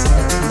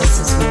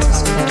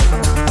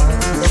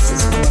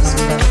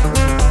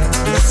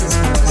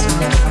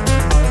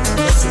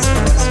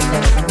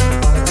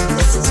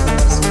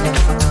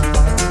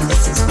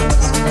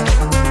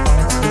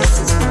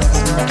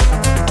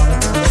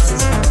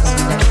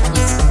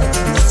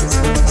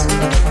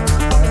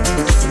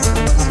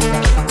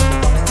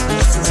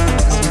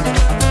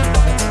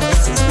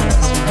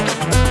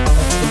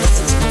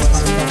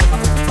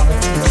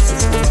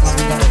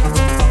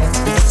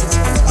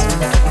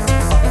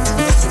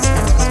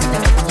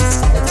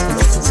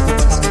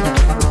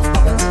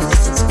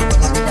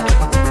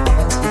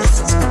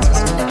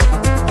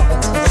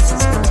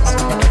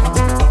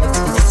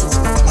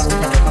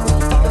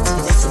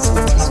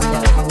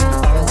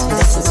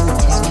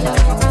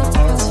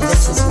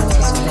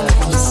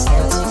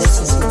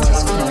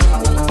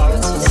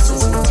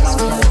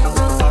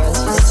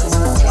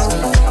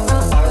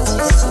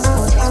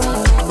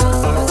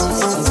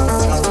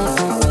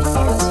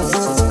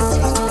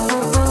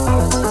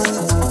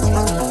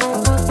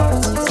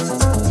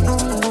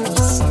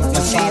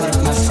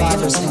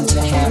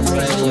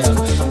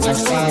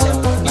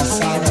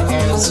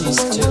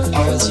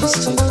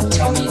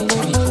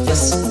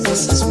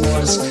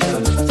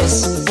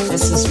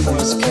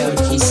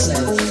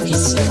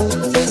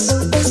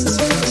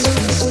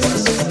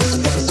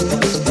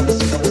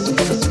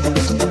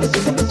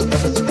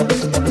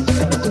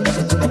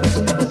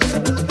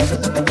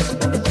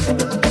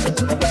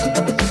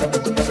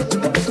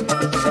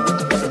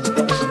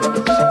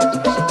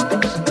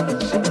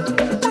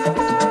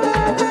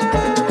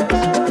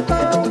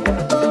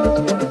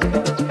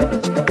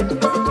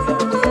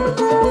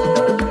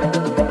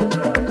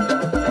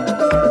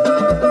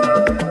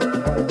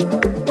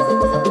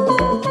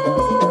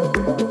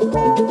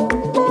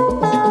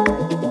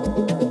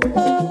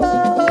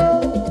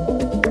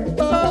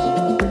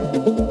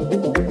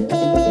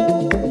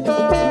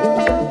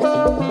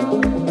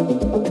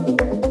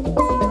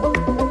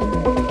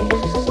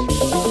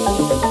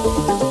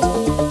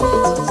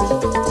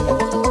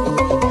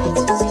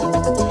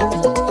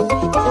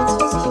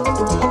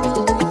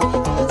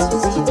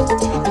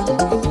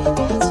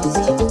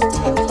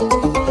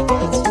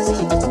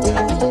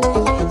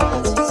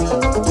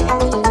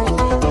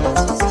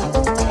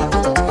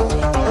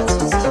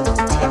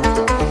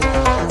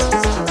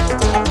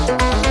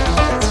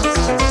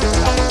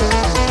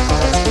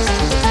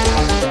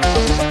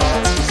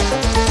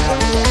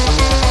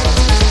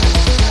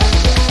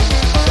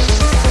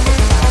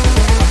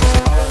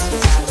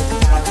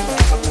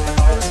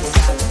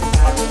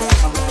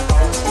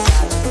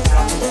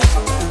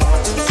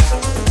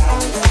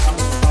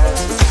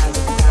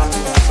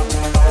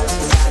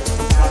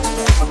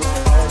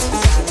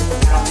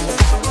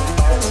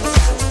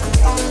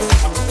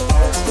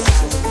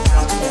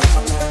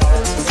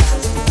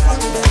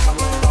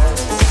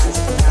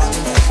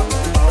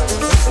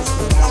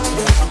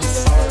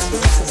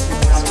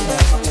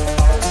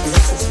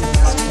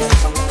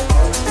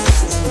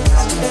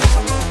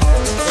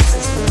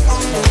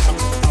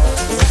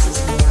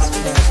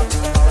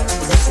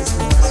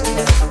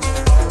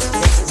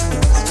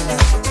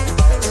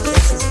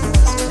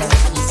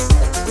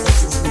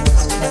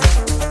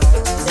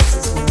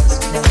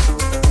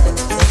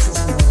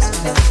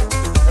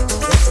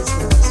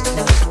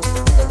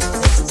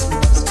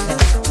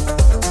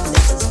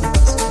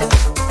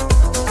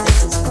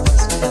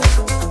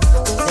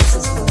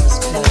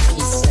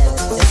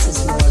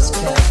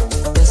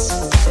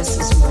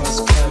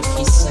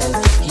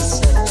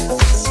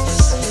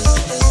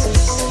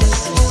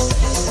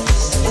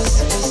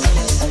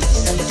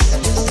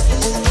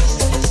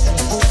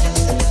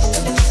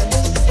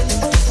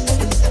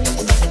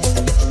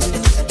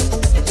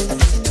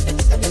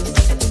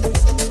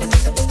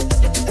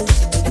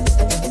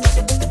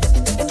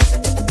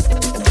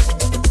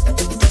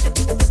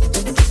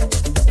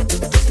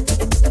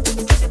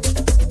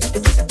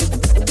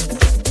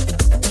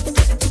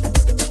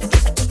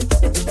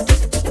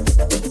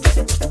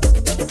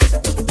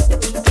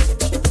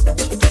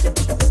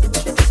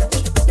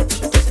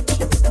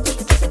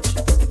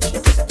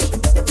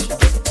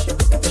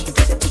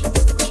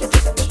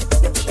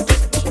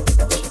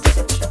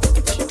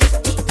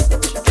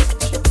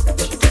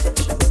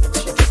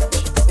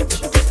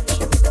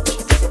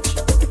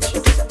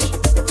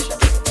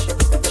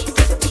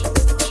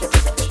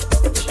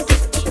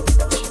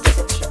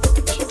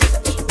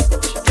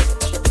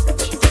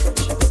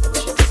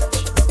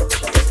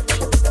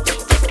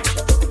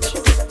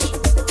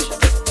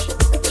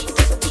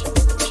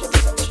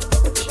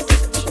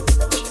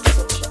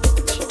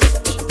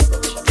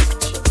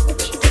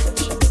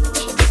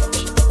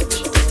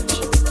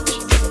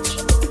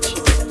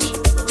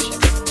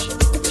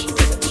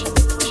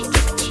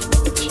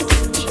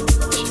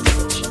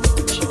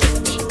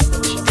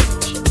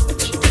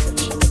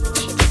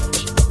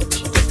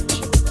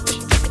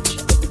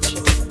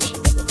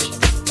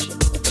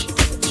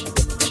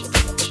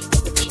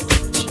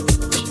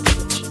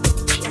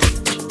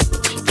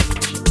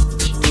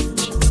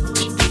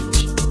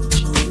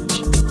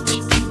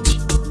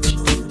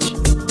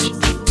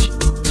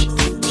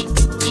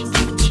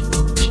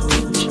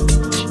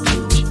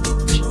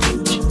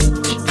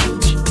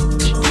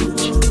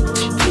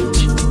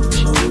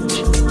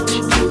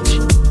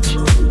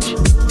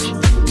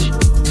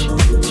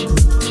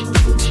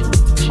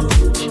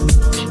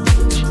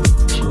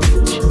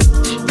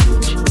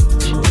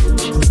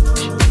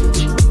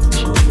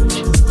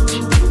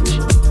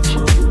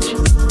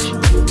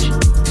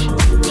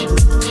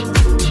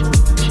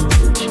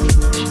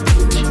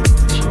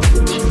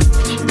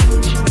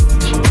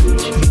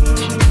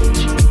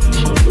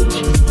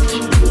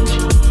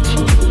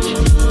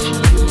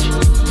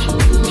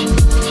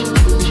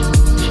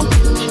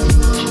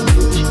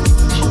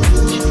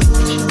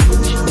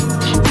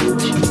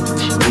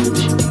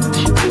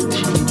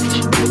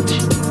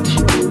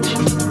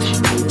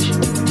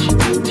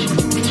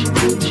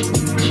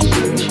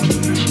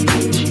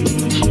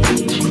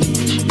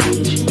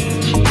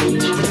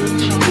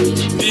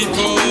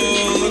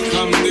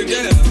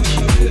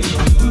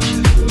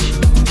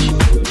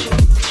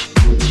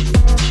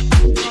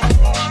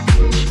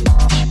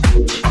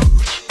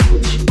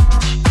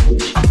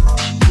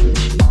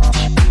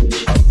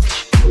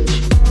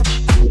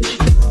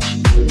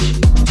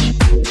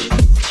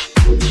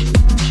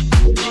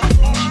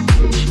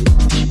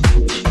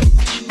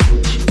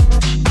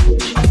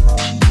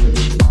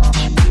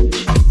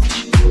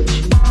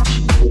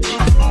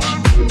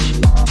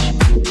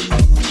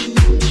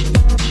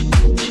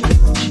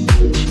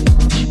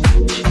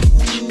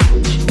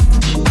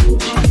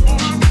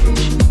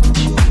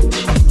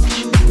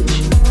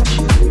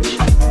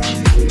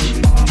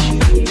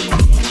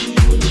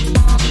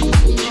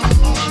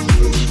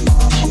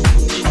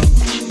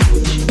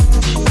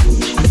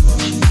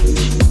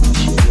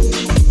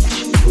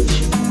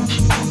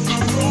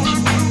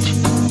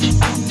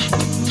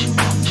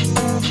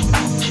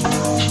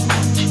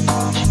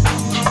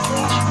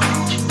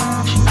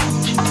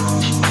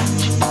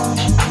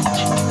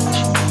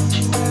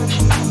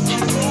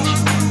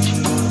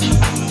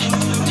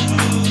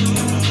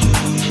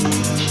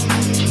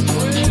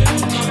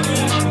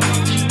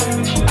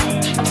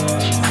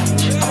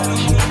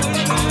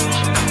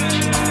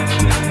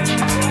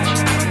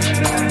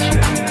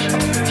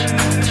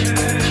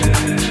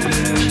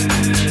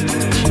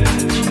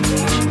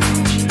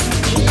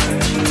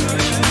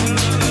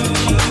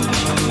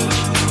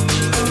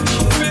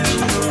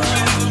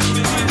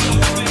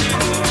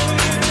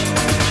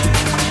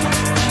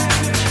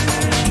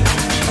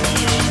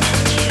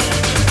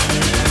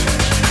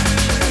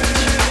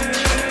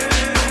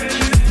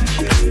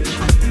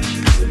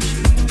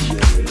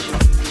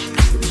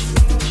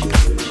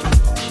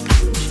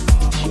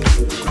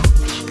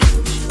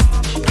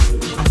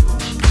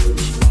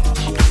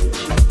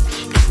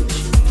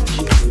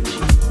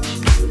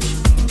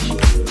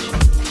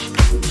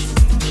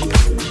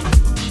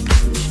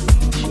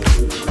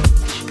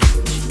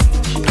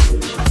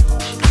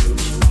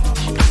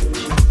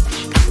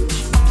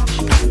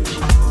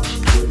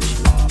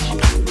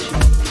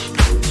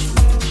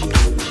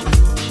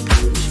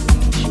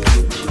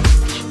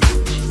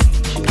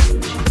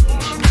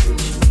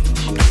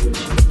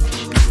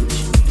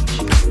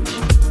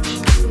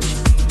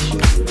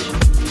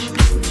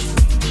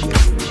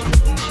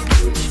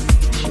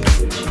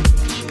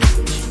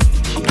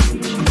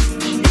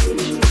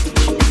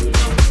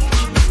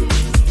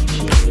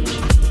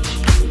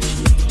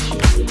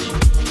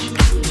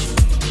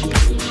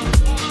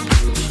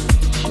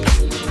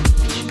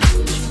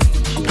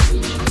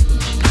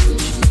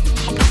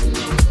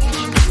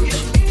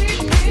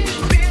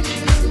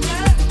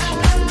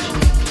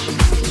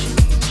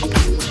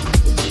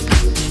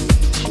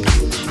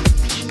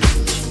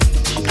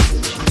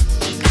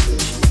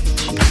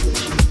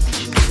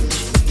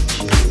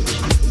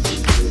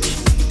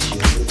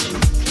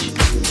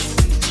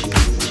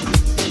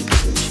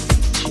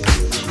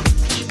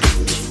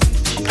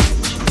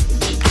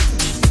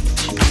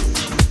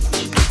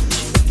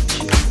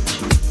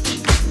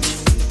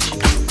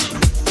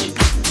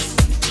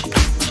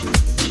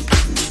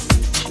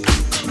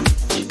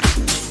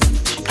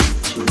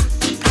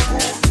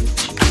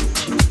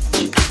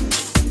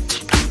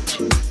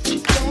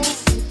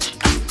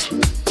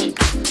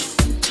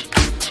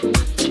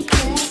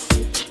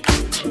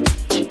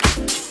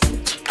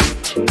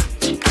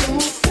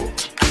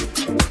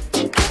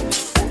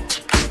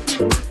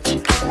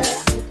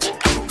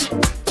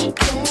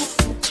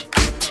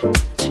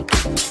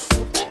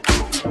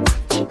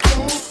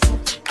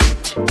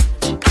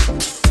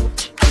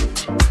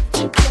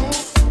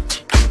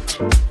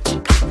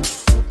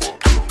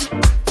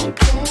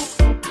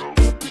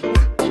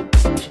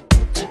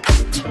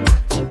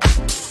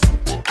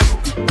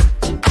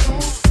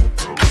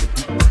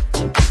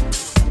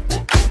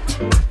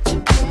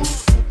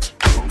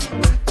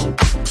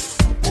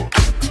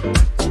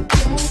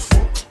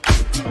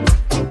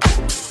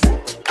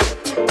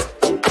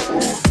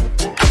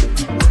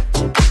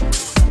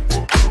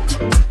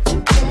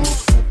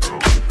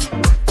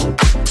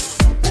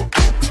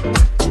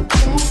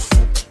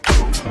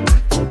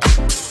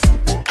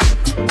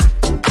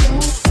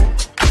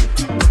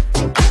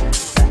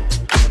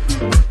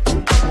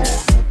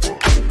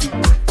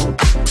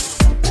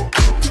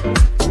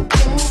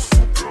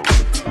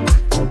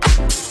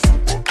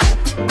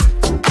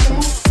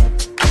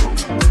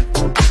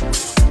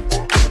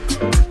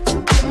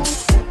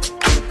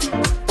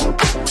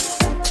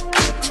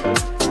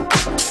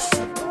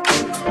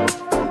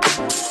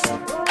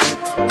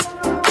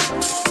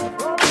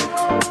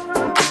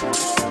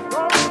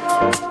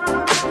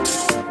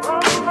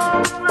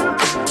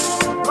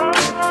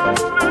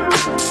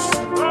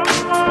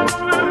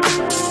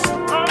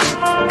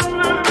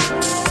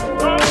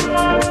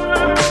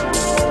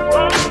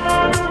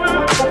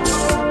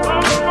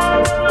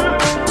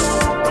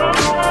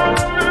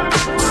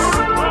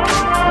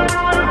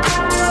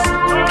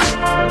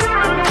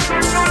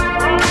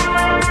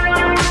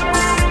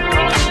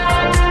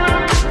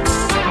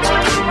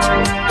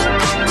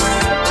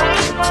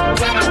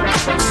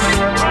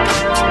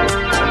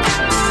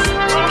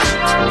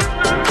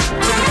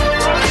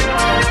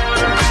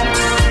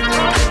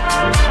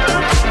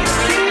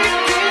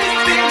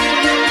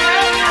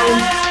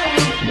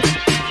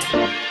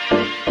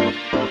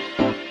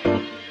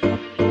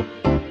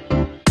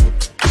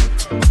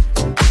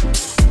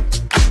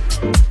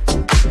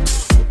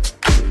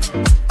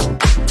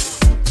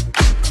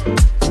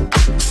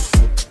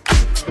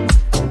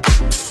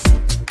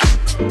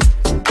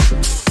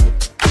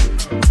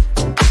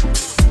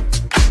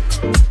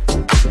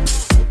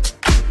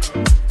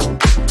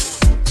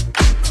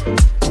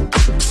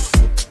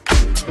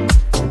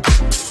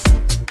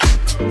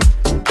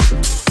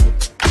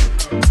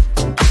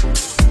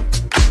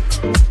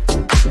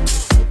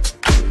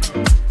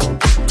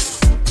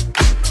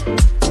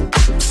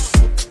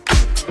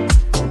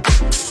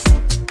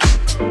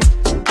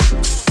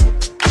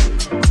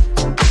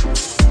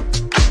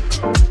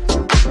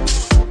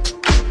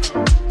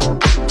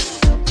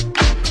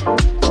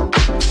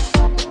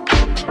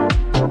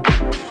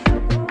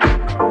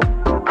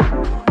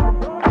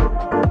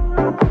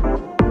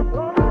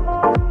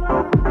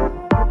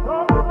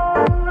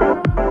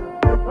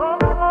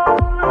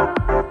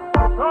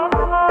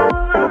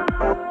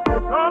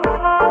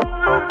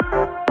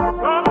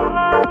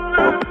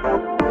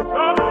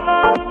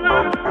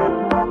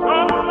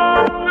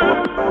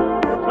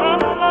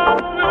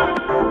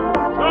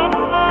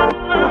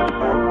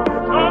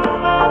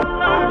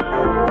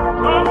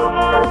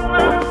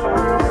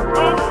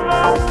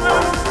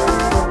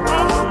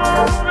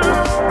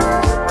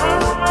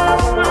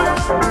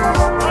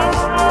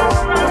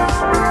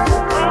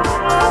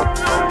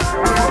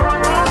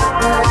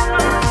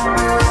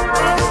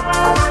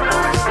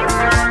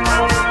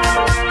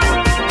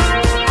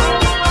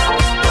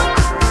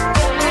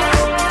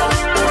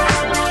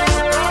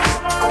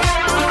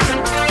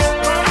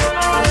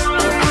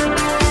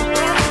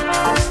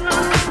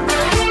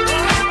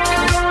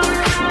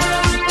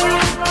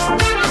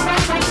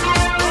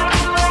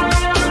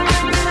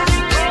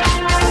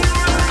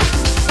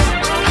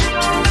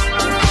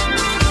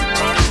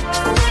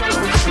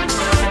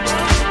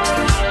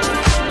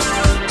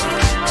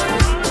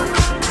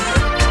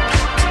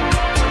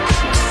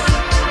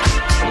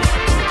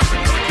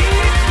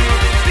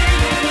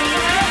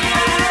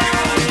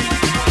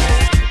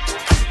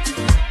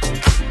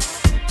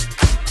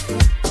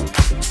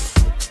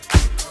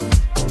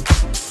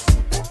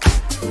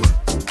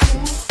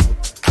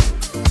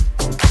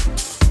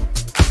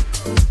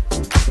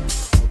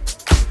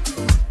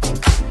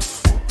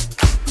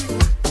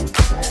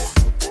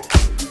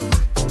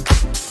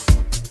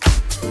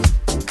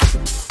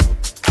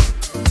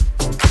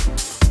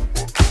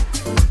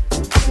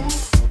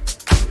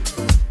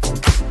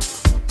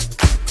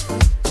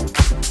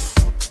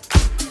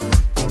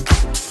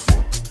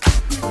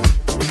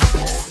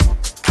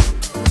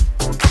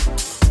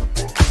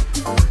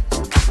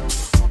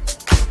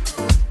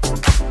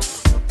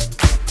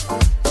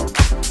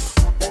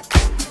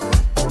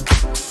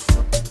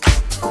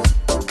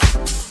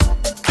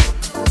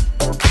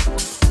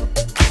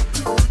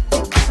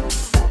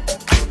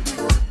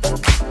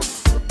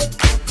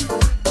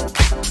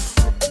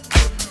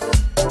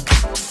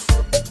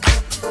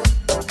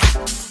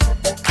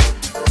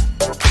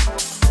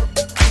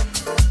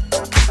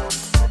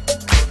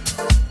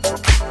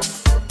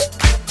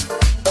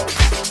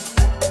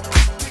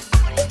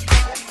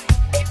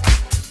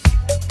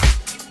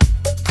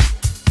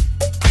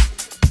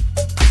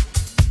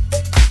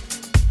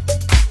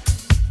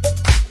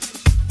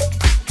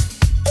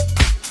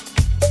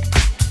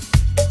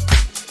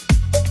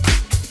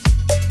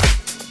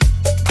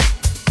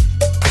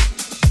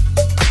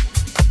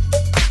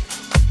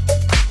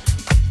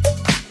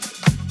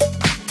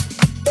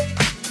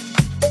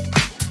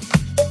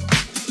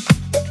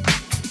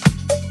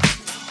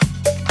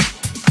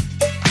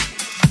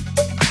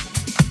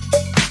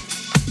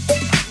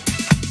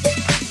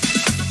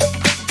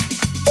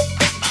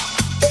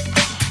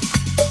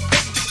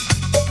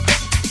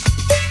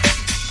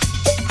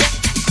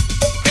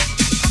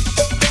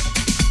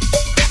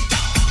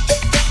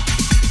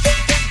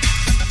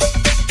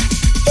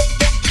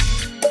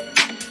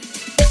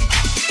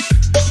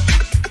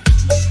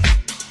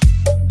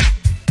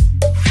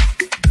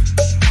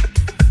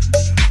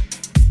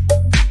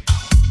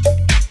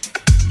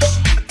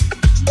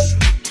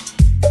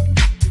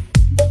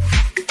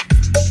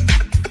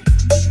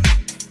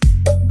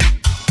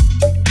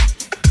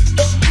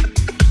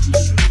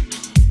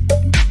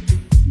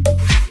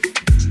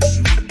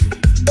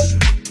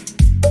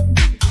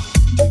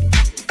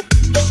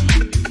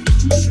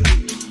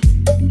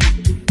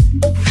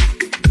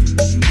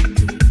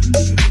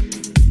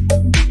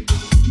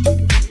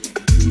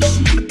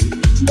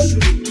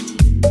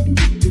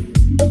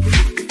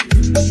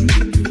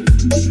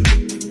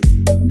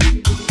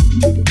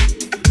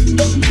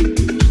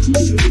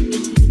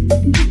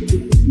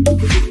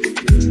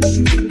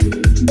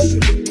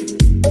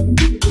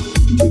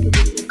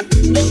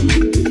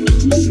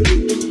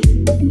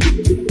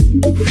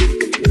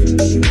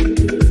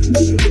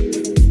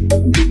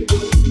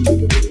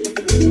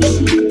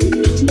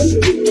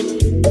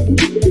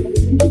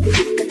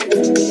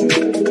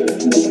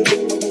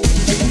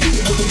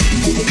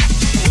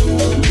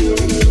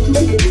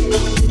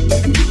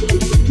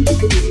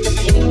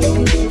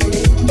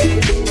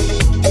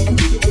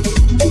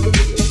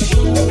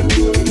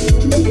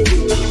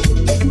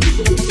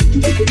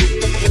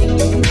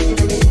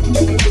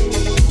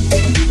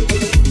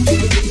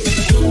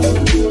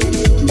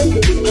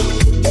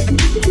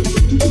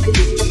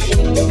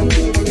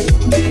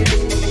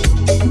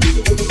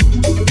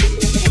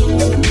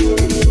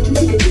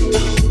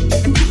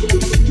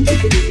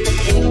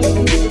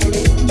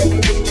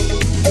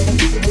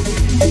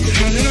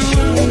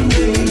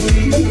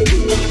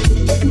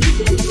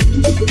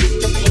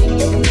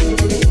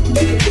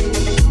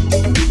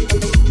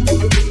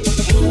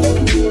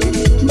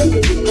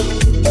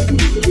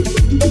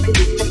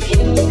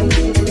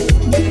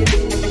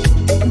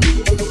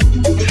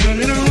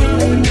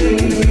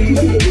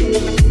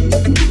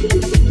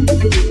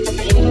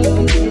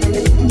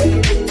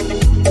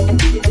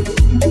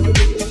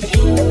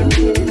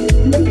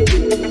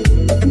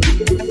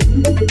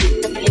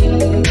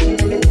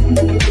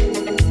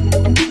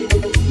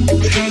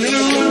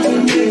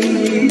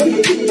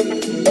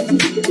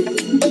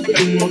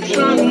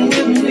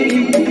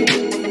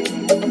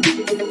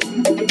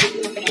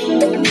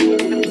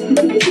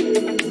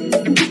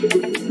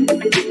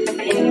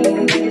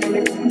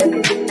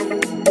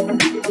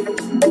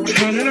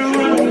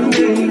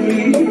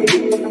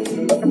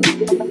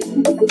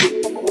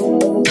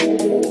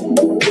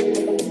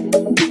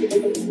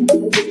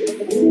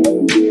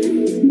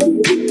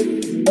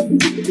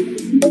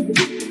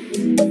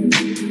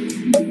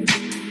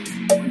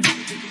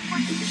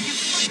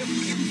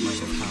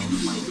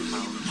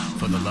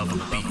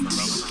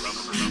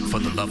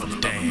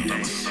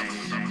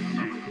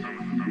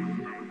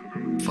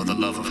 For the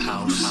love of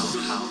house,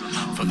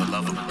 for the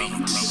love of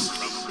beats,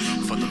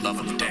 for the love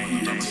of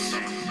dance.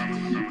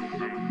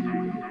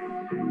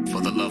 For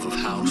the love of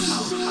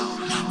house,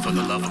 for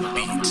the love of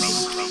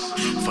beats,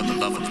 for the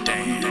love of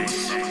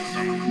dance.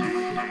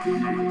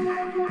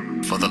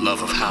 For the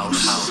love of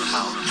house,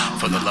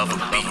 for the love of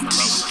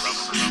beats,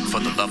 for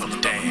the love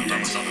of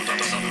dance.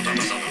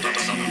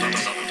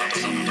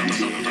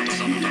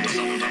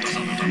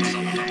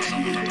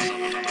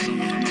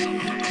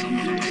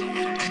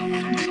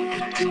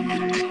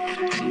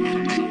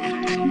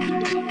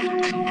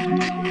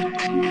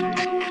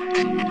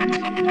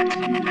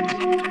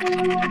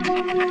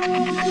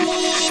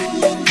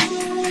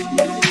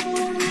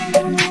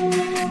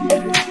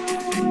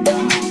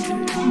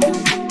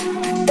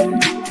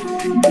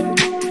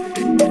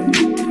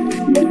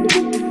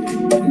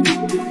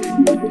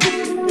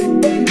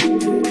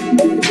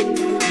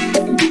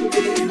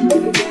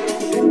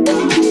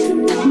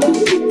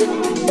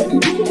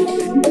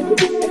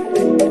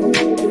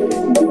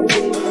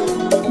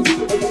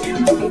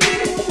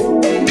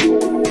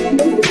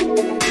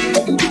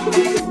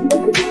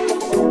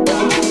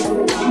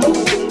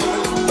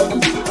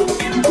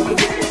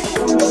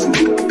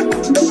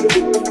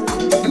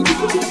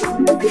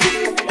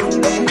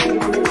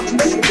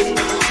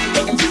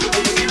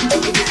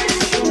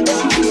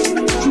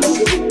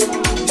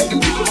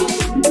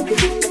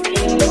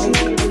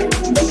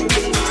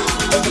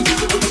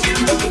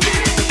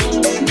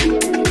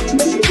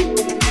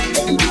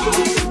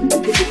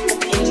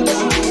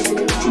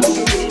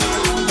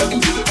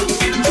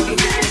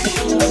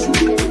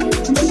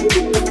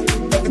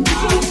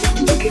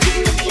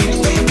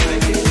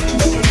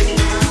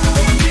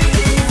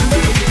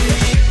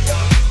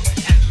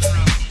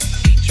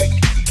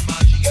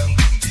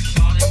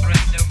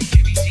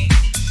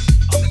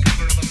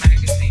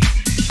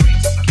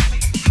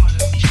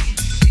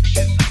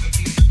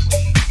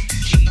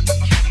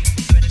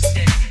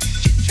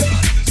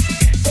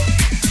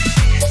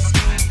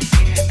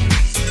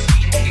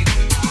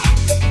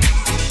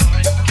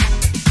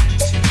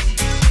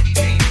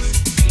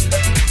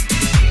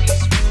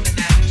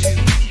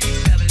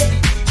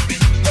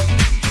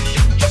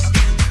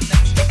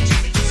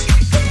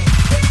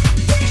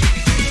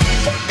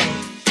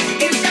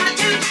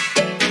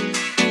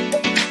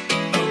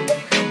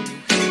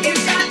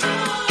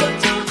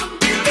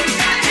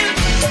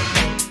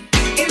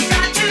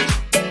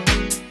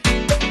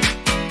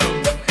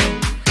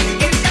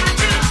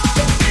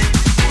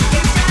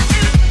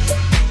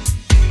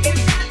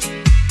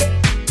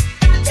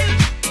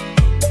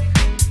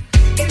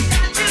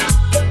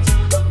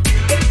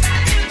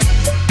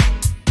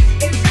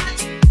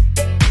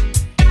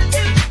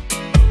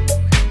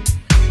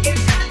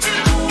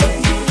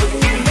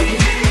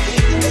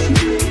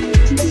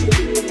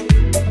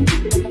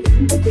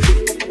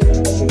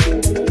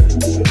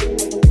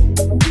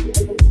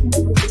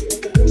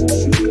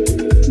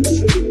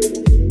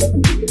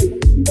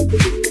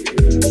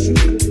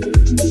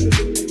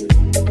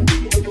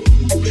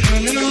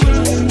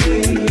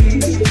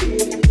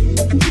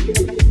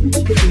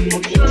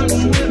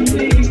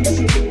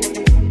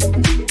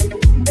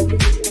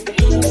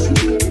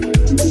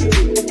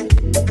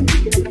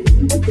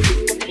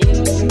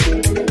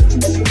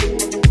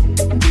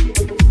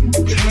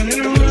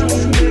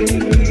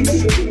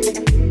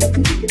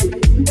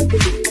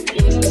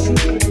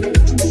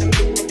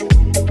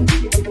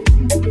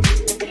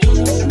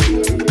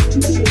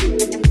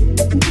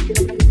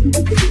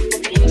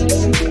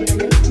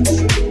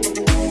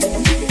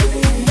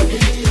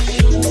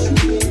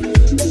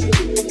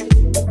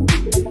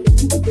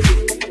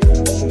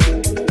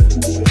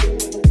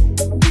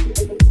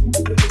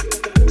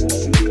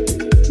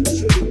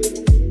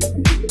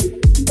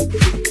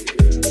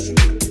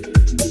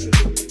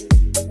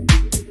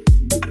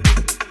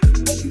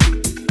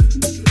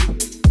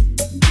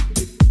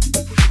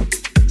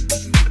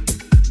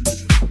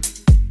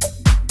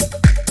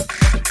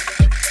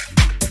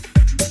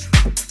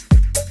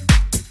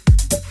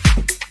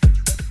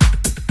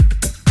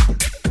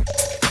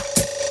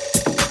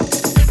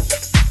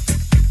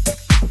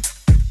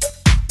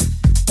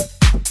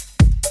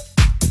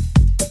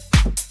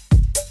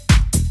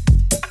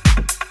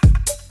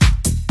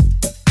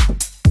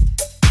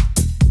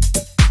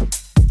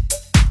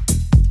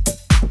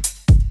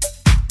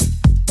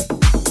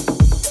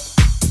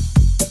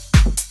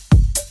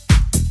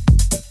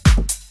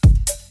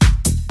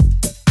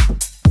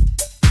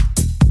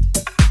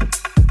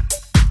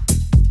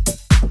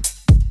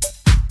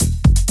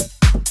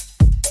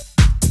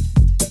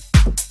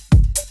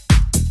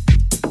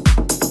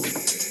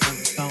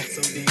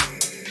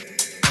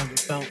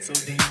 Felt so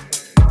deep.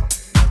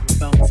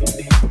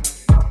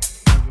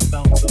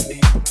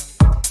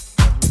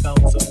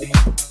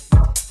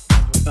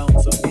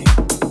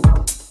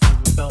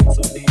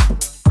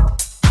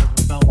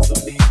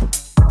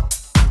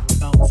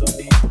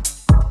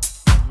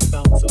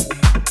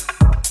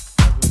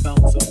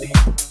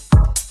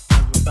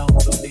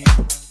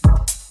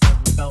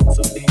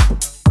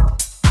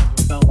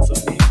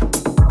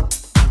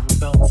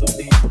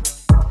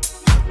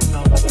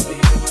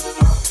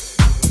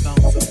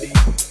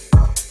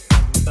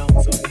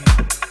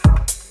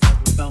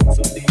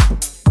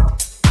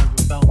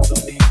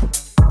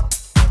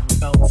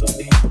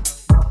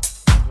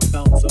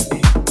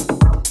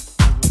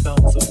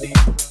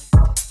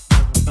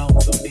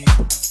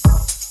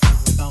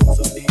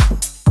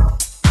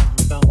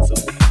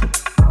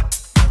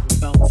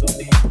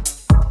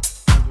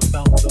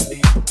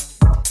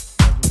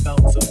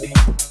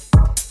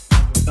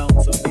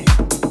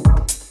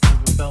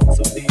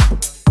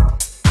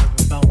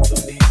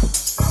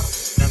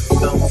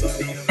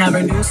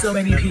 Never knew so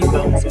many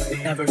people,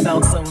 never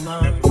felt so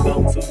alone,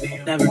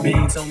 never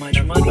made so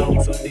much money,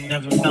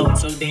 never felt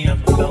so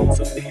damn.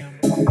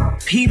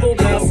 People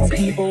passing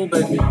people,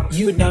 but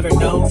you would never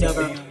know,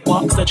 never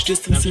walk such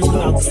distances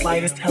without the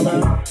slightest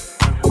hello.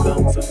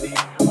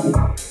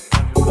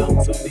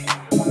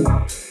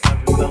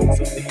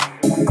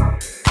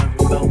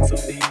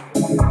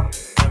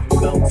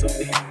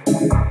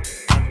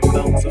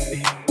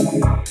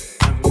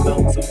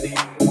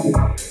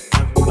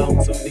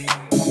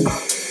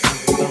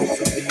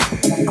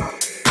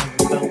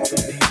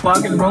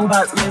 Walking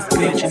robots in this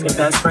bitch and your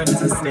best friend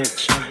is a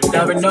snitch.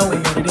 Never knowing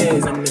what it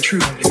is and the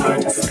truth is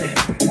hard to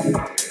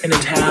spit. In a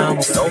town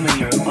with so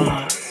many are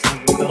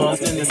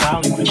lost in this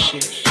Hollywood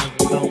shit.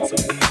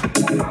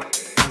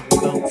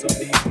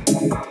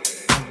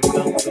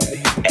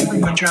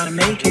 Everyone trying to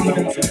make it,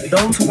 even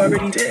those who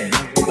already did.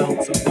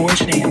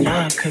 Fortunate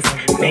enough, cause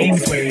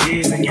fame's where it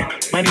is, and your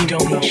money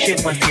don't mean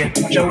shit once you're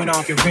showing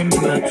off your rims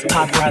in the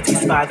paparazzi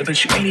spot,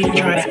 but you ain't even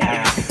trying to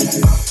act.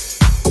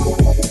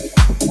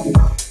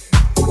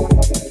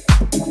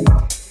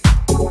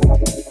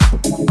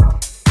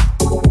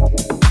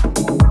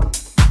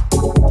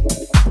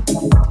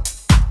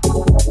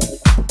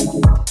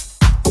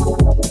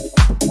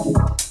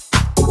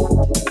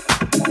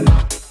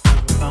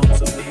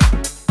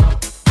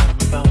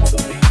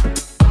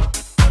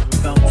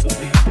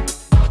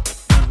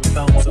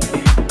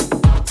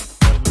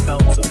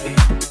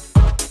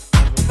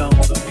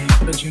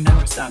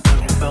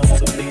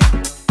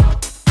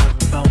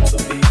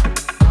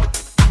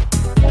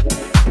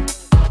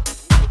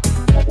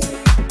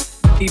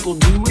 People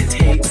do what it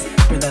takes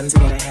for them to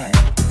get ahead.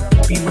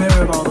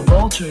 Beware of all the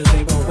vultures,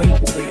 they won't wait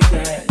until you're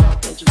dead.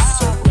 They'll just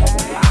circle you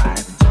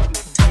alive until you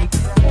can take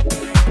it.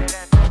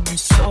 And your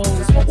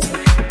soul's been so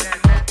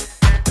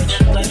but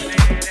you left it.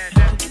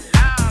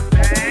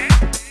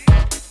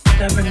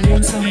 Never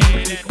knew so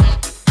many people,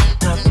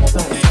 never felt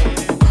so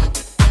good.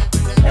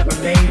 Never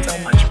made so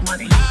much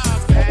money,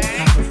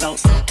 never felt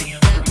so damn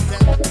broke.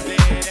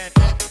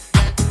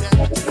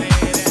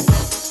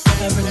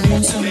 Never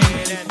knew so many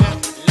people.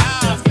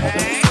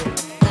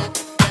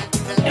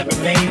 Never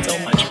made so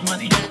much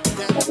money,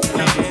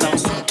 never felt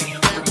so damn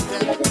broke.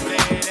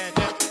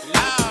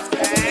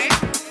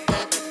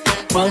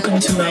 Welcome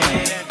to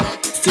LA,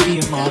 city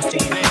of lost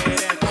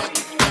angels.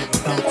 Never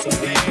felt so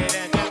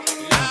bad, never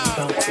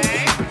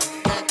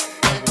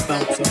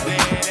felt so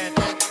bad,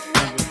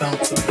 never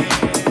felt so bad, never felt so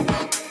bad,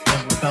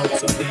 never felt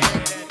so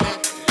bad,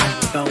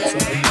 never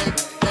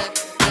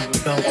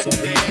felt so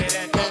bad,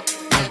 never felt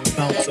so bad, never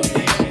felt so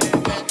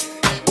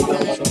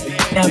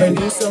bad. Never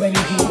knew so many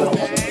people.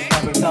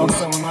 Never felt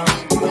so alone,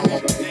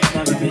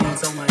 never made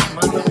so much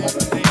money,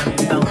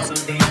 never felt so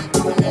damn.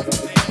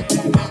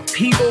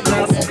 People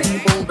passing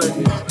people, but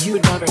you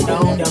would never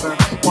know, never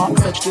walk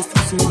such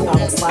distances without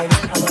the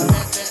slightest color.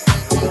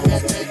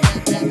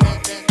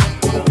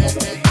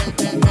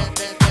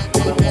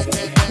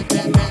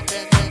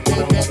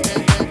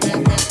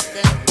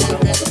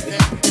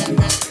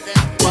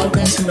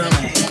 Welcome to LA,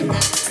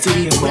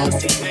 city of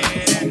lost angels.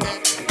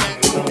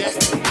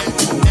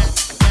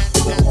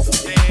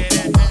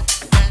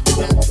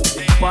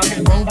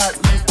 Walking robots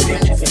in this bitch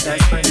and your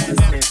best friend is a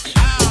snitch.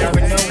 Never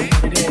knowing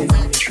what it is and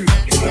the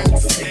truth is hard to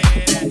say.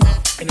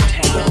 In a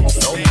town with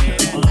so many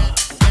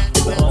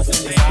are lost in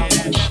this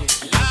Hollywood shit.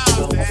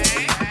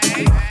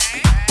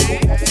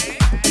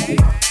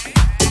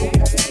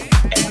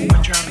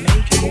 Everyone trying to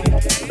make it, even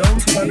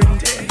those who already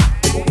did.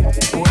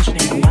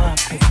 Fortunate enough,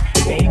 cause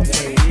fame's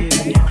where it is,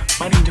 and your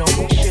money don't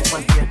mean shit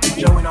once you're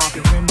showing off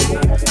your rims in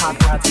the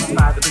paparazzi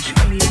spot, but you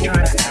ain't even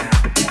trying to act.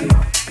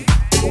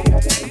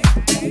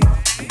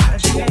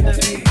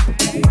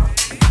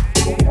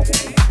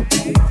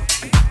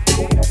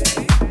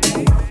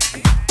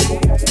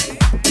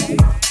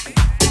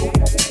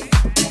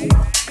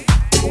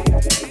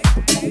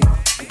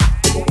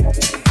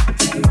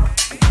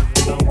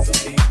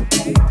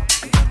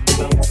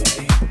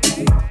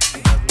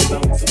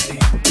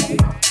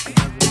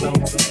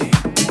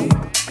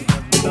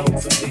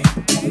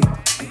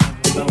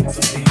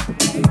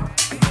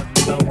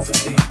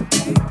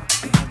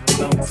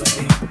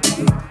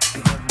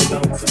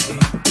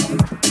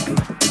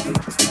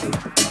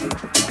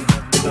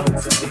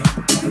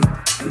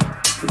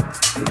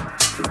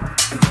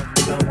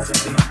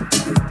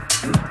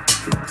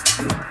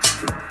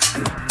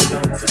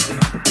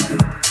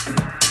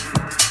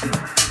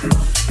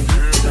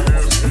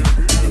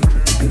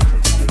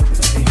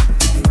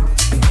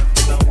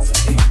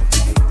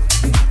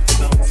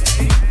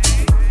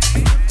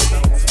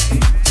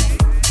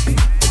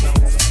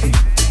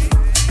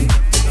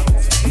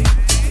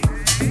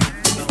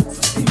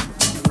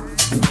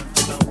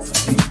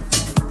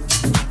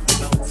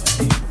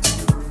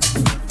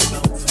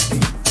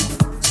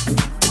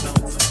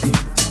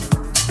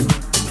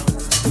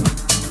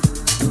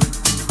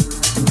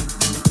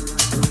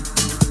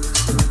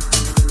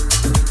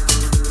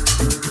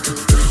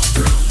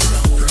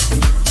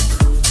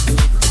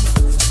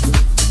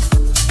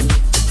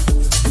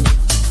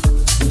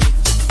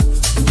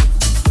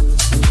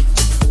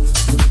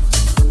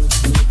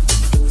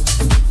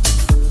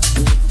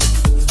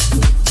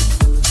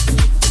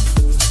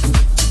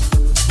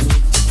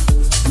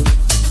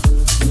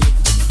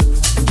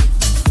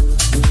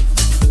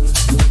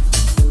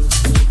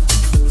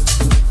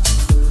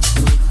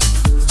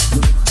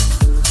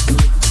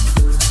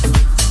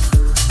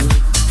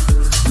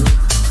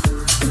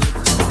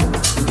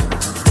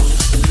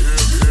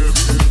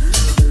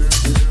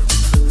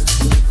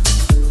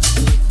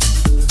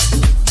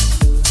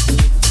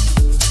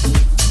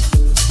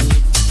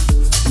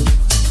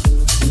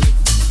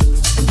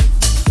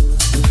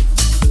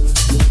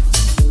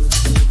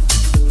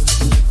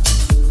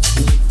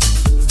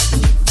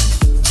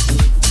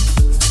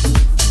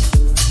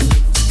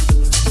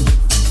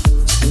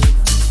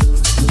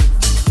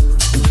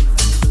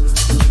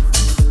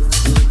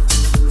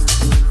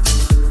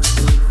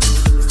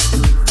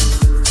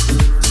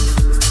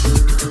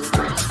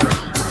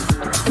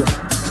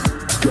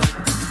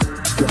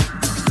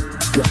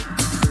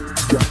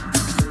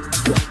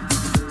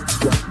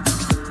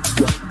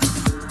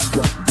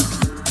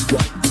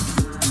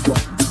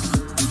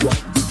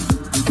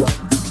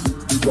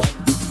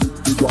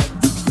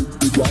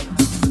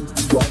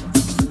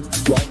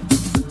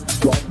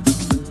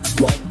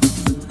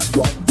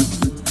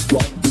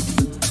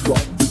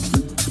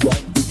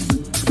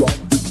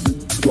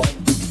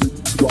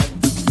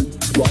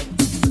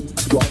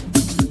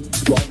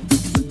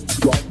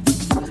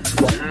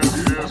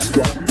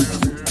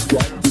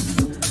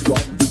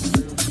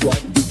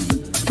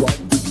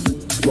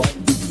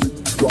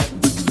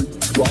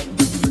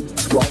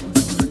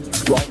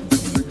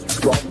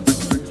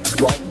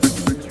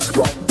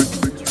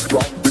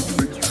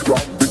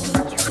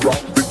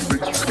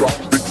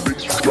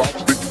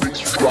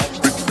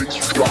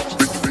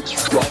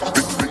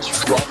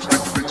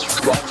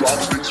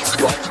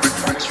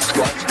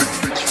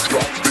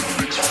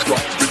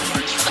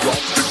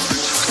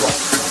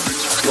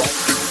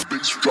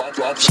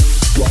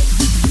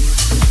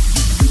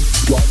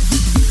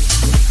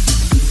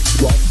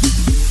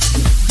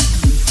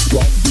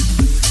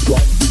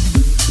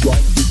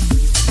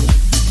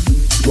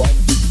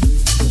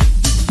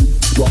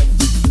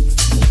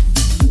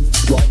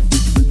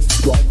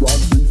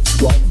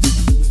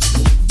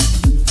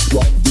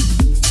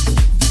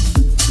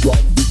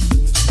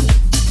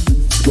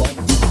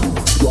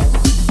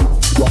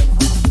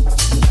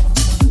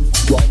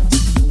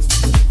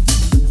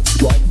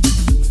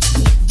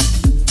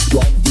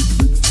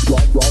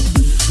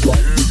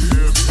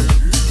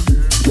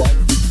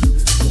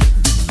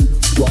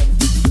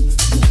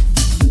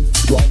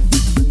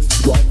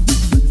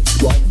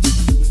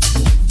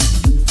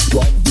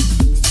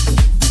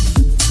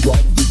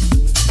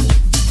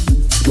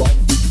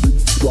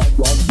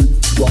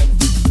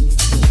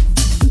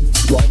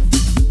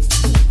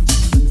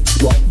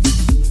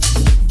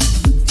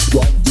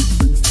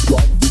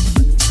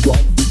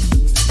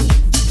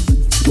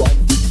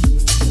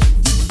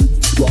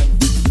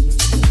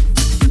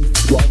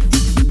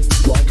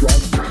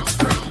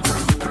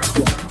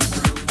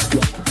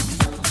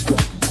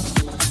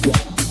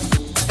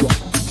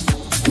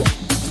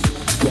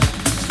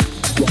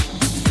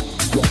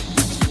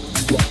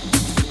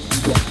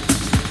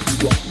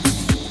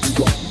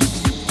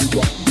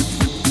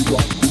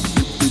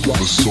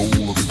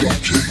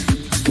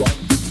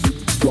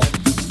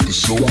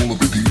 soul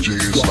of a DJ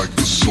is like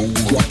the soul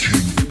of a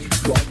king.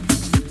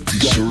 He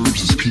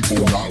serves his people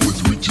not with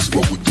riches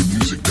but with the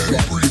music that he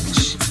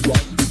brings.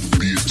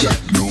 Be it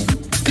techno,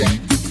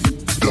 deep,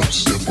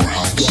 dubstep or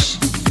house.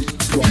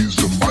 He is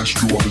the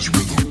maestro of his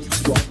rhythm.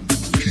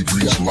 He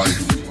breathes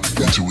life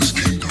into his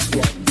kingdom.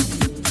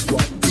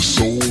 The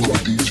soul of a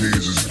DJ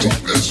is as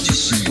deep as the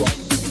sea.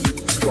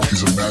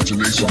 His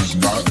imagination is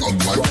not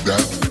unlike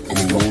that of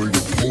a laureate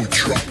of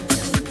poetry.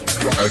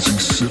 As he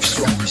sifts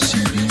through his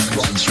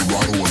CDs and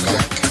Serato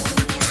alike,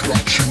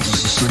 he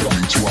chooses a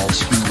symphony to our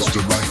spirit.